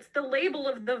 it's the label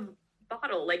of the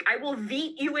bottle. Like, I will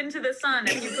Veet you into the sun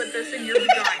if you put this in your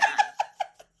vagina.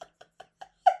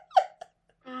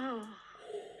 Oh,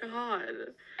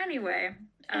 God. Anyway.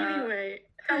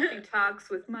 Healthy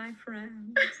talks with my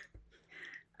friends.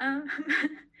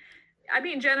 I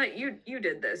mean, Jenna, you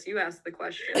did this. You asked the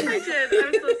question. I did.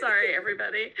 I'm so sorry,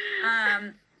 everybody.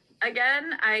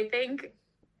 Again, I think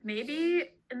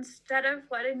maybe instead of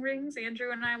wedding rings,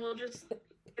 Andrew and I will just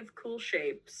give cool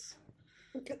shapes.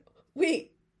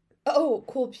 Wait. Oh,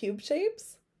 cool pube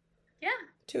shapes? Yeah.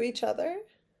 To each other?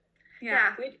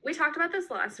 Yeah. We talked about this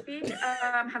last week.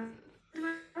 I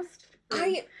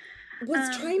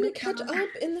was trying to catch up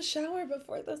in the shower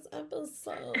before this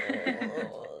episode.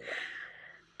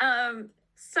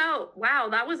 So, wow,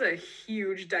 that was a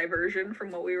huge diversion from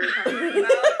what we were talking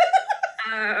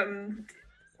about.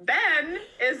 Ben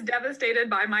is devastated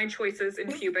by my choices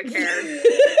in pubic hair.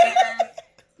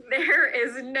 There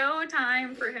is no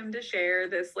time for him to share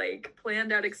this, like,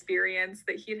 planned out experience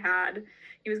that he'd had.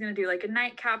 He was going to do, like, a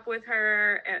nightcap with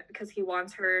her because he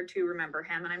wants her to remember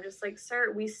him. And I'm just like,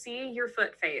 sir, we see your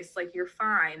foot face. Like, you're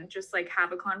fine. Just, like,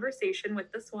 have a conversation with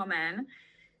this woman.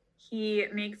 He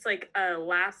makes, like, a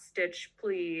last-ditch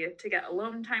plea to get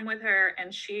alone time with her.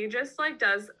 And she just, like,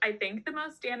 does, I think, the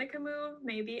most Danica move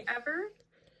maybe ever.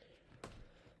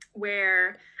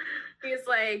 Where he's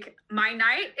like, my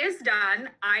night is done.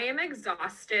 I am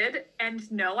exhausted.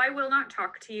 And no, I will not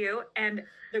talk to you. And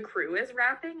the crew is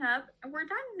wrapping up. And we're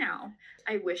done now.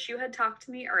 I wish you had talked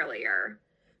to me earlier.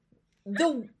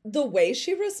 The way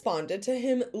she responded to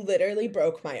him literally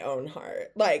broke my own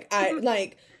heart. Like, For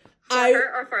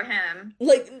her or for him?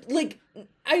 Like,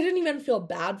 I didn't even feel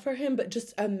bad for him, but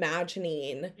just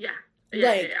imagining. Yeah.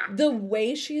 The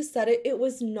way she said it, it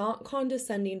was not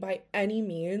condescending by any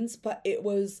means, but it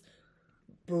was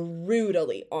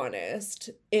brutally honest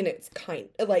in its kind.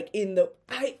 Like, in the,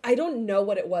 I don't know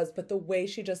what it was, but the way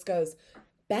she just goes,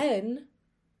 Ben,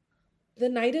 the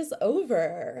night is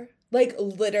over. Like,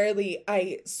 literally,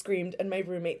 I screamed, and my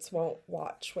roommates won't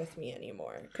watch with me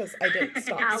anymore because I didn't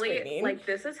stop Allie, screaming. like,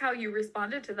 this is how you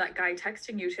responded to that guy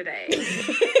texting you today.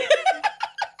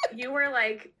 You were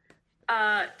like,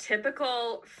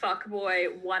 typical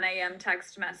fuckboy 1 a.m.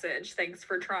 text message. Thanks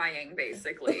for trying,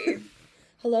 basically.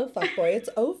 Hello, fuckboy. It's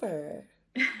over.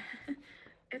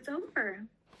 It's over.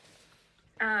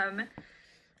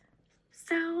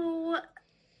 So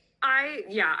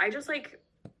I just, like,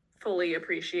 fully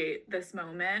appreciate this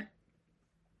moment.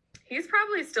 He's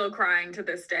probably still crying to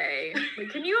this day. Like,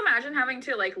 can you imagine having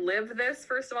to, like, live this,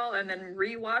 first of all, and then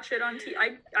rewatch it on TV?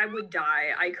 I would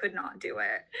die. I could not do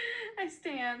it. I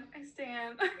stand.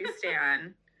 You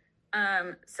stan.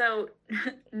 So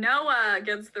Noah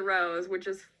gets the rose, which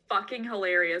is fucking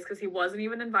hilarious because he wasn't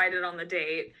even invited on the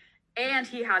date. And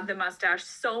he had the mustache,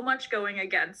 so much going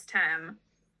against him.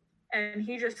 And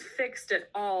he just fixed it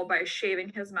all by shaving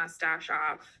his mustache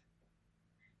off.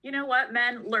 You know what,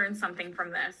 men? Learn something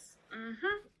from this.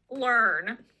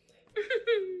 Learn.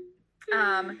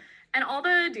 And all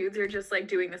the dudes are just, like,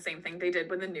 doing the same thing they did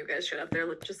when the new guys showed up.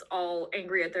 They're just all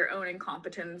angry at their own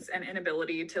incompetence and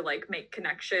inability to, like, make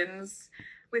connections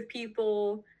with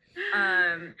people.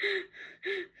 Ben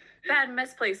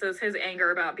misplaces his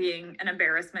anger about being an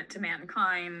embarrassment to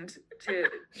mankind to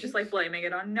just, like, blaming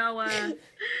it on Noah.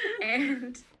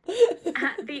 And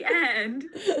at the end,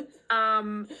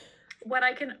 what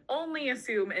I can only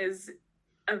assume is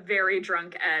a very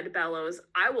drunk Ed bellows,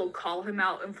 I will call him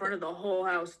out in front of the whole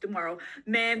house tomorrow,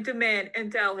 man to man,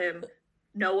 and tell him,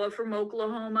 Noah from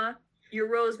Oklahoma, your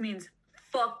rose means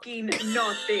fucking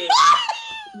nothing.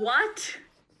 What?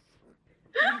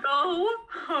 Go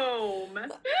home. Oh my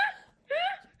god.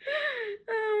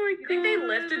 You think they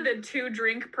lifted the 2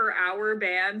 drink per hour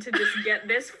ban to just get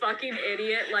this fucking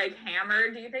idiot, like,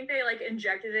 hammered? Do you think they, like,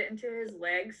 injected it into his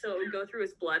legs so it would go through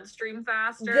his bloodstream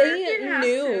faster?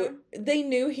 They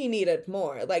knew he needed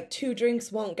more. Like, 2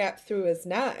 drinks won't get through his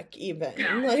neck, even.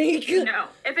 No. Like, no.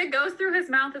 If it goes through his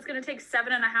mouth, it's gonna take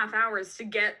 7.5 hours to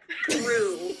get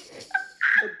through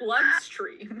the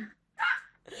bloodstream.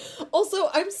 Also,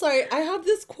 I'm sorry, I have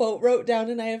this quote wrote down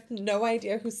and I have no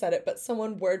idea who said it, but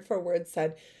someone word for word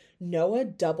said, Noah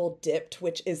double dipped,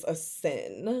 which is a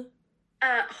sin.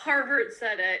 Harvard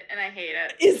said it, and I hate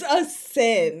it. Is a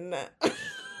sin.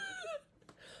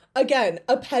 Again,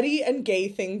 a petty and gay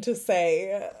thing to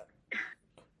say.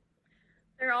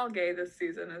 They're all gay this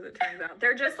season, as it turns out.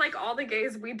 They're just like all the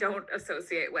gays we don't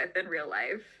associate with in real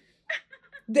life.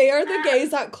 They are the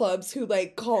gays at clubs who,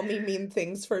 like, call me mean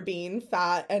things for being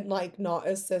fat and, like, not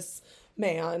a cis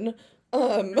man.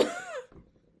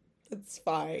 It's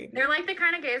fine. They're, like, the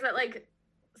kind of gays that, like,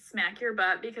 smack your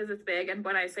butt because it's big, and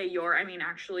when I say your, I mean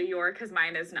actually your, because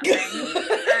mine is nothing.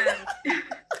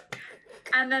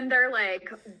 And then they're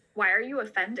like, why are you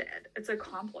offended? It's a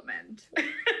compliment.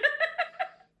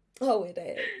 Oh, it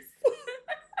is.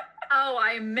 Oh,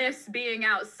 I miss being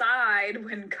outside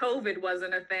when COVID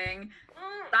wasn't a thing.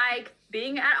 Like,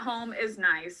 being at home is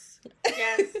nice.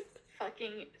 Yes.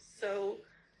 Fucking so.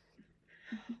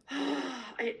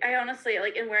 I honestly,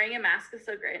 like, and wearing a mask is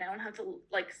so great. I don't have to,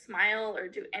 like, smile or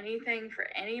do anything for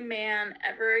any man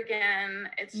ever again.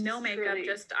 It's no makeup, really...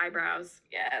 just eyebrows.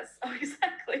 Yes. Oh,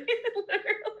 exactly.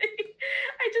 Literally.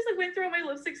 I just, like, went through all my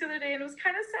lipsticks the other day and was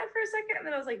kind of sad for a second. And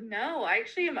then I was like, no, I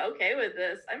actually am okay with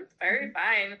this. I'm very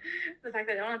fine. The fact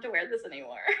that I don't have to wear this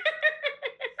anymore.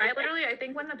 I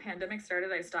think when the pandemic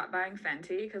started, I stopped buying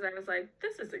Fenty because I was like,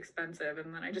 this is expensive.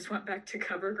 And then I just went back to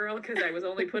CoverGirl because I was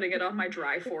only putting it on my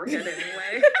dry forehead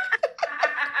anyway.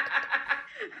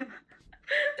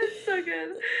 It's so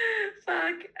good.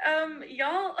 Fuck.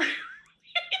 Y'all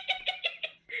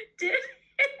did it.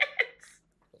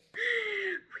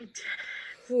 We did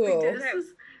it. Ooh. We did it.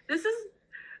 This is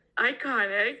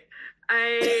iconic.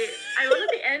 I love at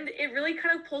the end, it really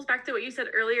kind of pulls back to what you said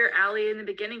earlier, Allie, in the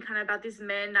beginning, kind of about these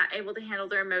men not able to handle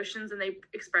their emotions and they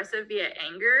express it via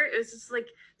anger. It was just like,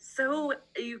 so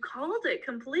you called it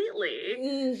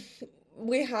completely.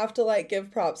 We have to, like,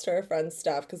 give props to our friends'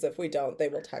 staff, because if we don't, they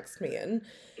will text me and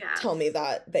tell me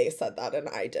that they said that and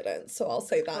I didn't. So I'll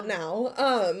say that now.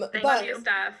 Thank you,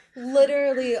 staff.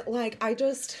 Literally, like, I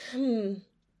just,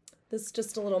 this is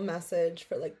just a little message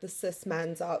for, like, the cis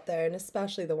men's out there, and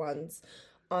especially the ones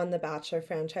on the Bachelor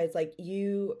franchise. Like,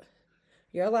 you're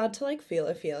allowed to, like, feel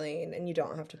a feeling, and you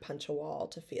don't have to punch a wall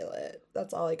to feel it.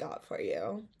 That's all I got for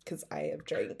you, because I have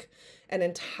drank an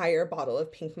entire bottle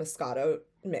of pink Moscato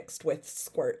mixed with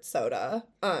squirt soda.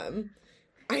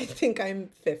 I think I'm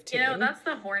 15. You know, that's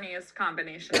the horniest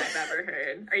combination I've ever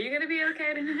heard. Are you going to be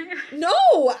okay tonight? No,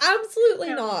 absolutely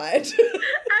not.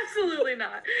 Absolutely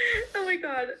not. Oh my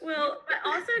God. Well, but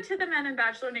also to the men in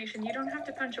Bachelor Nation, you don't have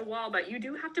to punch a wall, but you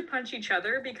do have to punch each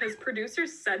other because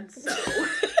producers said so.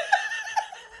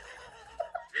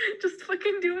 Just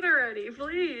fucking do it already,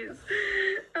 please.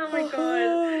 Oh my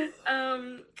God.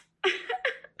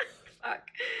 Fuck.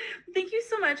 Thank you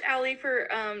so much, Allie, for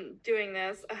doing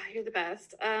this. You're the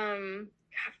best. God,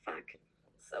 fuck.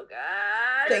 So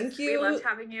good. Thank you. We loved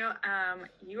having you.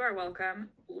 You are welcome.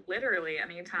 Literally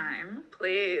anytime.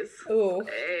 Please. Ooh.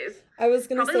 Please. I was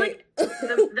gonna probably say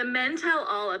like the Men Tell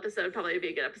All episode would probably be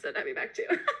a good episode to have you back too.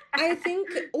 I think,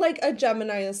 like, a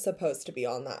Gemini is supposed to be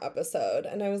on that episode,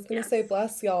 and I was gonna say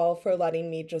bless y'all for letting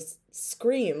me just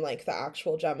scream like the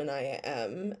actual Gemini I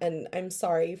am, and I'm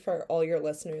sorry for all your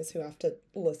listeners who have to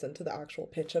listen to the actual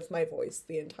pitch of my voice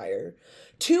the entire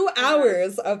 2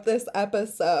 hours of this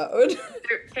episode.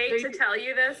 Hate to tell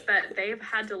you this, but they've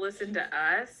had to listen to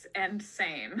us, and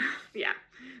same. Yeah,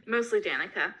 mostly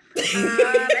Danica.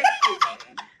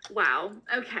 Wow.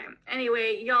 Okay.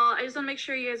 Anyway, y'all, I just want to make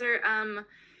sure you guys are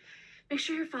make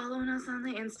sure you're following us on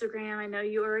the Instagram. I know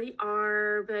you already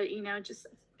are, but you know, just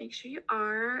make sure you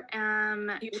are.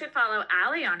 You should follow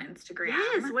Allie on Instagram.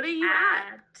 Yes. What are you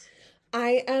at?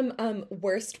 I am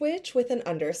Worst Witch with an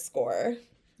underscore.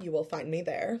 You will find me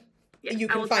there. Yes, you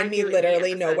can find me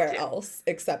literally nowhere else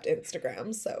except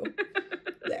Instagram. So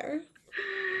there.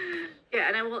 Yeah,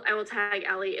 and I will tag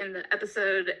Allie in the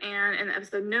episode and in the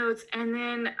episode notes. And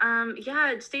then,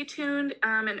 stay tuned.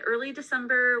 In early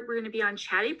December, we're going to be on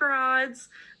Chatty Broads.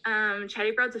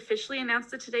 Chatty Broads officially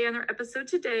announced it today on their episode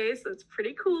today, so it's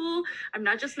pretty cool. I'm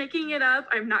not just making it up.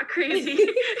 I'm not crazy.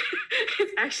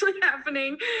 It's actually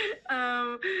happening.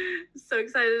 So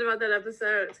excited about that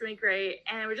episode. It's going to be great.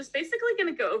 And we're just basically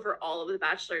going to go over all of the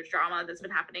Bachelor drama that's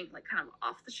been happening, like, kind of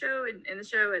off the show and in the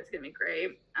show. It's going to be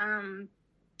great.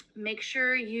 Make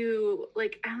sure you,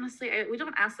 like, honestly, we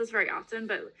don't ask this very often,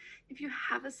 but if you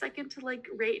have a second to, like,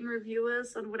 rate and review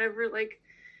us on whatever, like,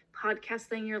 podcast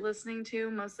thing you're listening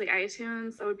to, mostly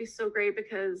iTunes, that would be so great,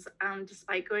 because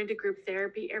despite going to group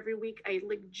therapy every week, I,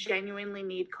 like, genuinely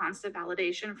need constant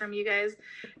validation from you guys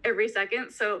every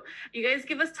second. So you guys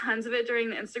give us tons of it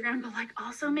during the Instagram, but, like,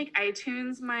 also make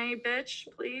iTunes my bitch,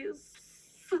 please.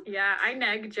 Yeah, I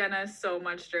nag Jenna so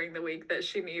much during the week that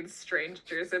she needs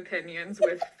strangers' opinions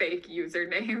with fake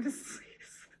usernames.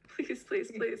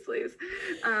 Please.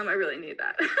 I really need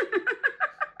that.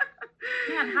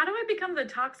 Man, how do I become the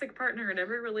toxic partner in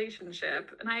every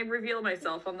relationship? And I reveal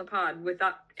myself on the pod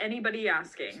without anybody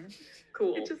asking.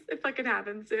 Cool. It fucking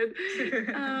happens, dude.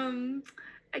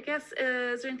 I guess,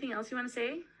 is there anything else you want to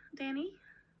say, Danny?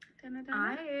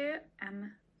 I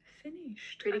am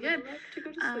finished. Pretty good. I would like to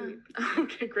go to sleep.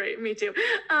 Okay, great. Me too.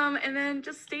 And then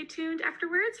just stay tuned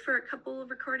afterwards for a couple of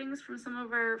recordings from some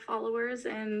of our followers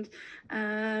and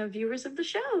viewers of the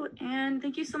show. And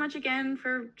thank you so much again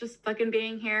for just fucking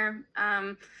being here.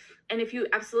 And if you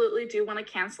absolutely do want to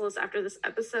cancel us after this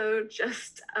episode,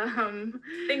 just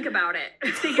think about it.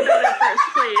 Think about it first,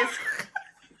 please.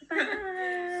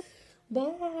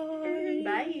 Bye.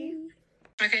 Bye.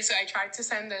 Okay, so I tried to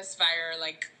send this via,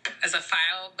 like, as a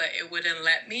file, but it wouldn't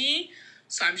let me.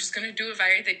 So I'm just going to do it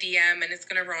via the DM, and it's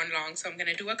going to run long. So I'm going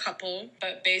to do a couple.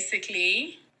 But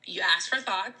basically, you asked for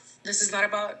thoughts. This is not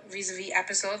about vis-a-vis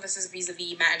episode. This is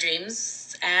vis-a-vis Matt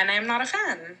James. And I'm not a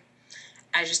fan.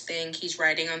 I just think he's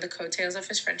riding on the coattails of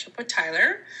his friendship with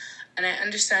Tyler. And I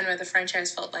understand why the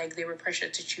franchise felt like they were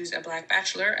pressured to choose a Black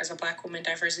bachelor. As a Black woman,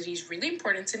 diversity is really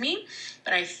important to me.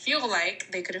 But I feel like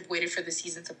they could have waited for the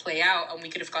season to play out and we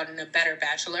could have gotten a better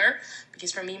bachelor.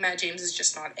 Because for me, Matt James is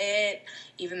just not it.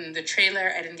 Even in the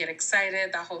trailer, I didn't get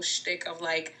excited. That whole shtick of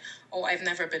like, oh, I've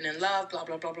never been in love, blah,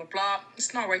 blah, blah, blah, blah.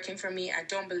 It's not working for me. I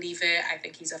don't believe it. I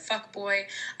think he's a fuckboy.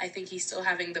 I think he's still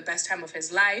having the best time of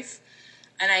his life.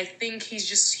 And I think he's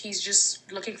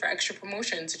just looking for extra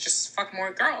promotion to just fuck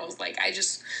more girls. Like,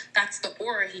 that's the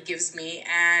aura he gives me.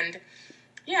 And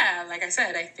yeah, like I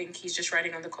said, I think he's just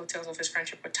riding on the coattails of his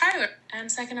friendship with Tyler.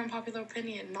 And second unpopular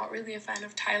opinion, not really a fan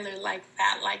of Tyler like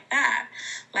that.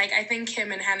 Like, I think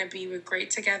him and Hannah B were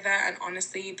great together. And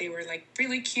honestly, they were like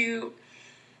really cute.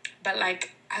 But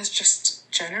like, as just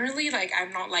generally, like,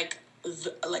 I'm not like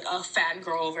a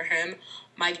fangirl over him.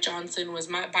 Mike Johnson was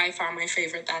by far my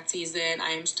favorite that season.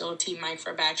 I am still Team Mike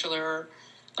for Bachelor.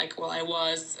 Like, well, I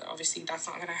was. Obviously, that's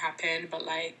not going to happen. But,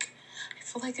 like, I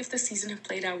feel like if the season had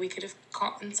played out, we could have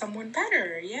gotten someone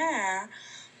better. Yeah.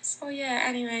 So, yeah,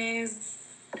 anyways.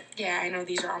 Yeah, I know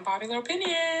these are unpopular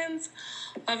opinions.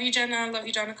 Love you, Jenna. Love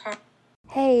you, Jonica.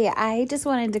 Hey, I just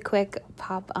wanted to quick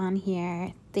pop on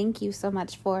here. Thank you so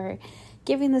much for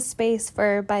giving the space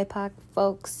for BIPOC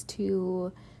folks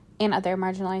and other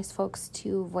marginalized folks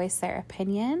to voice their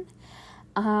opinion.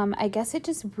 I guess it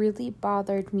just really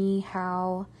bothered me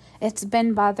how it's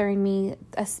been bothering me,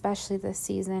 especially this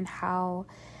season, how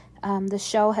the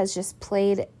show has just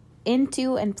played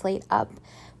into and played up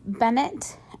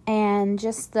Bennett, and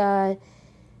just the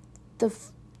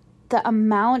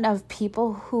amount of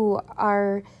people who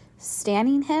are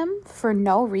standing him for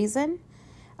no reason.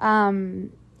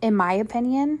 In my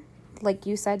opinion, like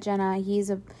you said, Jenna, he's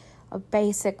a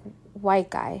basic white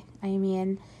guy. I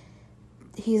mean,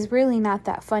 he's really not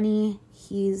that funny.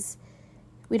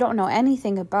 We don't know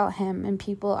anything about him, and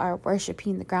people are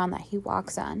worshiping the ground that he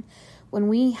walks on. When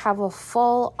we have a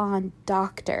full-on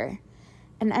doctor,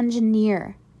 an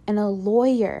engineer, and a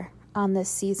lawyer on this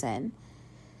season,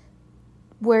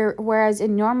 whereas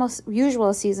in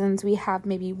usual seasons we have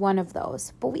maybe one of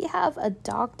those, but we have a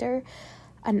doctor,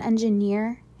 an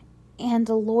engineer, and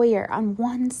a lawyer on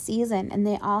one season, and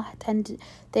they all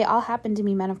happen to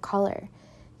be men of color.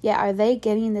 Yet, are they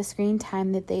getting the screen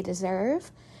time that they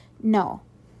deserve? No,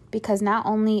 because not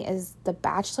only is The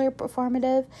Bachelor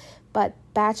performative, but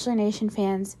Bachelor Nation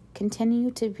fans continue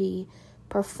to be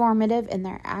performative in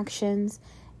their actions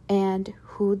and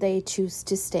who they choose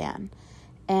to stan.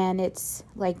 And it's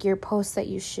like your post that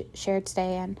you shared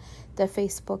today on the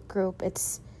Facebook group.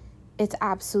 It's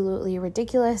absolutely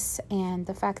ridiculous, and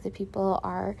the fact that people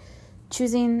are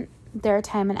choosing their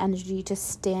time and energy to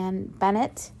stan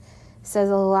Bennett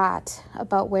says a lot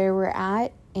about where we're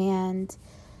at and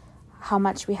how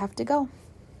much we have to go.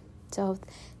 So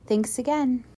thanks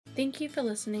again. Thank you for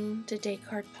listening to Date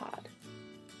Card Pod.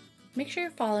 Make sure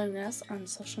you're following us on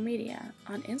social media.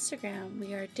 On Instagram,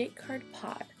 we are Date Card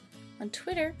Pod. On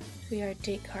Twitter, we are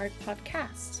Date Card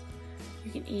Podcast. You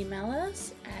can email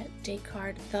us at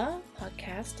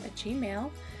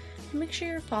datecardthepodcast@gmail.com, and make sure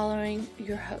you're following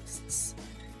your hosts.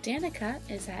 Danica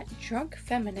is at Drunk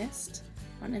Feminist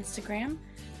on Instagram,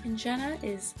 and Jenna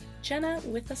is Jenna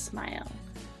with a Smile.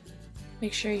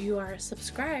 Make sure you are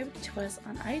subscribed to us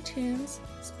on iTunes,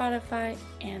 Spotify,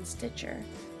 and Stitcher.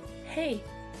 Hey,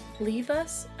 leave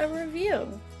us a review.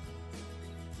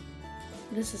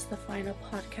 This is the final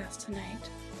podcast tonight.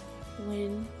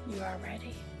 When you are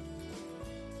ready.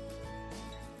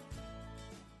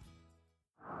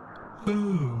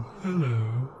 Oh,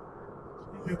 hello.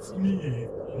 It's me,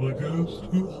 the ghost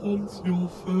who haunts your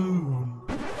phone.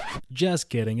 Just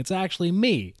kidding, it's actually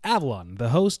me, Avalon, the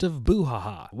host of Boo Ha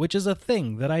Ha, which is a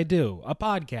thing that I do, a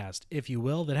podcast, if you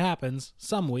will, that happens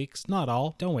some weeks, not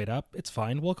all. Don't wait up, it's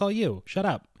fine, we'll call you. Shut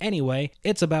up. Anyway,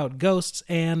 it's about ghosts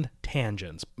and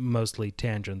tangents, mostly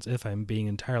tangents if I'm being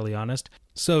entirely honest.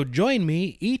 So join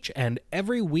me each and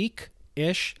every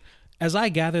week-ish as I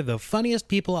gather the funniest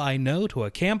people I know to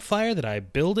a campfire that I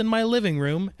build in my living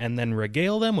room and then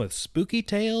regale them with spooky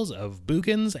tales of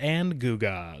boogans and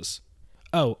googas.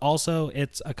 Oh, also,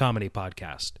 it's a comedy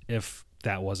podcast, if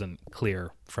that wasn't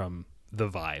clear from the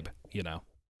vibe, you know.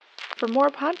 For more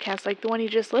podcasts like the one you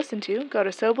just listened to, go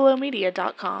to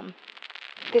SoBelowMedia.com.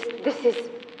 This is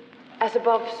As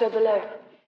Above, So Below.